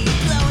really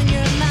blowing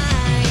your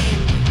mind.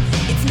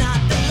 It's not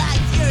the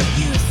life you're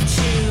used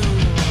to.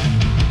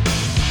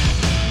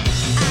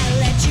 I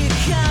let you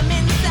come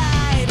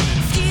inside,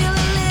 steal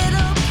a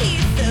little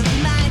piece of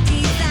my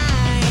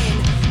design.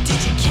 Did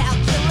you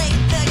calculate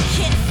the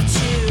kiss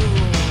too?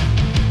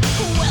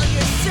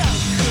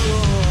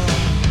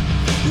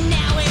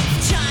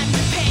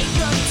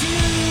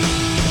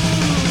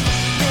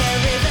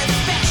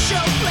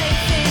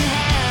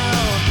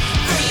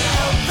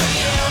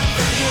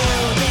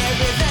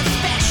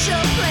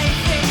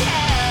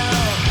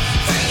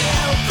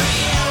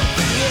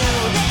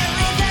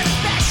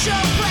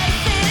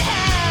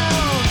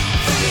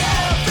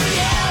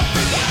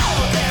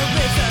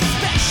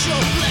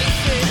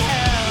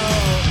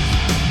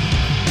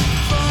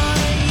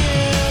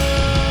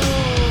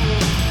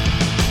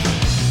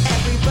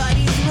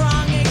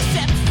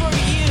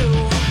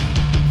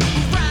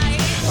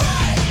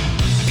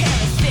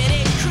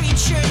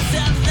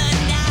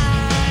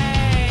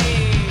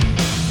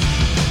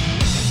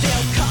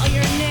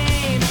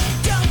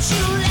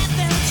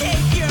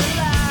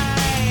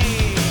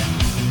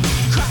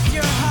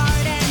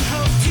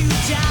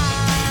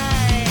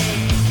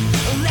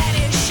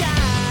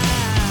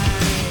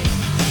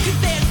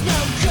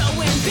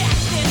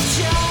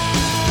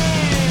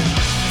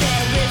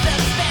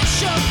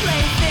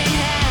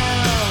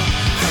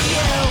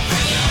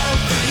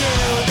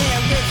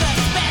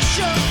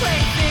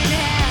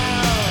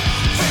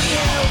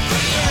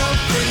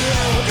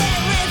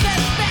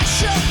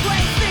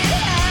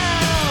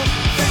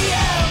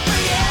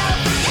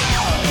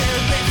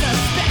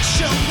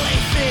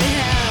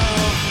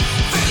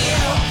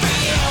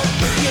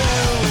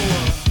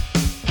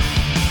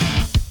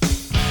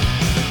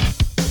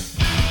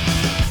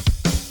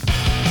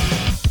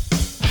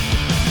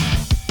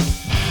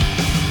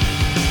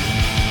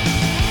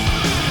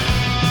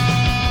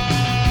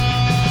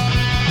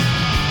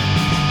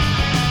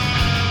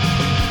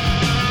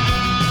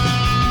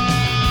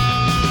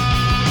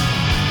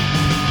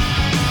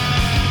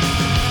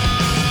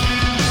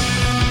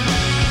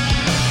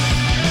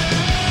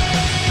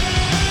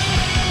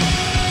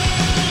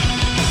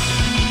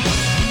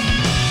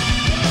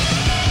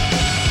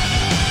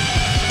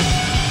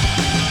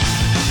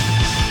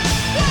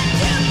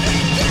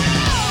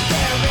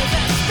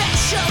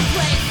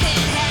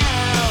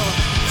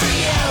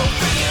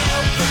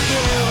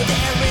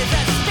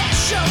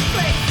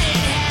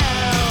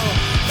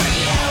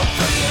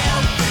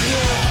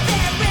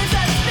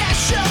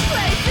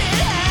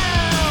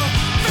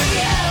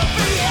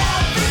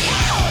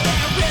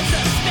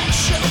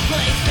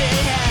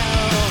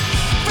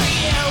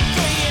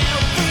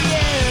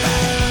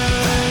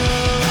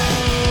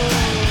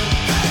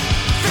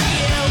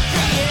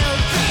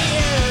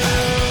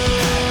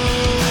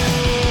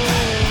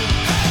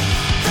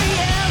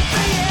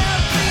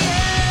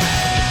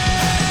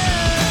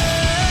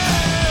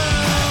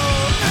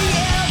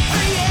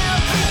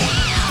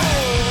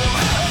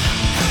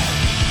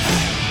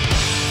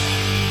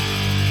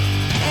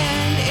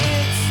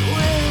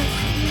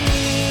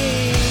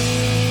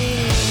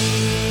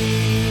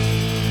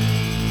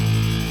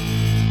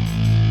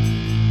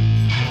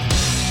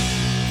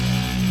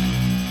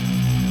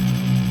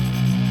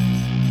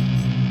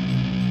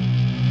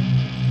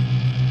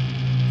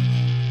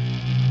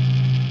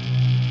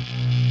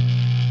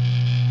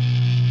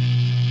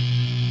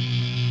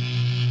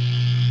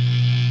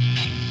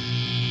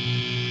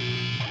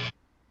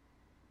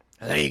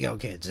 There you go,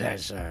 kids.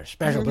 That's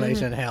Special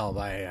Place in Hell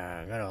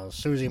by good old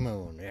Susie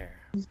Moon. Yeah.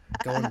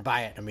 Go and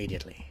buy it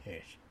immediately.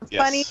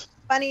 Yes.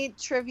 Funny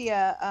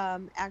trivia.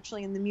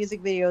 Actually, in the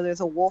music video, there's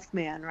a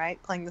Wolfman,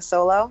 right, playing the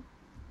solo.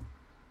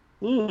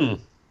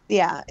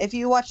 Yeah, if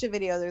you watch the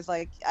video, there's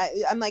like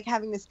I'm like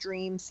having this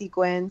dream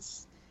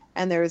sequence,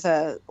 and there's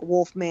a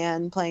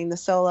Wolfman playing the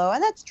solo,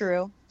 and that's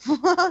Drew.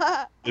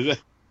 Is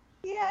it?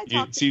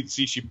 Yeah.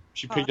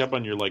 She picked up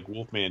on your like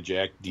Wolfman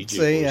Jack DJ.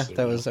 So yeah,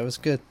 that was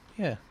good.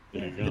 Yeah,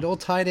 it all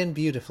tied in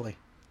beautifully.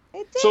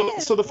 It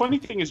did. So the funny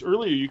thing is,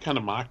 earlier you kind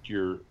of mocked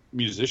your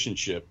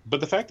musicianship,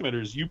 but the fact of the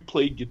matter is, you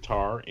played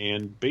guitar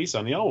and bass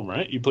on the album,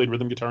 right? You played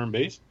rhythm guitar and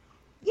bass.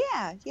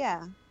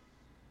 Yeah.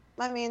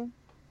 I mean,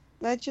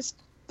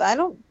 I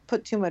don't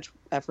put too much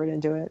effort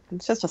into it.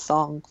 It's just a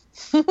song.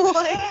 There you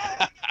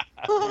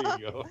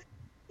go.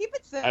 Keep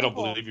it simple. I don't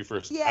believe you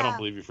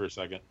for a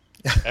second.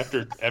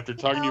 After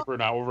talking to you for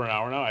over an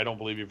hour now, I don't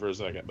believe you for a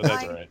second. But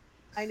that's all right.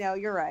 I know,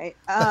 you're right.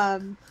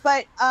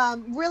 But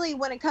really,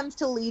 when it comes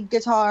to lead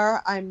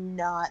guitar, I'm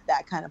not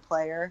that kind of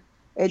player.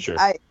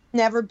 I've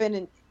never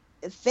been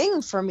a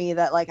thing for me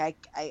that like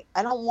I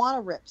don't want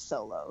to rip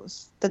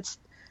solos.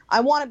 I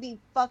want to be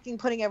fucking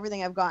putting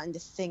everything I've got into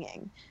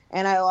singing,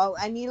 and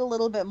I need a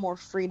little bit more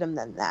freedom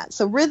than that.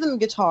 So rhythm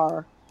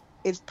guitar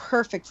is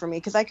perfect for me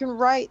because I can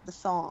write the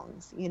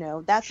songs. You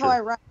know, that's how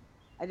I write.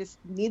 I just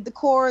need the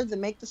chords and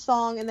make the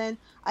song, and then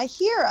I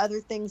hear other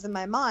things in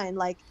my mind.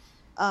 Like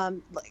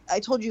I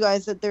told you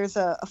guys that there's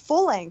a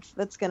full length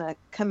that's gonna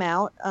come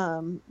out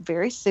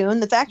very soon.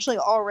 That's actually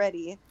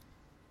already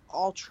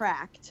all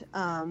tracked,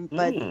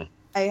 but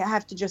I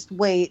have to just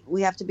wait.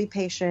 We have to be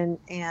patient,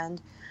 and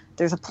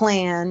there's a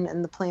plan,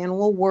 and the plan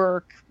will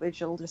work, which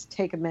will just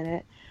take a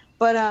minute.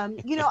 But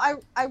you know,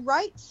 I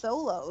write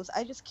solos.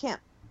 I just can't,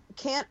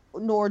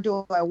 nor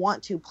do I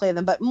want to play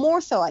them. But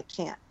more so, I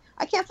can't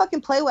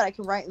fucking play what I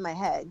can write in my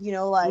head. You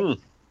know,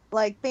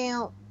 like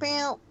bam,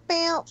 bam,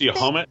 bam. Do you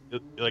hum it?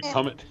 Like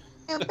hum it?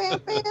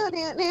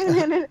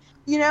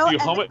 You know,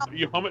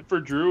 you hum it for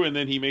Drew, and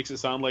then he makes it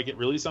sound like it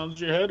really sounds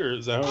in your head, or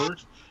is that how it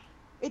works?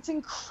 It's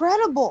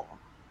incredible.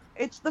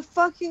 It's the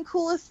fucking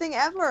coolest thing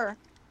ever,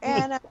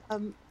 and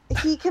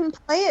he can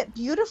play it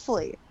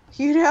beautifully.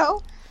 You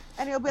know,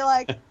 and he'll be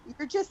like,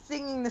 "You're just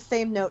singing the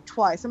same note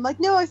twice." I'm like,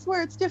 "No, I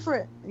swear it's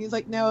different." And he's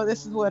like, "No,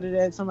 this is what it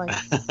is." I'm like,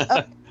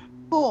 "Okay,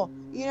 cool."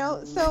 You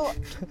know, so.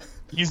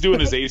 He's doing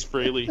his Ace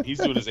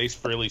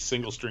Frehley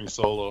single string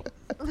solo.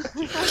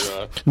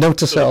 Note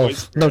to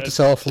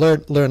self.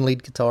 Learn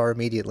lead guitar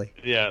immediately.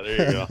 Yeah,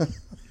 there you go.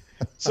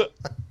 So,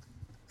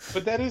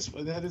 but that is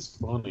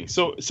funny.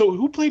 So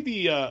who played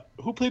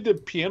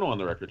the piano on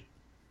the record?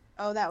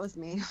 Oh, that was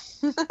me.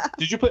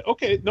 Did you play?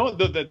 Okay, no,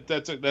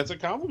 that's a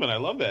compliment. I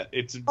love that.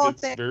 It's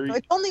very.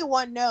 It's only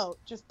one note,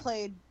 just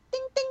played.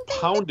 Ding ding ding.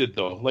 Pounded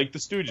though, like the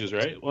Stooges,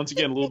 right? Once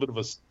again, a little bit of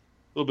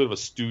a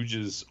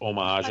Stooges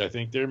homage, I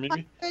think there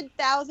maybe.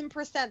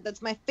 1,000%.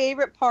 That's my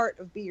favorite part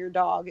of Be Your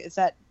Dog is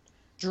that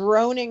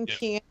droning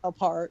piano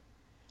part.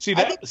 See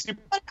that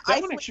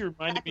one actually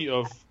reminded me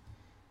of.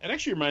 It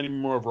actually reminded me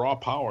more of Raw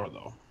Power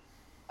though.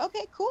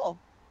 Okay, cool.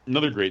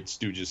 Another great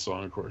Stooges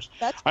song, of course.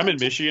 I'm in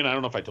Michigan. I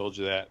don't know if I told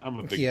you that. I'm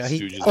a big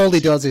Stooges. All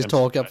he does is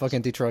talk up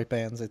fucking Detroit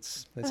bands.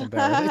 It's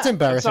embarrassing. It's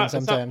embarrassing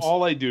sometimes. It's not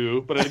all I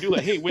do, but I do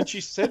like. Hey, when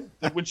she said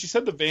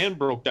the van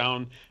broke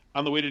down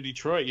on the way to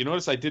Detroit, you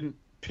notice I didn't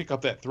pick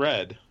up that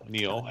thread,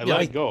 Neil. I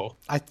let it go.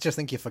 I just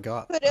think you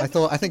forgot.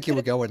 I think you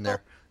were going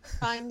there.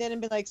 Chimed in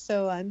and be like,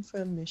 "So I'm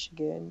from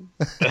Michigan."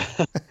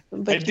 I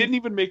didn't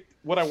even make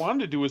what I wanted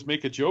to do was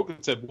make a joke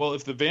and said, "Well,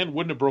 if the van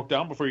wouldn't have broke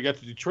down before you got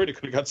to Detroit, it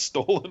could have got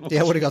stolen." Yeah,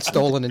 it would have got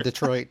stolen in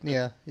Detroit.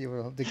 Yeah,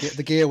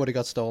 the gear would have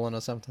got stolen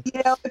or something.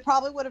 You know, it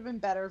probably would have been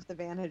better if the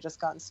van had just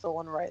gotten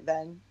stolen right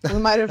then. We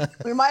might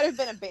have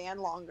been a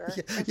band longer.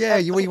 Yeah,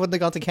 you wouldn't have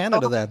gone to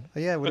Canada then.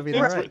 Yeah, it would have been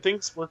all right.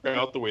 Things work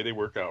out the way they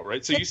work out,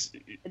 right? So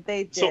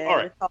they did. So all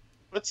right,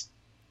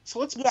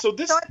 So I played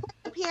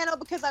the piano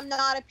because I'm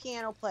not a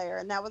piano player,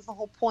 and that was the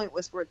whole point,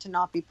 was for it to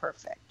not be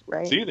perfect,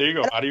 right? See, there you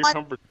go, out of your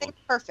comfort zone.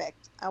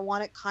 Perfect. I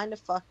want it kind of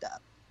fucked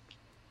up.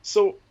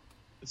 So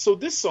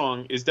this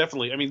song is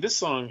definitely. I mean, this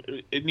song,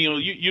 Neil,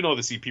 you know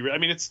the CP. I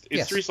mean, it's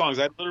 3 songs.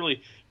 I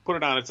literally put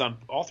it on. It's on.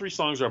 All 3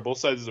 songs are on both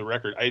sides of the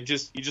record. You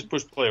just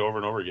push play over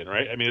and over again,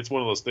 right? I mean, it's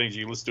one of those things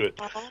you listen to it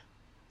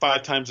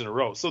 5 times in a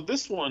row. So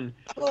this one,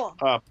 cool.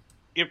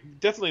 It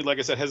definitely, like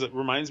I said,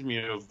 reminds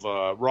me of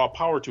Raw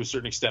Power to a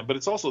certain extent, but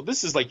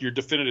this is like your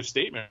definitive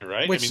statement,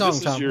 right? Which song,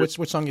 Tom?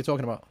 Which song are you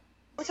talking about?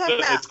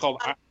 It's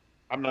called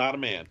I'm Not a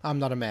Man. I'm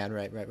Not a Man,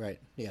 right.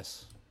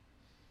 Yes.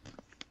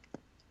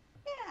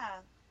 Yeah.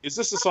 Is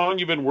this a song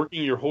you've been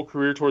working your whole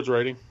career towards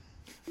writing?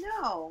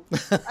 No.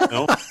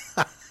 No?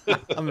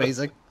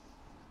 Amazing.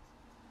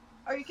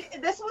 Are you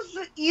kidding? This was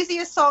the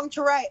easiest song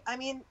to write. I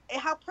mean,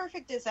 how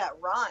perfect is that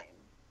rhyme?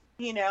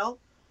 You know?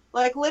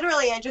 Like,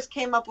 literally, I just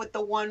came up with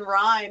the one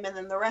rhyme, and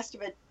then the rest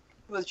of it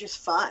was just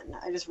fun.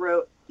 I just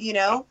wrote, you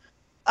know.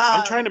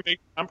 I'm trying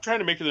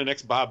to make her the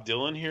next Bob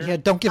Dylan here. Yeah,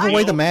 don't give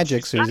away the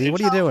magic, Susie. What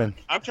are you doing?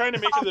 I'm trying to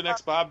make her the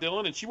next Bob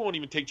Dylan, and she won't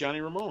even take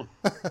Johnny Ramone.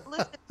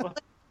 Listen,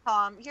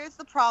 Tom, here's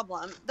the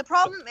problem. The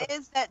problem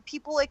is that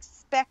people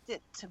expect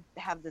it to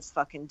have this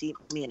fucking deep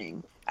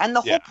meaning, and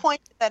the whole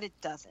point is that it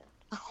doesn't.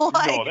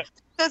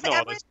 Does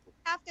everything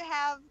have to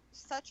have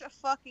such a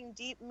fucking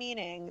deep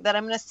meaning that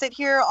I'm gonna sit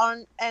here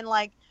on and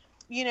like,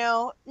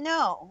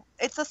 no,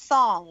 it's a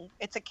song.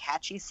 It's a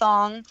catchy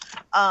song.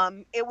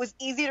 It was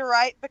easy to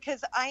write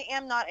because I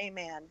am not a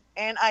man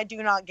and I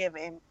do not give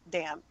a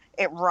damn.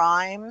 It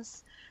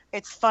rhymes.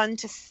 It's fun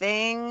to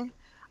sing.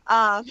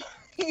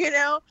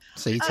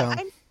 See, Tom.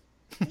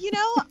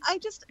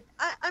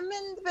 I'm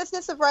in the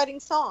business of writing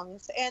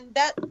songs, and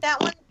that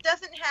one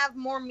doesn't have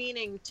more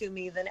meaning to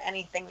me than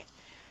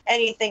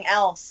anything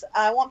else.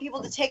 I want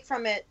people to take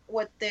from it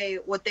what they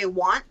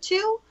want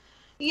to,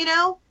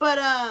 but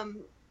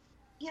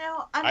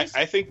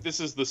I think this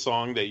is the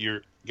song that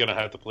you're gonna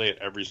have to play at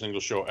every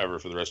single show ever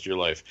for the rest of your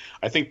life.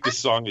 I think this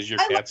song is your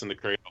Cats in the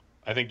Cradle.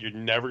 I think you're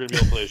never gonna be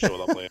able to play a show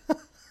without playing it.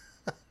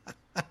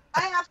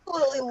 I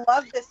absolutely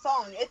love this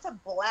song. It's a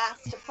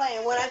blast to play,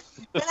 and when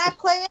I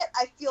play it,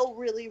 I feel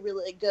really,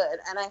 really good,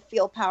 and I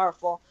feel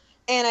powerful,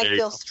 and I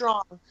feel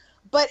strong.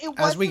 But it was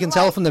as we can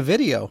tell from the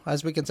video.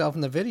 Yeah,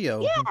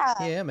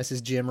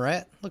 Mrs. Jim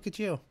Rat, look at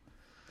you.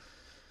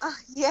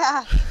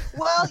 Yeah.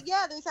 Well,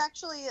 yeah. There's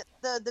actually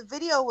the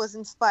video was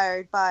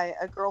inspired by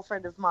a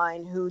girlfriend of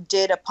mine who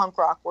did a punk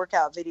rock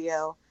workout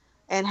video,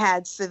 and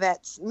had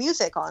Civette's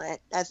music on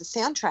it as a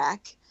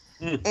soundtrack,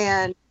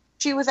 and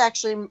she was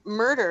actually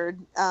murdered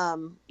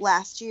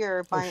last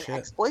year by an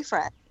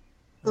ex-boyfriend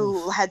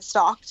who had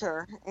stalked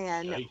her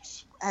and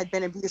had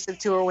been abusive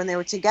to her when they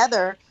were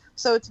together.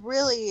 So it's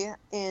really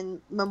in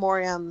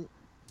memoriam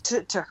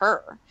to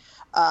her,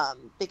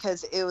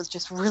 because it was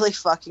just really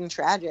fucking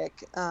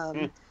tragic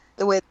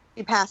the way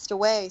she passed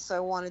away. So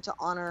I wanted to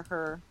honor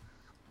her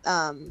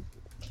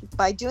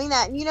by doing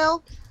that.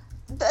 And,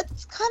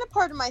 that's kind of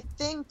part of my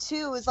thing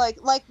too, is like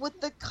with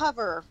the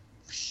cover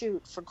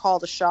shoot for Call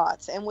the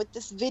Shots and with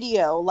this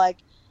video, like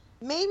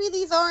maybe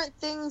these aren't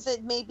things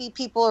that maybe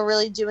people are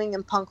really doing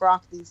in punk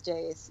rock these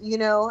days,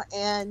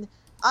 and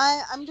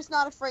I'm just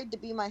not afraid to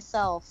be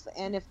myself.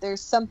 And if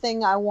there's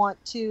something I want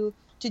to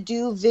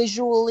do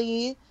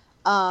visually,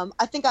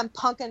 I think I'm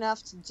punk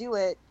enough to do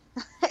it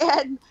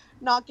and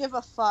not give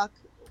a fuck,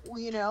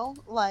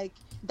 like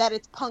that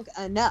it's punk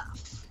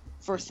enough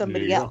for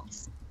somebody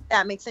else. If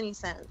that makes any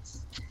sense.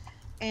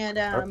 And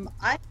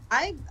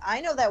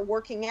I know that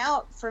working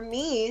out for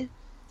me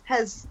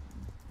has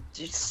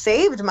just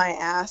saved my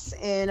ass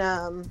in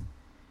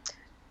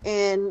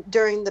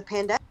during the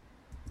pandemic.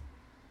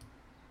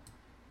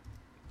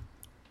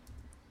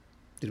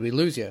 Did we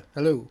lose you?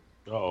 Hello.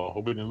 Oh,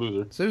 hope we didn't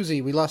lose her.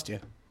 Susie, we lost you.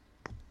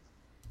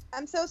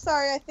 I'm so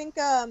sorry. I think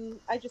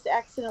I just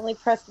accidentally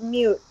pressed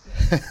mute.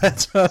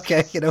 That's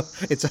okay.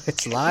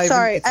 It's live.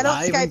 Sorry, it's I don't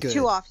live Skype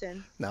too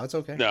often. No, it's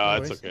okay. No,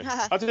 it's okay.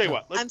 I'll tell you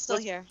what. I'm still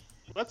here.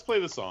 Let's play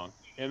the song,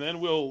 and then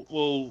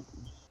we'll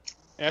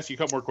ask you a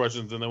couple more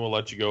questions, and then we'll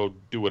let you go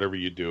do whatever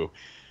you do.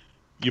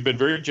 You've been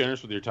very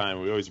generous with your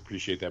time. We always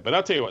appreciate that. But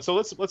I'll tell you what. So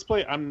let's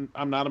play. I'm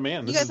Not a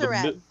Man. You guys are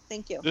rad.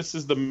 Thank you. This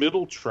is the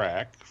middle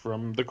track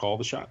from the Call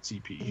the Shots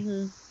EP.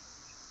 Mm-hmm.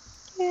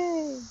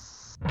 Yay.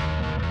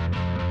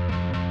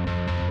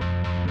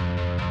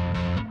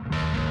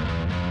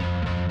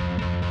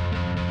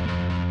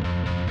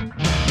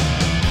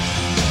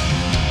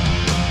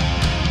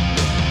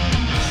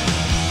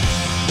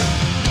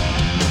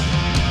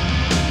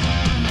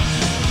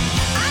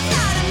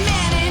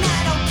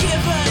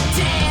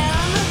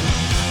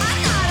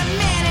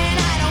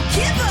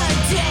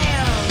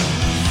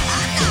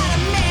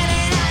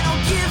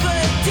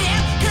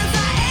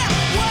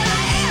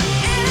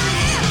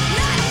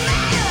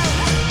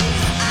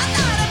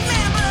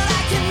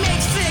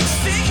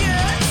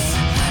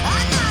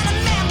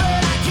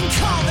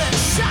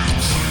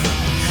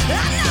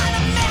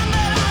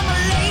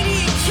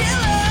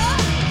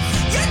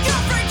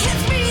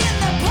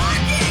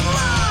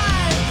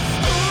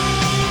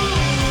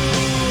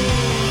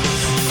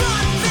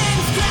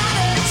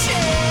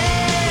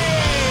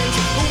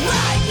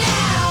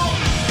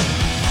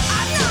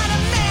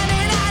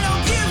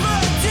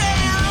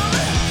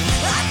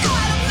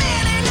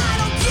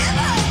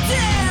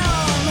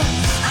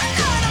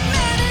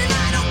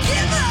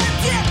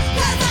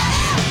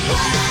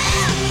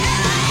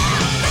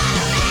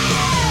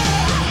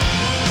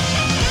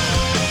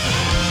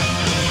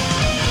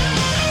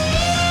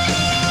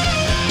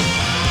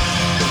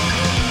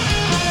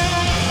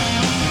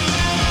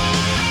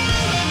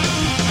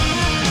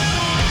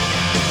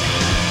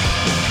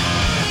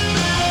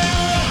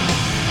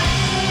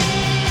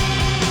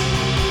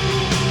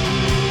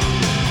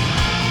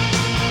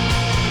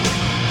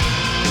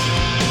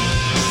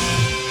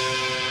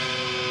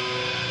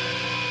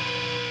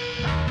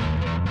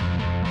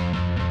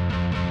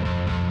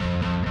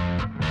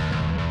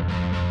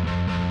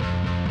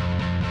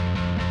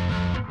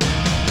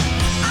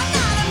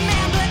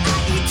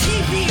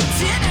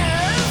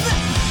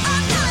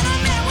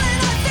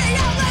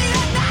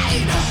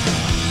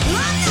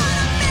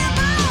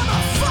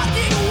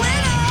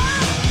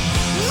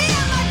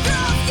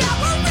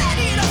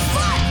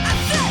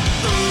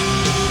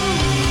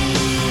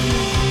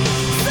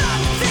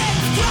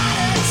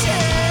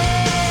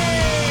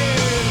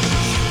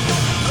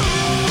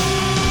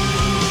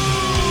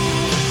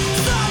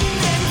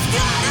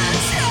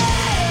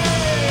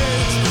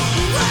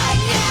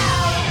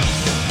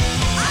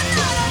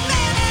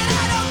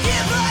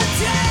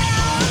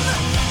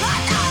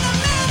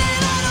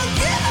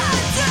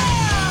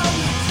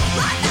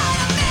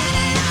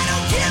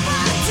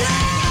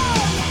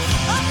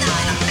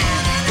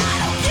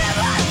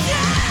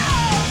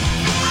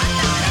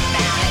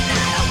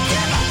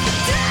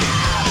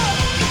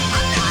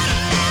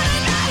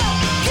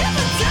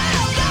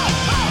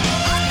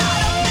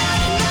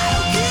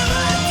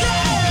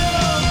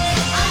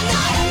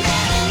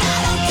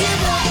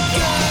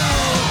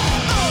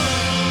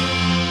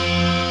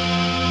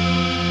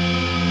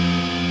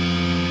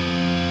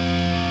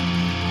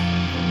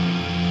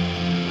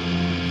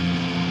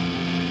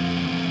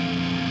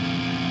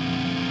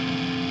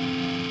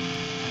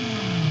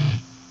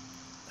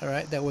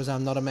 right. That was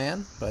I'm Not a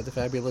Man by the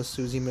fabulous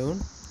Susie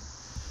Moon.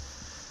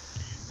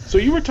 So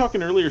you were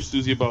talking earlier,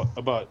 Susie,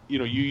 about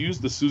you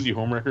used the Susie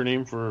Homewrecker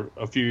name for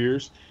a few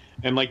years,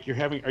 and like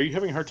are you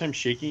having a hard time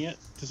shaking it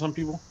to some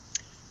people?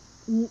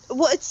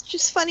 Well, it's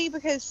just funny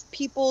because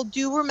people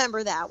do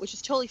remember that, which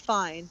is totally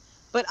fine.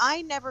 But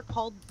I never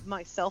called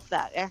myself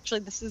that. Actually,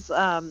 this is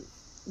a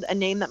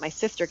name that my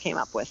sister came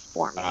up with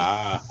for me.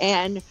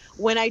 And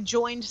when I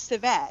joined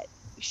Civette,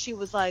 she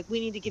was like, "We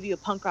need to give you a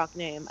punk rock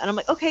name." And I'm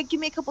like, "Okay, give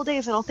me a couple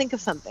days and I'll think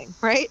of something,"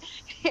 right?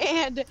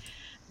 And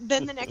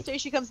then the next day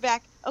she comes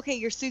back, "Okay,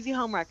 you're Susie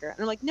Homewrecker." And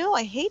I'm like, "No,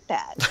 I hate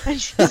that." And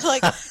she's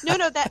like,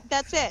 no,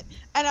 that's it.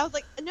 And I was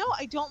like, "No,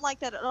 I don't like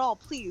that at all.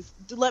 Please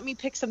let me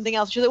pick something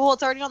else." She's like, "Well,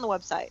 it's already on the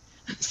website."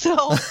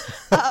 So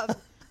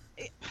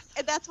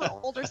and that's what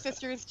older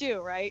sisters do,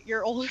 right?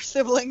 Your older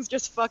siblings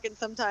just fucking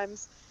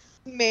sometimes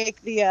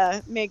make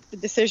the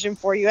decision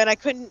for you, and I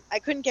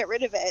couldn't get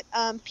rid of it.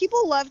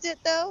 People loved it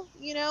though,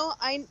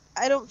 I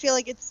don't feel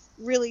like it's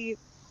really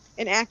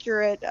an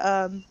accurate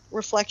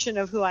reflection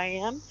of who I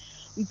am,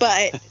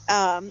 but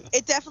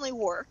it definitely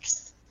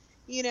works,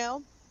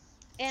 and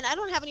I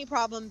don't have any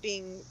problem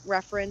being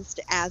referenced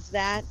as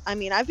that. I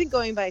mean, I've been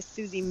going by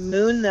Susie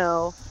Moon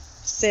though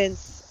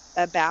since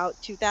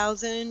about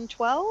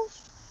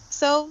 2012,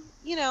 so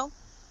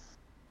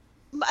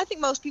I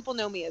think most people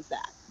know me as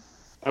that.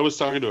 I was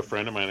talking to a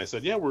friend of mine. I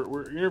said, "Yeah,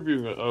 we're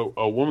interviewing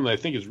a woman that I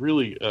think is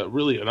really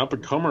an up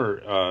and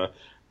comer.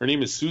 Her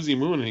name is Susie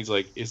Moon." And he's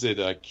like, "Is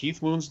it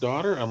Keith Moon's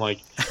daughter?" I'm like,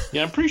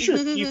 "Yeah, I'm pretty sure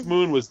Keith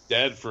Moon was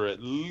dead for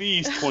at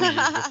least 20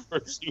 years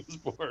before she was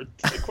born.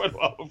 Quite a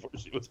while before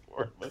she was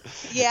born." But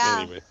yeah.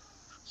 Anyway.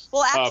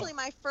 Well, actually,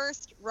 my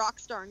first rock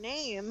star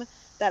name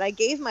that I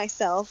gave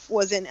myself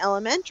was in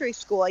elementary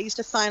school. I used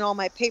to sign all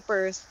my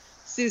papers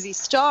Susie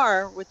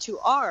Starr with 2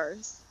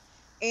 R's.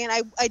 And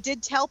I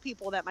did tell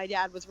people that my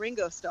dad was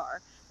Ringo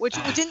Starr, which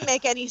didn't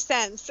make any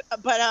sense.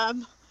 But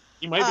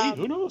he might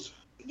be. Who knows?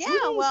 Yeah.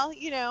 Well,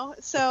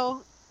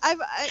 so I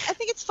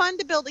think it's fun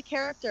to build a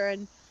character,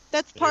 and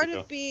that's part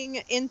of being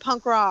in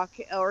punk rock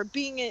or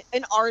being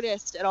an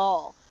artist at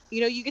all.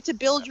 You get to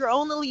build your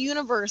own little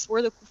universe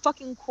where the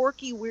fucking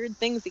quirky, weird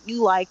things that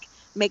you like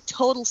make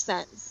total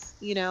sense.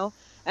 And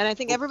I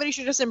think everybody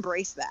should just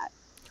embrace that.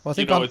 Well, I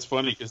think it's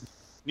funny because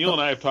Neil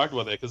and I have talked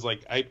about that because,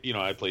 like, I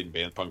played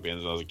in punk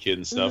bands when I was a kid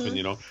and stuff,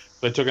 Mm-hmm. and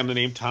but I took on the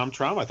name Tom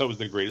Trauma. I thought it was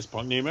the greatest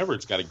punk name ever.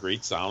 It's got a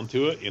great sound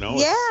to it,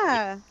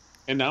 Yeah.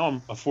 And now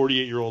I'm a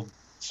 48-year-old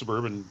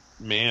suburban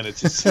man.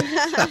 It's just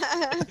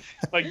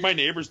like my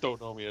neighbors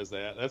don't know me as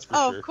that. That's for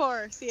sure. Of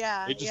course,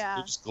 yeah, They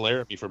just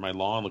glare at me for my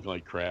lawn looking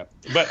like crap.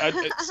 But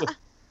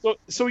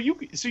So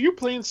you're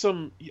playing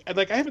some,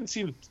 like, I haven't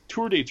seen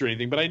tour dates or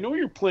anything, but I know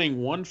you're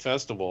playing one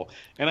festival,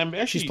 and I'm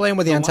actually she's playing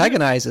with the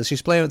Antagonizers.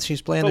 She's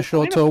playing a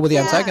short tour with the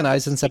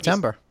Antagonizers in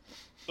September.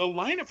 The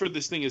lineup for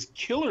this thing is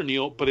killer,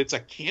 Neil, but it's a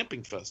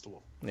camping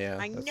festival. Yeah,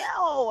 I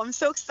know. I'm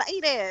so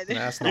excited.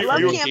 That's I not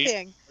love for me.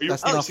 camping.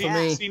 That's not for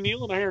me. See,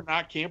 Neil and I are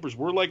not campers.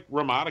 We're like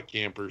Ramada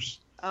campers.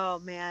 Oh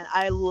man,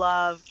 I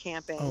love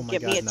camping. Oh, my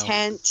Get me a God, no.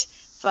 tent.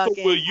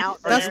 Fucking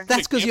out there.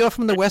 That's because you're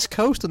from the West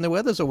Coast and the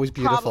weather's always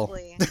beautiful.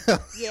 Probably.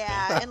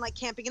 Yeah, and like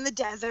camping in the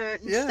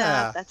desert and Yeah.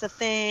 stuff. That's a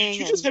thing.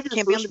 Did you just and have your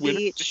camping on first the winter?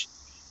 beach.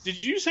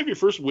 Did you just have your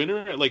first winter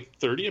at like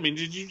 30? I mean,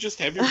 did you just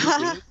have your first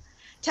winter?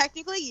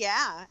 Technically,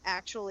 yeah.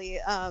 Actually,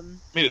 I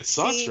mean, it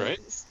sucks, seeing- right?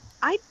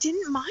 I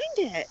didn't mind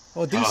it.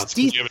 Well, it's 'cause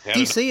you haven't had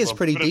DC enough. is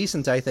pretty But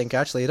decent, I think.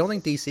 Actually, I don't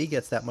think DC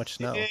gets that much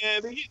snow. Yeah,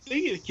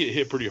 they get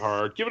hit pretty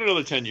hard. Give it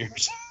another 10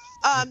 years.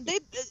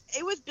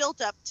 It was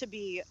built up to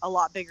be a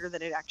lot bigger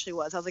than it actually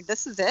was. I was like,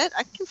 this is it.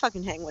 I can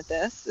fucking hang with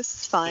this. This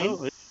is fine.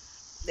 Oh,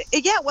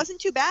 It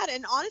wasn't too bad.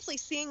 And honestly,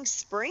 seeing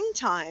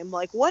springtime,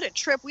 like, what a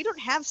trip. We don't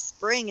have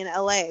spring in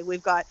LA.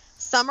 We've got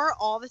summer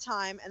all the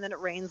time, and then it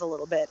rains a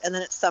little bit, and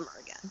then it's summer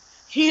again,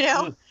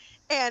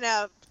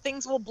 and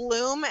things will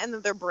bloom, and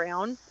then they're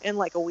brown in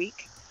like a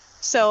week.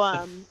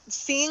 So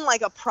seeing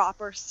like a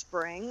proper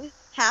spring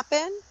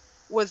happen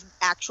was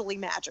actually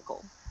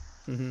magical.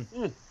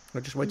 Mm-hmm.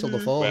 We'll just wait till the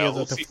Mhm. fall. Well, Yeah,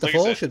 we'll the see. the Like I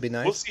fall said, should be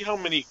nice.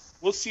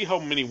 We'll see how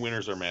many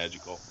winters are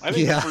magical. I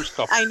think Yeah. the first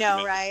couple. I know,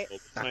 are right?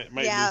 magical.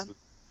 Might Yeah. lose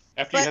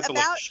after you But have to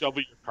like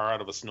shovel your car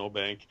out of a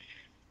snowbank.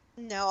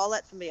 No, I'll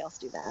let somebody else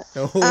do that.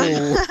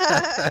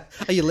 Oh,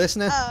 are you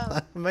listening,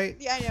 mate?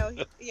 Yeah, I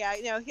know. Yeah,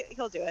 I know.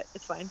 He'll do it.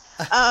 It's fine.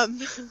 I'll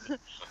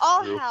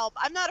True. help.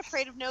 I'm not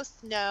afraid of no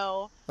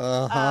snow.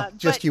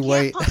 Just but you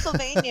wait. Camp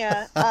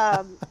Pennsylvania.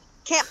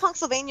 Camp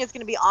Pennsylvania is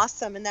going to be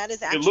awesome, and that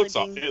is actually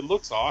It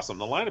looks awesome.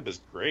 The lineup is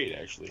great,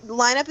 actually. The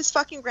lineup is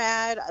fucking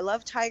rad. I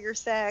love Tiger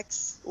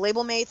Sex,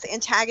 Label Mates,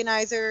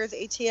 Antagonizers,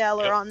 ATL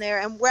are Yep. on there,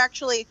 and we're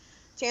actually,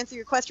 to answer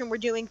your question, we're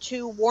doing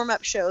 2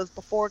 warm-up shows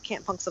before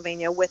Camp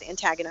Pennsylvania with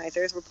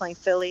Antagonizers. We're playing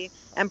Philly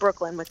and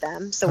Brooklyn with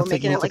them, so I we're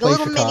think you making need it to like a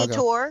play little mini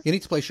Chicago. tour. You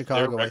need to play Their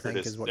Chicago, I record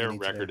think, is what their you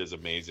need record to do. is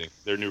amazing.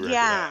 Their new record.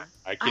 Yeah,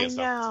 I I can't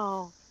stop.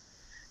 know.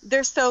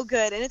 They're so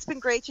good, and it's been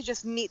great to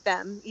just meet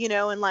them,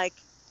 and like,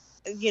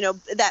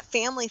 that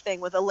family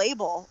thing with a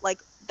label. Like,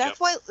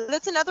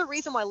 that's another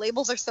reason why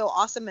labels are so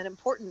awesome and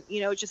important.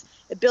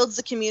 It builds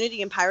the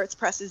community, and Pirates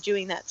Press is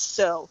doing that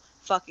so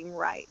fucking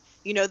right.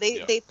 You know,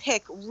 they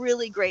pick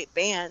really great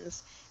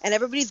bands, and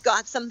everybody's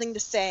got something to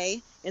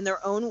say in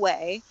their own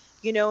way,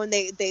 you know, and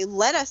they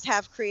let us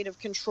have creative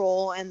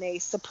control, and they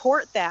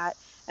support that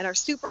and are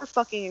super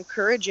fucking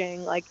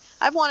encouraging. Like,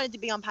 I've wanted to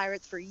be on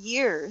Pirates for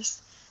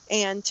years,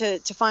 and to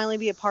finally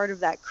be a part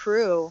of that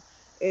crew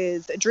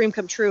is a dream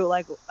come true.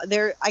 Like,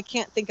 I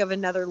can't think of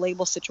another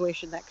label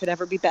situation that could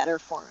ever be better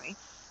for me,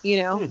 you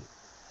know?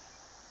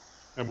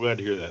 I'm glad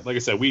to hear that. Like I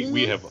said,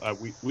 we have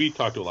we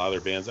talked to a lot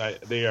of their bands.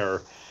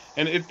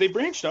 They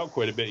branched out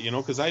quite a bit, you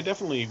know, because I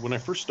definitely, when I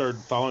first started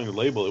following the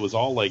label, it was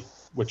all like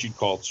what you'd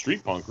call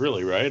street punk,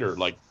 really, right? Or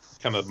like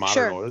kind of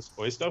modern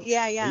oi stuff.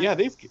 Yeah.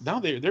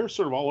 They're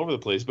sort of all over the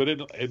place, but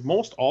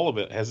most all of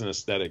it has an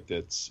aesthetic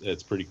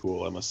that's pretty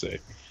cool, I must say.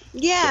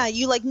 Yeah,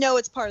 you like know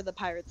it's part of the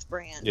Pirates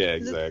brand. Yeah,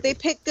 exactly. They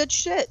pick good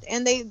shit,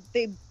 and they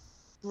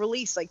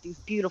release like these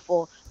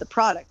beautiful. The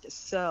product is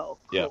so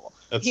cool. Yeah,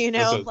 that's the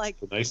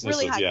niceness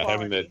really of high quality.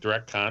 having that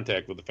direct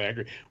contact with the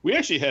factory. We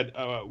actually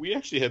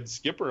had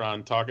Skipper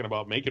on talking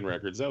about making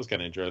records. That was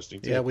kind of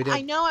interesting too. Yeah, we did.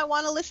 I know. I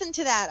want to listen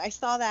to that. I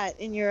saw that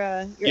in your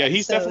yeah,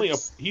 he's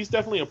episodes.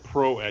 definitely a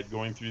pro at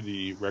going through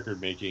the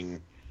record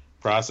making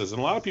process, and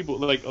a lot of people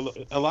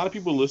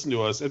listen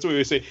to us. That's why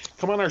we say,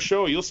 come on our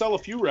show, you'll sell a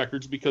few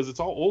records, because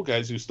it's all old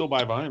guys who still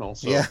buy vinyl.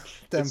 So yeah,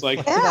 it's like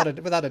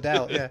without a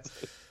doubt. Yeah.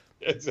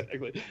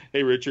 Exactly.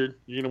 Hey, Richard,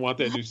 you're gonna want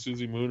that new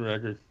Susie Moon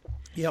record.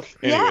 Yep.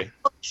 Anyway.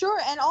 Yeah, sure.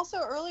 And also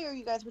earlier,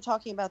 you guys were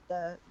talking about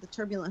the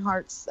Turbulent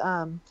Hearts,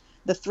 the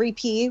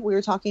 3P. We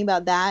were talking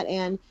about that.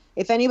 And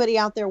if anybody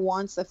out there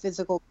wants a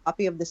physical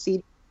copy of the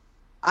CD,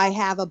 I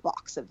have a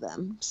box of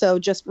them. So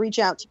just reach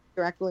out to me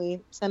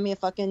directly, send me a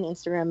fucking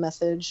Instagram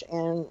message,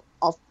 and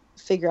I'll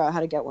figure out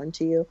how to get one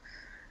to you.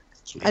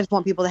 Sweet. I just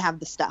want people to have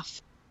the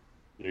stuff.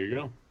 There you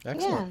go.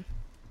 Excellent. Yeah.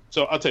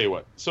 So I'll tell you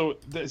what. So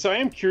I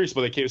am curious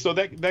about that camp. So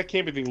that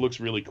camping thing looks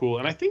really cool.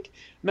 And I think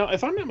now,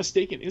 if I'm not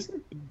mistaken,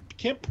 isn't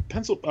Camp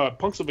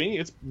Pennsylvania?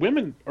 It's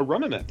women are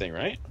running that thing,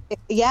 right?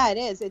 Yeah, it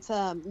is. It's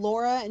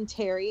Laura and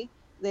Terry.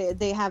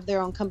 They have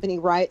their own company,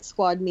 Riot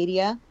Squad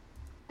Media,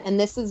 and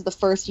this is the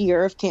first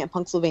year of Camp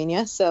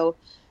Pennsylvania. So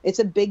it's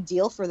a big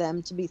deal for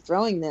them to be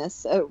throwing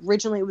this.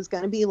 Originally, it was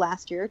going to be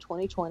last year,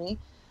 2020.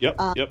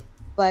 Yep.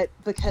 But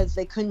because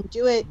they couldn't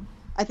do it,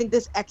 I think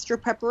this extra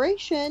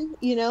preparation,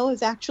 you know,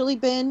 has actually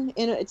been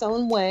in its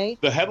own way.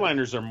 The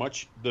headliners are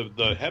much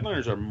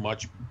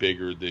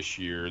bigger this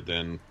year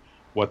than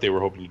what they were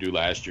hoping to do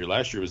last year.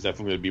 Last year was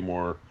definitely going to be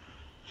more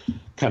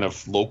kind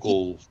of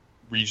local,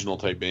 regional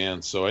type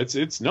bands. So it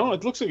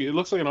looks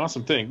like an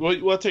awesome thing. Well,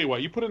 I'll tell you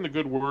what, you put in a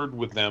good word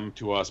with them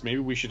to us. Maybe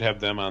we should have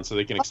them on so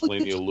they can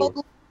explain the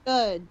allure.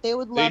 Good. They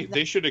would love that.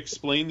 They should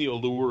explain the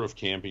allure of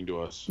camping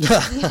to us.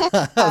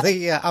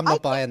 Yeah, I'm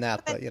not buying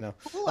that, but you know,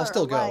 I'll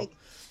still go. Like,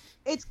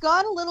 it's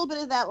got a little bit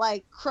of that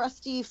like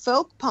crusty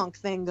folk punk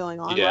thing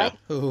going on, right?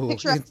 Ooh,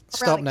 Picture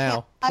stop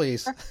now,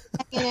 please.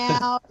 Hanging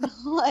out,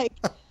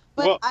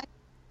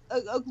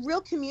 a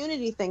real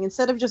community thing.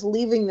 Instead of just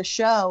leaving the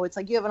show, it's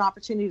like you have an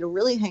opportunity to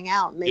really hang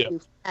out and make new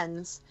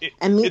friends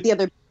and meet the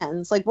other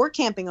bands. Like, we're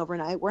camping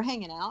overnight, we're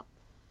hanging out.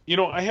 You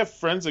know, I have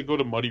friends that go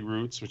to Muddy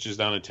Roots, which is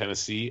down in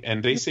Tennessee,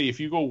 and they say if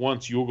you go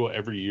once, you'll go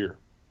every year.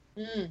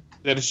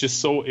 That it's just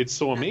so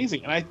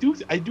amazing, and I do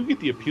get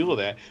the appeal of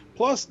that.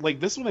 Plus, like,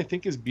 this one I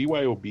think is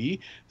BYOB,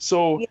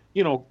 so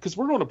you know, because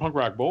we're going to punk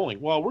rock bowling.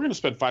 Well, we're going to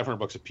spend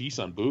 $500 a piece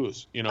on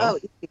booze, you know.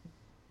 Oh,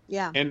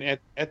 yeah. And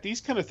at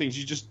these kind of things,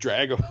 you just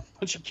drag a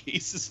bunch of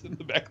cases in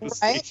the back of the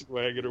station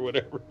wagon or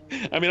whatever.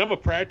 I mean, I'm a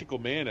practical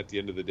man at the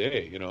end of the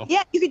day, you know.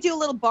 Yeah, you could do a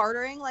little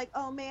bartering, like,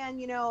 oh man,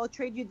 you know, I'll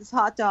trade you this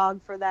hot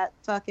dog for that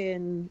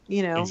fucking,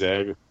 you know,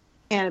 exactly,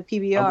 can of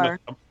PBR.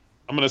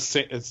 I'm gonna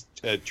say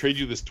trade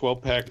you this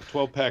 12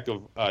 pack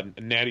of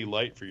Natty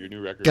Light for your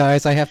new record.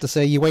 Guys, I have to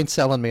say, you ain't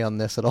selling me on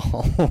this at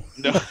all.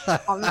 No,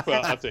 well,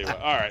 I'll tell you what.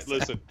 All right,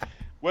 listen.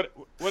 What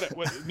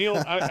Neil?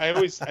 I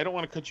don't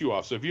want to cut you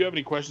off. So if you have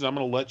any questions, I'm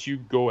gonna let you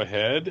go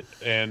ahead,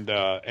 and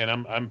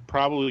I'm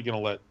probably gonna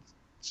let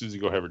Susie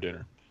go have her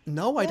dinner.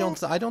 No, I don't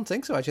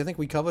think so. Actually, I think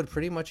we covered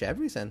pretty much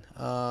everything.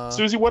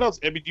 Susie, what else?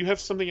 Abby, do you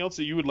have something else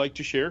that you would like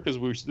to share?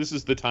 Because this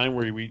is the time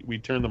where we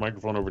turn the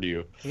microphone over to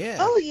you. Yeah.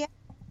 Oh yeah.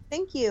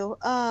 Thank you.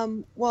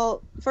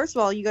 Well, first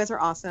of all, you guys are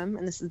awesome,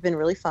 and this has been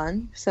really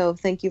fun. So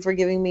thank you for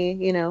giving me,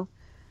 you know.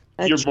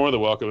 You're more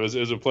than welcome. It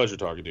was a pleasure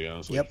talking to you,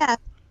 honestly. Yep. Yeah,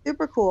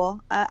 super cool.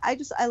 I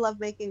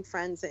love making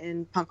friends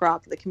in punk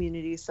rock. The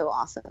community is so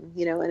awesome,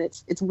 you know, and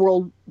it's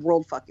world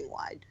fucking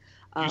wide.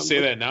 You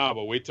say that now,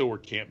 but wait till we're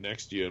camped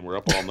next to you and we're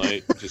up all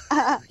night. Just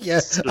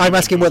yes, I'm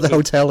asking where the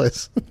hotel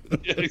is.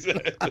 Yeah,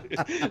 exactly.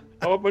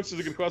 How much is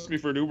it going to cost me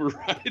for an Uber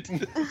ride?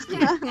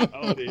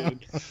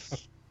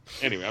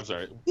 Anyway, I'm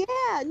sorry. Yeah,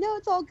 no,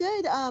 it's all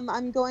good.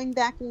 I'm going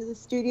back into the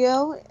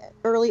studio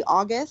early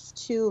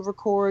August to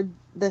record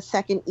the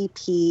second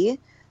EP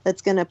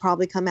that's going to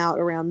probably come out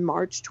around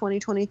March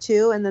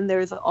 2022. And then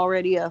there's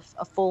already a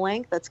full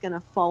length that's going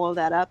to follow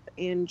that up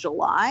in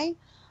July.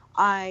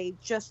 I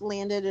just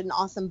landed an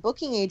awesome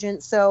booking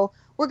agent. So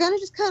we're going to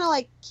just kind of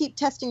like keep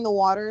testing the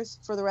waters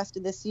for the rest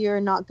of this year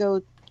and not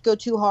go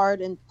too hard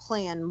and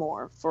plan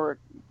more for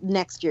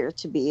next year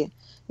to be,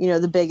 you know,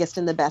 the biggest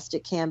and the best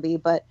it can be.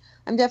 But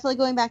I'm definitely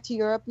going back to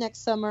Europe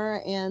next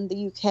summer and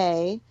the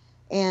UK,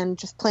 and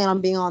just plan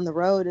on being on the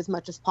road as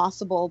much as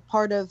possible.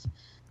 Part of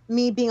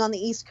me being on the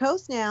East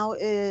Coast now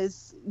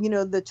is, you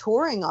know, the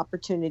touring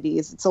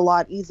opportunities. It's a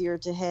lot easier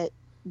to hit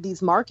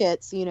these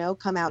markets, you know,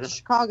 come out to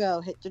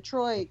Chicago, hit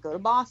Detroit, go to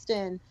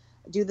Boston,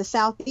 do the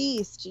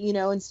Southeast, you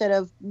know, instead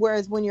of,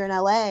 whereas when you're in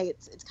LA,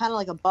 it's kind of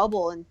like a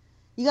bubble, and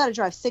you got to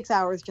drive 6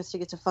 hours just to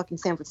get to fucking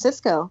San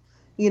Francisco,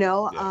 you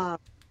know? Yeah.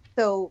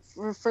 So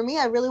for me,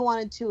 I really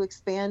wanted to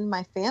expand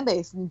my fan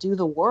base and do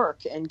the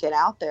work and get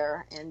out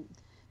there and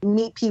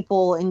meet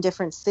people in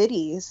different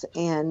cities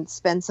and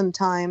spend some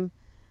time,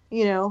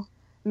 you know,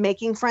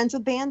 making friends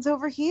with bands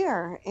over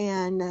here,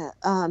 and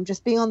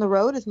just being on the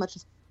road as much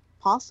as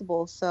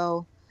possible.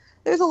 So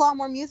there's a lot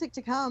more music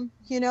to come,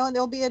 you know, and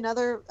there'll be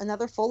another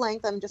full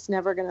length. I'm just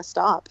never going to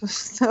stop.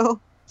 So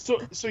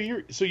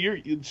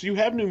you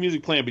have new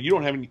music planned, but you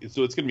don't have any,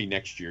 so it's going to be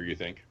next year, you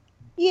think?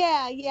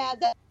 Yeah.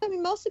 I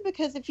mean, mostly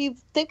because if you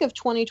think of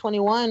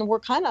 2021, we're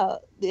kind of,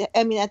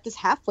 I mean, at this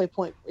halfway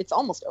point, it's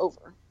almost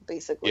over,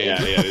 basically.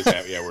 Yeah,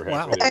 we're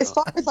halfway there. As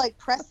far as like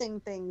pressing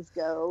things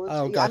goes.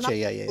 Oh, gotcha.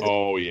 Yeah.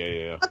 Oh,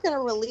 yeah. I'm not going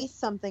to release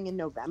something in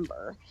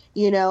November,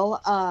 you know.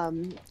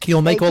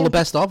 You'll make all the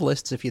best of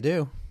lists if you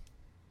do.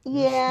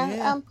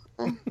 Yeah.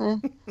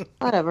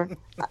 Whatever.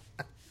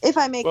 If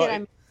I make it,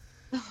 I'm.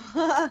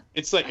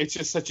 It's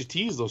just such a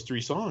tease, those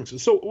 3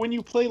 songs. So when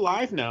you play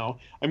live now,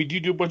 I mean, do you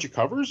do a bunch of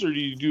covers, or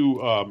do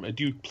you are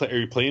you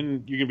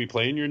playing? You're gonna be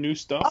playing your new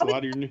stuff? A lot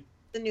of your new.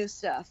 The new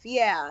stuff,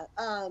 yeah.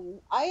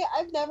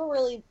 I've never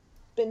really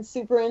been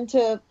super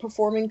into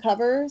performing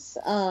covers.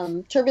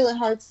 Turbulent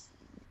Hearts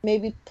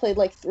maybe played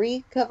like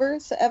 3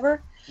 covers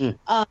ever.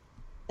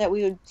 That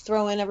we would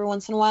throw in every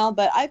once in a while,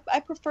 but I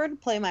prefer to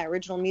play my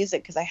original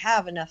music because I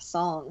have enough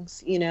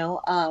songs, you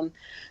know.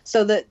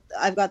 So that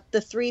I've got the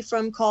 3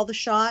 from Call the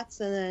Shots,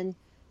 and then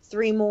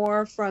 3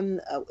 more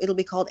from it'll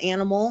be called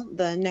Animal,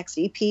 the next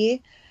EP,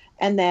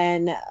 and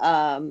then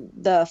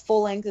the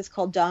full length is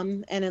called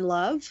Dumb and in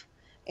Love,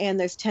 and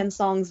there's 10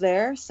 songs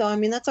there. So I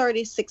mean, that's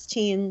already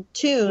 16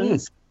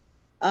 tunes.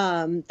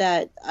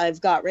 That I've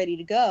got ready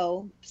to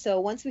go. So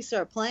once we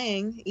start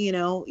playing, you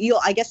know,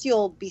 I guess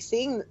you'll be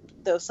seeing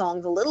those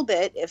songs a little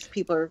bit if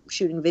people are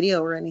shooting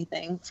video or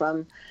anything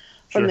from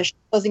the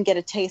shows, and get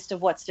a taste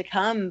of what's to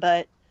come.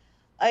 But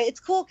it's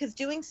cool because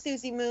doing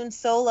Susie Moon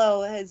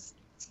solo has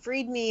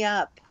freed me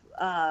up.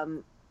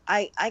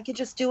 I could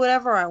just do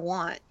whatever I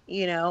want,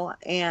 you know,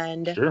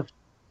 and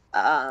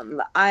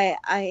I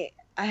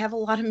have a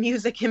lot of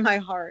music in my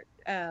heart.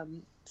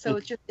 So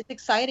it's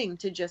exciting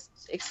to just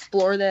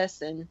explore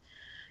this and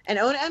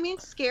own it. I mean,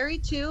 it's scary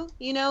too,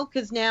 you know,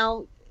 because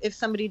now if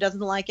somebody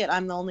doesn't like it,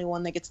 I'm the only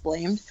one that gets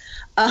blamed.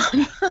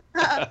 You'd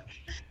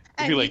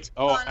be like,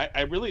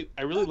 I really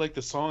like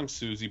the song,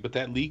 Susie, but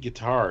that lead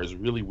guitar is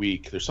really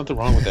weak. There's something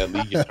wrong with that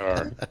lead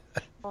guitar.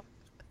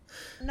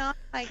 Not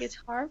my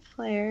guitar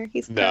player.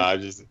 He's you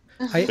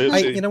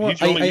know what?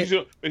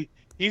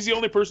 He's the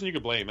only person you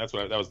could blame. That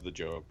was the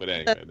joke. But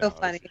anyway, that's so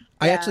funny.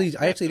 I actually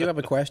do have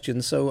a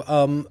question. So,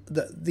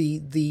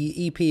 the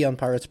EP on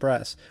Pirates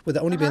Press, with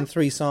only been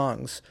 3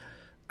 songs,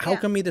 how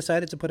come you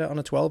decided to put it on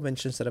a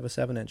 12-inch instead of a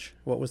 7-inch?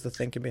 What was the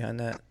thinking behind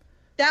that?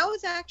 That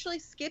was actually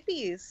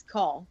Skippy's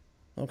call.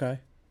 Okay.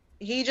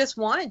 He just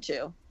wanted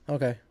to.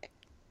 Okay.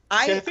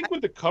 I think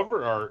with the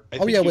cover art.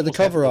 With the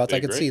cover art, I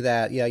could see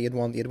that. Yeah, you'd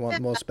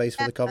want more space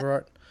for the cover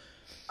art.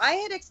 I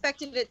had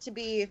expected it to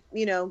be,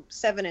 you know,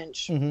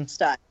 7-inch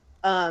style.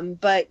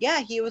 But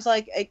yeah, he was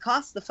like, it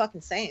costs the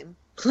fucking same.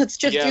 Let's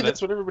just do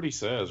that's what everybody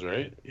says,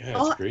 right? Yeah,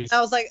 it's crazy.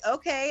 I was like,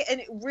 okay.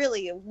 And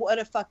really, what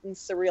a fucking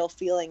surreal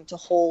feeling to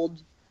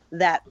hold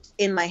that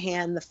in my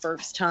hand the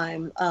first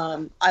time.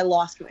 I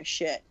lost my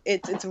shit.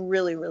 It's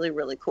really, really,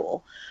 really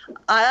cool.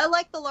 I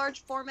like the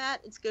large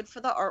format. It's good for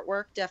the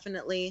artwork,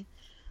 definitely.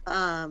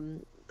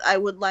 I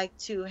would like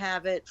to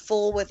have it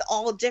full with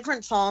all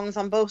different songs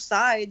on both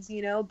sides,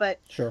 you know, but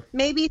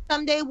maybe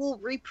someday we'll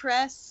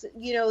repress,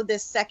 you know,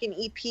 this second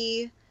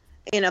EP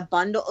in a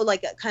bundle,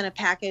 like a kind of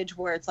package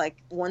where it's like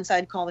one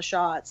side Call the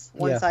Shots,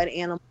 one side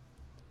Animal.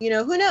 You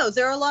know, who knows?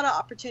 There are a lot of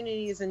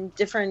opportunities and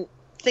different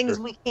things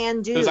we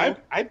can do. Because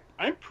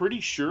I'm pretty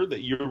sure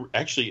that you're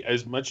actually,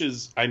 as much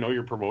as I know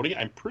you're promoting,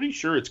 I'm pretty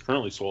sure it's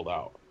currently sold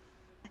out.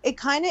 It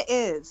kind of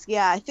is.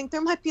 Yeah, I think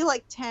there might be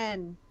like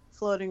 10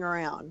 floating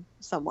around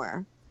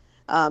somewhere.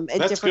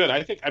 That's good.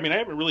 I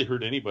haven't really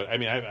heard anybody. I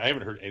mean, I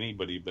haven't heard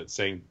anybody but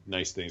saying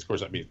nice things. Of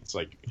course, I mean, it's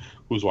like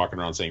who's walking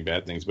around saying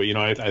bad things, but you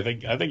know, I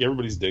think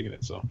everybody's digging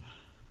it. So.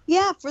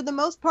 Yeah, for the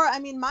most part. I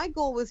mean, my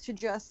goal was to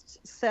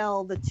just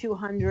sell the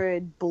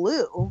 200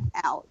 blue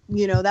out.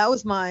 You know, that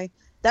was my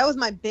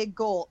big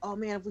goal. Oh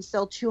man, if we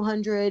sell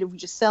 200, if we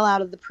just sell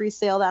out of the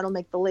pre-sale, that'll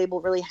make the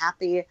label really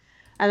happy.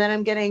 And then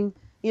I'm getting,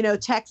 you know,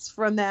 texts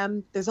from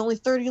them. There's only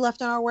 30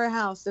 left in our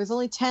warehouse. There's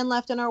only 10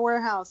 left in our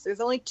warehouse. There's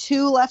only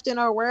 2 left in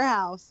our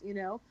warehouse. You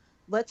know,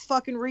 let's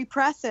fucking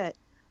repress it.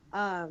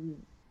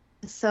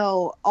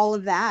 So all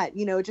of that,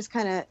 you know,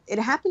 it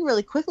happened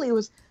really quickly. It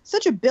was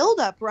such a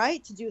buildup,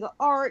 right? To do the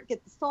art,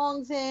 get the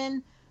songs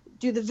in,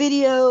 do the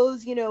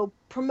videos,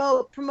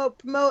 promote,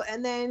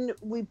 and then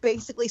we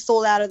basically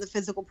sold out of the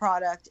physical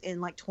product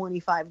in like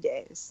 25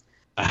 days.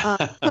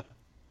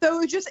 So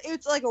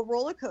it's like a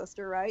roller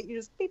coaster, right? You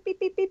just beep, beep,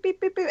 beep, beep,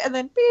 beep, beep, beep, and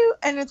then beep,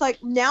 and it's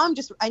like, now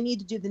I need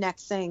to do the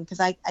next thing because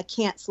I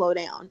can't slow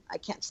down. I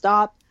can't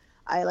stop.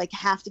 I like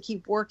have to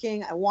keep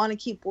working. I want to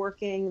keep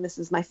working. This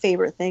is my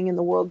favorite thing in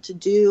the world to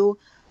do.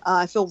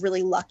 I feel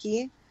really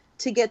lucky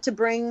to get to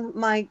bring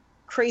my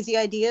crazy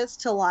ideas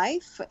to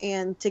life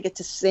and to get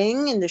to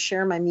sing and to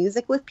share my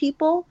music with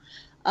people.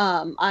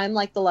 I'm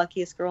like the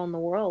luckiest girl in the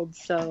world.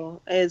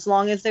 So as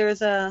long as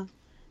there's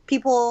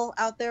people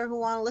out there who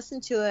want to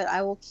listen to it,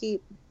 I will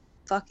keep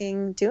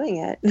fucking doing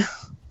it.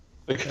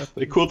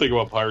 The cool thing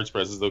about Pirates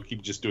Press is they'll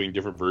keep just doing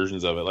different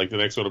versions of it. Like the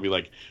next one will be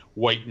like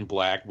white and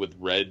black with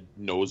red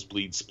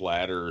nosebleed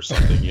splatter or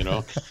something,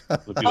 It'll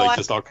be like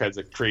just all kinds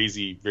of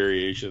crazy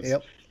variations.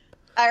 Yep.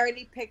 I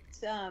already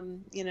picked,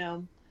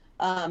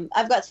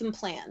 I've got some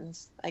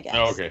plans, I guess.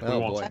 Oh, okay.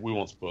 Oh, we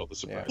won't spoil the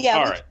surprise. Yeah,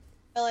 all we right.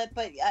 Spoil it,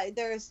 but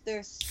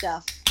there's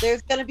stuff.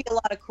 There's going to be a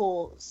lot of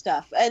cool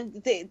stuff,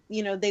 and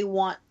they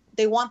want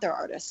their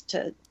artists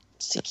to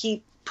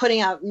keep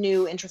putting out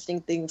new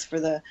interesting things for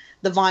the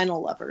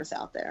vinyl lovers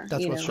out there.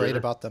 That's what's great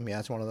about them. Yeah,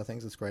 it's one of the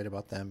things that's great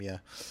about them. Yeah.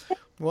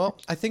 Well,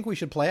 I think we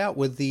should play out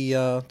with the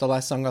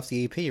last song off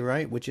the EP,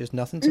 right? Which is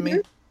 "Nothing to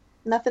Me."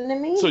 Nothing to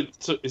me.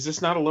 So is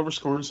this not a lover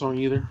scorn song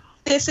either?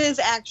 This is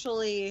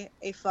actually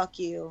a fuck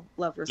you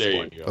lover There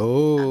scorn. you go.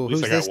 Oh, At least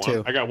who's I got this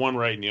one. to? I got one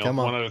right, Neil. Come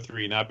on. 1 out of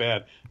 3, not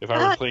bad. If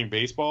I were playing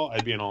baseball,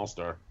 I'd be an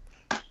all-star.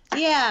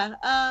 Yeah,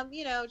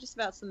 just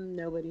about some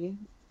nobody.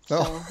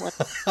 So,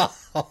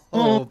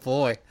 Oh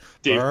boy,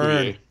 Dave Burn.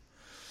 Coulier.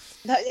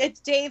 it's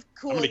Dave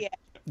Coulier.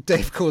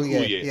 Dave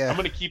Coulier. Coulier. Yeah. I'm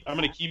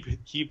gonna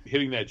keep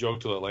hitting that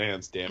joke till it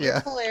lands. Damn it.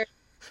 Yeah. Hilarious.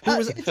 Who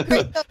was It's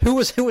great, though. who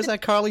was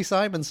that Carly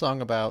Simon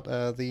song about?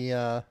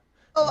 Shit.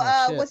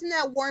 Wasn't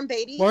that Warren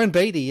Beatty? Warren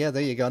Beatty. Yeah,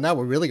 there you go. Now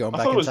we're really going I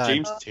back thought it in was time.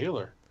 James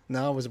Taylor.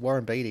 No, it was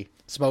Warren Beatty,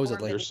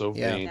 supposedly. You're so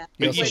Yeah. vain. Yeah.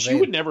 But You're so she vain.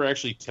 would never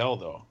actually tell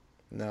though.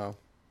 No.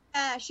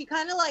 Yeah, she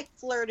kind of like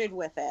flirted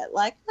with it,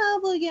 like, oh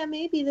well, yeah,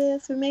 maybe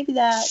this or maybe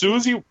that.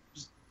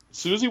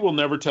 Susie will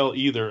never tell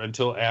either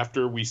until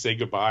after we say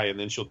goodbye, and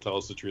then she'll tell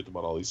us the truth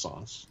about all these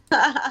songs.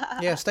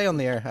 Yeah, stay on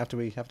the air after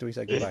we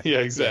say goodbye. Yeah,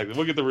 exactly.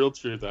 We'll get the real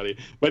truth out of you.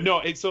 But no,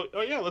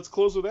 let's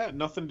close with that.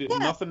 Nothing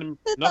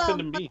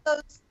to me.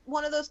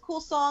 One of those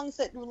cool songs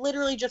that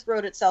literally just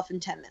wrote itself in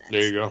 10 minutes.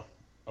 There you go.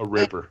 A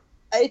ripper.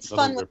 It's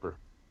Another fun. ripper.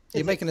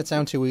 You're making it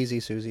sound too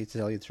easy, Susie, to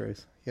tell you the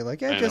truth. You're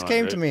like, I it just know,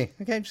 came right? to me.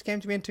 Okay, it just came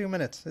to me in 2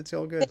 minutes. It's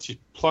all good. She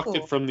plucked Cool.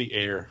 it from the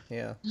air.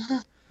 Yeah.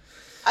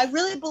 I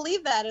really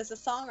believe that as a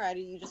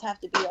songwriter, you just have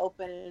to be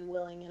open and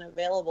willing and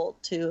available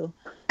to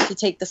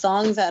take the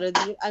songs out of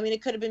the. I mean,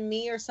 it could have been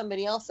me or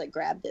somebody else that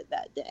grabbed it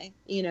that day,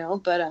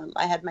 But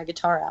I had my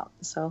guitar out,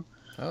 so.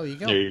 Oh, you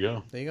go. There you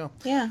go. There you go.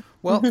 Yeah.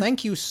 Well,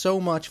 thank you so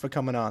much for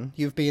coming on.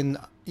 You've been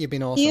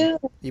awesome.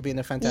 You've been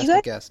a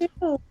fantastic guest.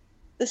 Too.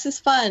 This is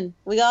fun.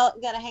 We all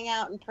got to hang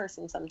out in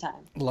person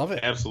sometime. Love it.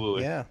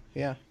 Absolutely. Yeah,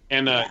 yeah.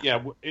 And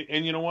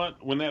and you know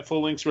what? When that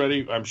full length's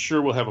ready, I'm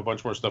sure we'll have a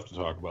bunch more stuff to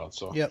talk about.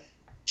 So. Yep.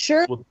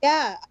 Sure. Well-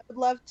 Yeah, I would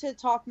love to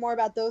talk more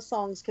about those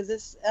songs because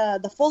this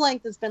the full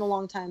length has been a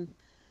long time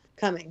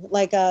coming.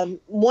 Like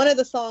one of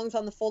the songs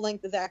on the full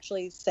length is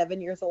actually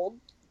 7 years old.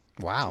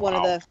 Wow. One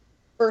of the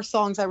first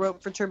songs I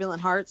wrote for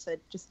Turbulent Hearts.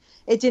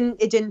 It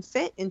didn't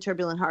fit in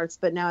Turbulent Hearts,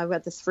 but now I've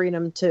got this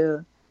freedom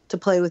to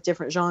play with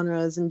different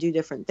genres and do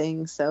different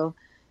things. So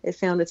it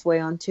found its way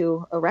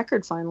onto a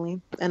record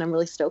finally, and I'm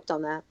really stoked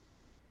on that.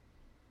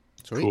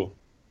 Sweet. Cool.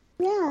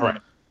 Yeah. All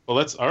right. Well,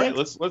 let's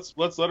Thanks.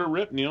 let's let her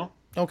rip, Neil.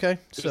 Okay.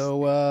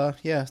 So,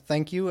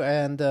 thank you,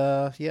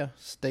 and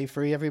stay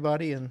free,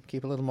 everybody, and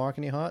keep a little mark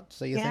in your heart.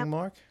 Say your thing,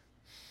 Mark.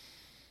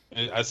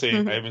 And I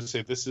even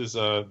say this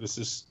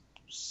is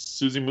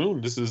Susie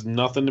Moon. This is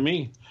nothing to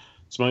me.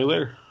 Smell you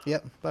later.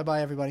 Yep.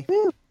 Bye-bye, everybody.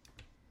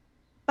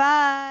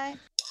 Bye.